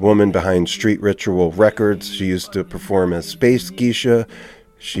the woman behind Street Ritual Records. She used to perform as Space Geisha.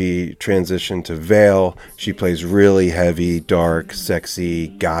 She transitioned to Vale. She plays really heavy, dark, sexy,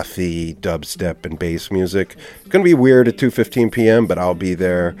 gothy, dubstep, and bass music. It's going to be weird at 2:15 p.m., but I'll be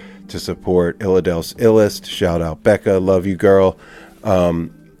there to support Illadel's Illest. Shout out Becca. Love you, girl.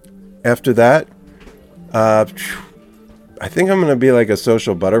 After that, I think I'm going to be like a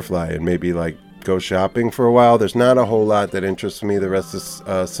social butterfly and maybe like go shopping for a while. There's not a whole lot that interests me the rest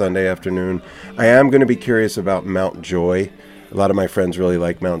of Sunday afternoon. I am going to be curious about Mount Joy. A lot of my friends really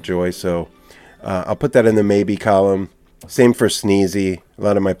like Mount Joy, so I'll put that in the maybe column. Same for Sneezy. A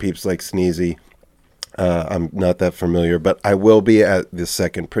lot of my peeps like Sneezy. I'm not that familiar, but I will be at the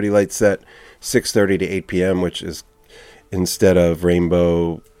second Pretty Light set, 6:30 to 8 p.m., which is instead of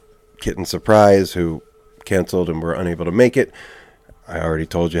Rainbow Kitten Surprise, who canceled and were unable to make it. I already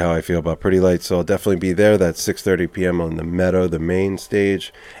told you how I feel about Pretty Lights, so I'll definitely be there. That's 6:30 p.m. on the Meadow, the main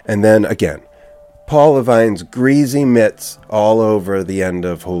stage. And then, again, Paul Levine's greasy mitts all over the end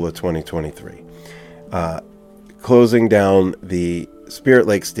of Hula 2023. Closing down the Spirit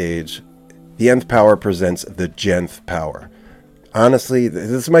Lake stage, the Nth Power presents the Genth Power. Honestly,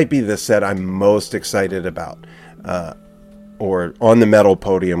 this might be the set I'm most excited about. Or on the metal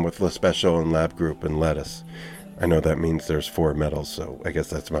podium with La Special and Lab Group and Lettuce. I know that means there's 4 medals, so I guess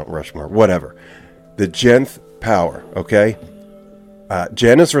that's Mount Rushmore. Whatever. The Genth Power, okay?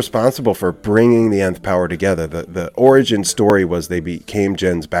 Jen is responsible for bringing the Nth Power together. The origin story was they became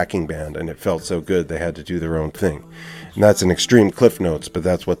Jen's backing band, and it felt so good they had to do their own thing. And that's an extreme Cliff Notes, but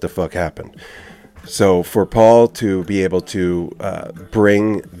that's what the fuck happened. So for Paul to be able to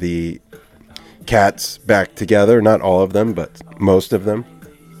bring the cats back together, not all of them, but most of them,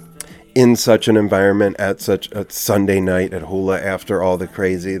 in such an environment at such a Sunday night at Hula after all the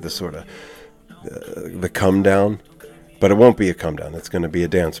crazy, the sort of the come down. But it won't be a come down. It's going to be a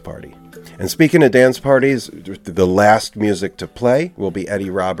dance party. And speaking of dance parties, the last music to play will be Eddie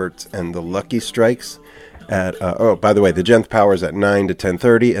Roberts and the Lucky Strikes. At by the way, the Genth Power is at 9 to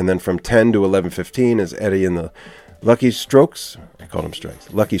 10:30, and then from 10 to 11:15 is Eddie and the Lucky Strokes. I call them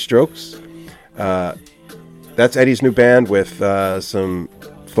Strikes. Lucky Strokes. That's Eddie's new band with some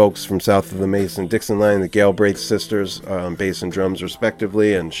folks from south of the Mason-Dixon line, the Galbraith sisters on bass and drums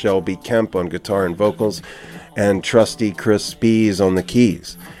respectively, and Shelby Kemp on guitar and vocals, and trusty Chris Spees on the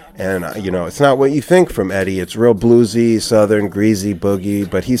keys. And, it's not what you think from Eddie. It's real bluesy, southern, greasy boogie,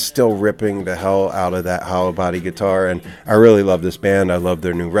 but he's still ripping the hell out of that hollow body guitar. And I really love this band. I love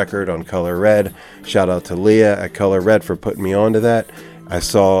their new record on Color Red. Shout out to Leah at Color Red for putting me onto that. I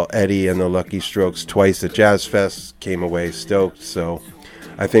saw Eddie and the Lucky Strokes twice at Jazz Fest, came away stoked. So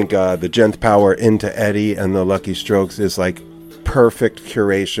I think the Genth Power into Eddie and the Lucky Strokes is like perfect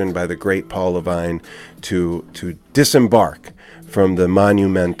curation by the great Paul Levine to disembark from the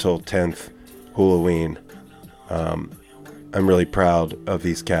monumental 10th Hulaween. I'm really proud of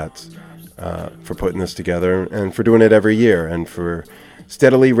these cats for putting this together and for doing it every year and for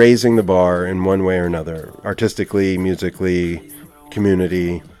steadily raising the bar in one way or another, artistically, musically,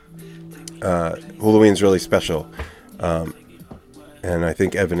 community. Hulaween's really special. And I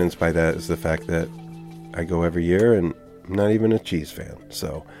think evidenced by that is the fact that I go every year and I'm not even a cheese fan.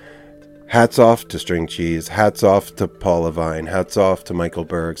 So hats off to String Cheese, hats off to Paul Levine, hats off to Michael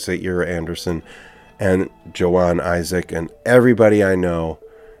Berg, Satyr Anderson, and Joanne Isaac, and everybody I know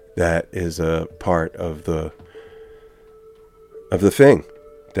that is a part of the thing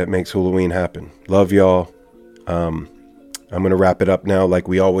that makes Hulaween happen. Love y'all. I'm going to wrap it up now like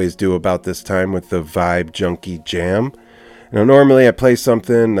we always do about this time with the Vibe Junkie Jam. Now, normally I play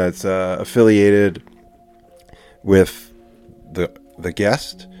something that's affiliated with the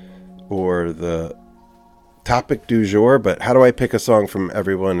guest or the topic du jour, but how do I pick a song from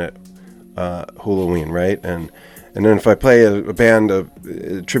everyone at Hulaween, right? And And then if I play a band of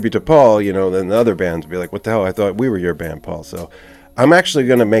a tribute to Paul, you know, then the other bands will be like, what the hell? I thought we were your band, Paul. So I'm actually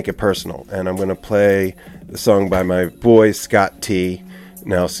going to make it personal, and I'm going to play the song by my boy, Scott T.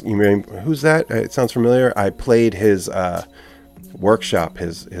 Now, you mean, who's that? It sounds familiar. I played his workshop,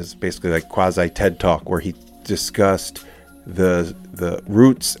 his basically like quasi TED Talk, where he discussed the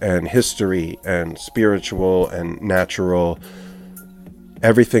roots and history and spiritual and natural,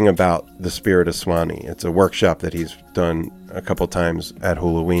 everything about the spirit of Swanee. It's a workshop that he's done a couple times at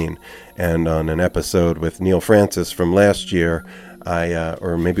Hulaween. And on an episode with Neil Francis from last year,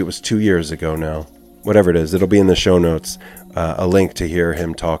 or maybe it was 2 years ago now, whatever it is, it'll be in the show notes, a link to hear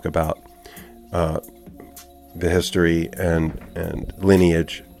him talk about the history and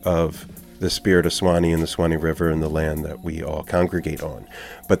lineage of the spirit of Swanee and the Swanee River and the land that we all congregate on.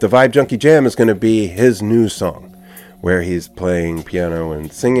 But the Vibe Junkie Jam is going to be his new song, where he's playing piano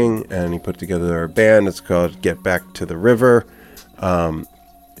and singing, and he put together a band. It's called Get Back to the River.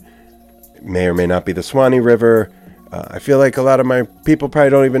 May or may not be the Swanee River. I feel like a lot of my people probably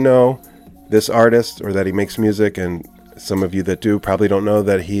don't even know this artist or that he makes music, and some of you that do probably don't know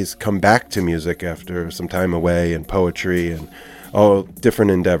that he's come back to music after some time away in poetry and all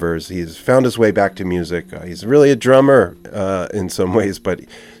different endeavors. He's found his way back to music. He's really a drummer in some ways, but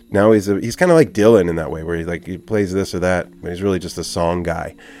now he's kind of like Dylan in that way, where he plays this or that, but he's really just a song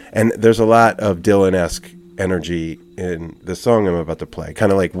guy. And there's a lot of Dylan-esque energy in the song I'm about to play,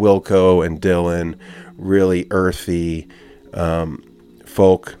 kind of like Wilco and Dylan, really earthy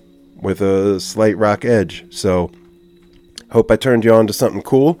folk with a slight rock edge. So hope I turned you on to something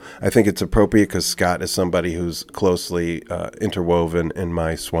cool. I think it's appropriate because Scott is somebody who's closely interwoven in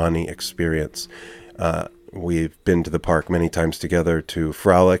my Swanee experience. We've been to the park many times together to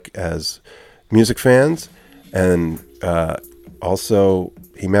frolic as music fans, and also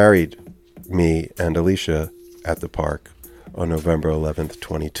he married me and Alicia at the park on November 11th,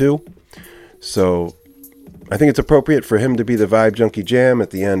 22. So I think it's appropriate for him to be the Vibe Junkie Jam at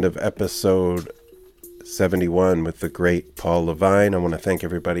the end of episode 71 with the great Paul LEVINE. I want to thank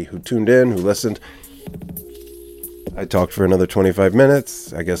everybody who tuned in, who listened. I talked for another 25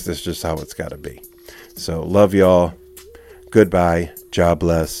 minutes. I guess this is just how it's got to be. So love y'all. Goodbye. God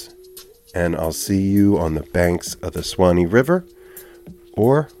bless. And I'll see you on the banks of the Swanee River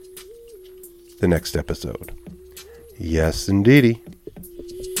or the next episode. Yes, indeedy.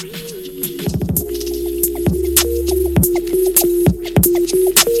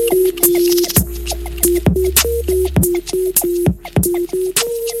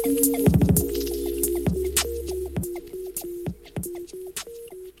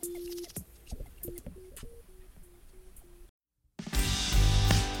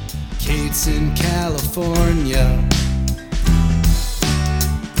 Kate's in California,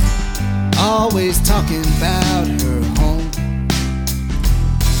 always talking about her home.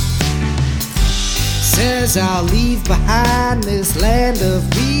 Says I'll leave behind this land of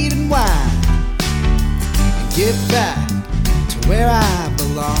weed and wine and get back to where I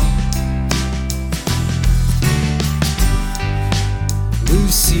belong.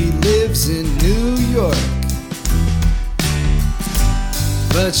 Lucy lives in New York,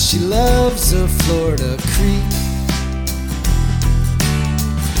 but she loves a Florida creek.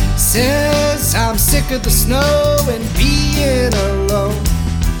 Says I'm sick of the snow and being alone.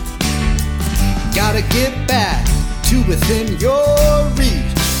 Gotta get back to within your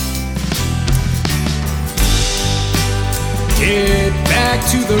reach. Get back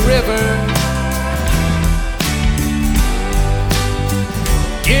to the river.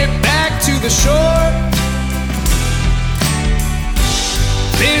 Get back to the shore.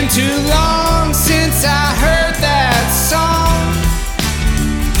 Been too long since I heard that song.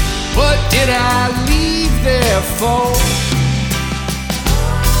 What did I leave there for?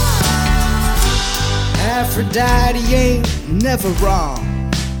 Aphrodite ain't never wrong,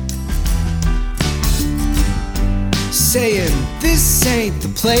 saying this ain't the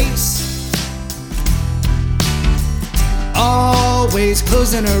place. Always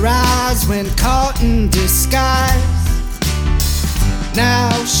closing her eyes when caught in disguise.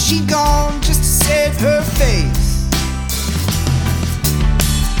 Now she gone just to save her face.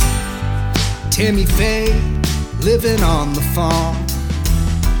 Tammy Faye living on the farm,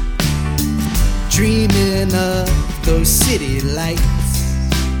 dreaming of those city lights,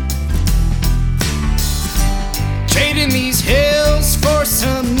 trading these hills for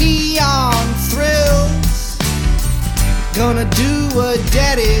some neon thrills. Gonna do what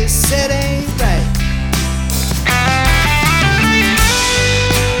daddy said ain't right.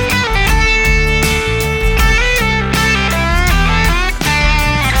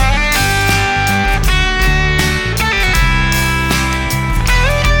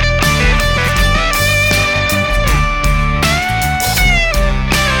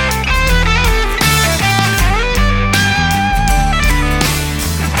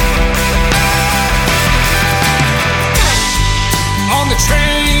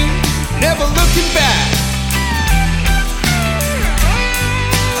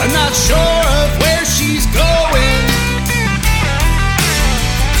 I'm not sure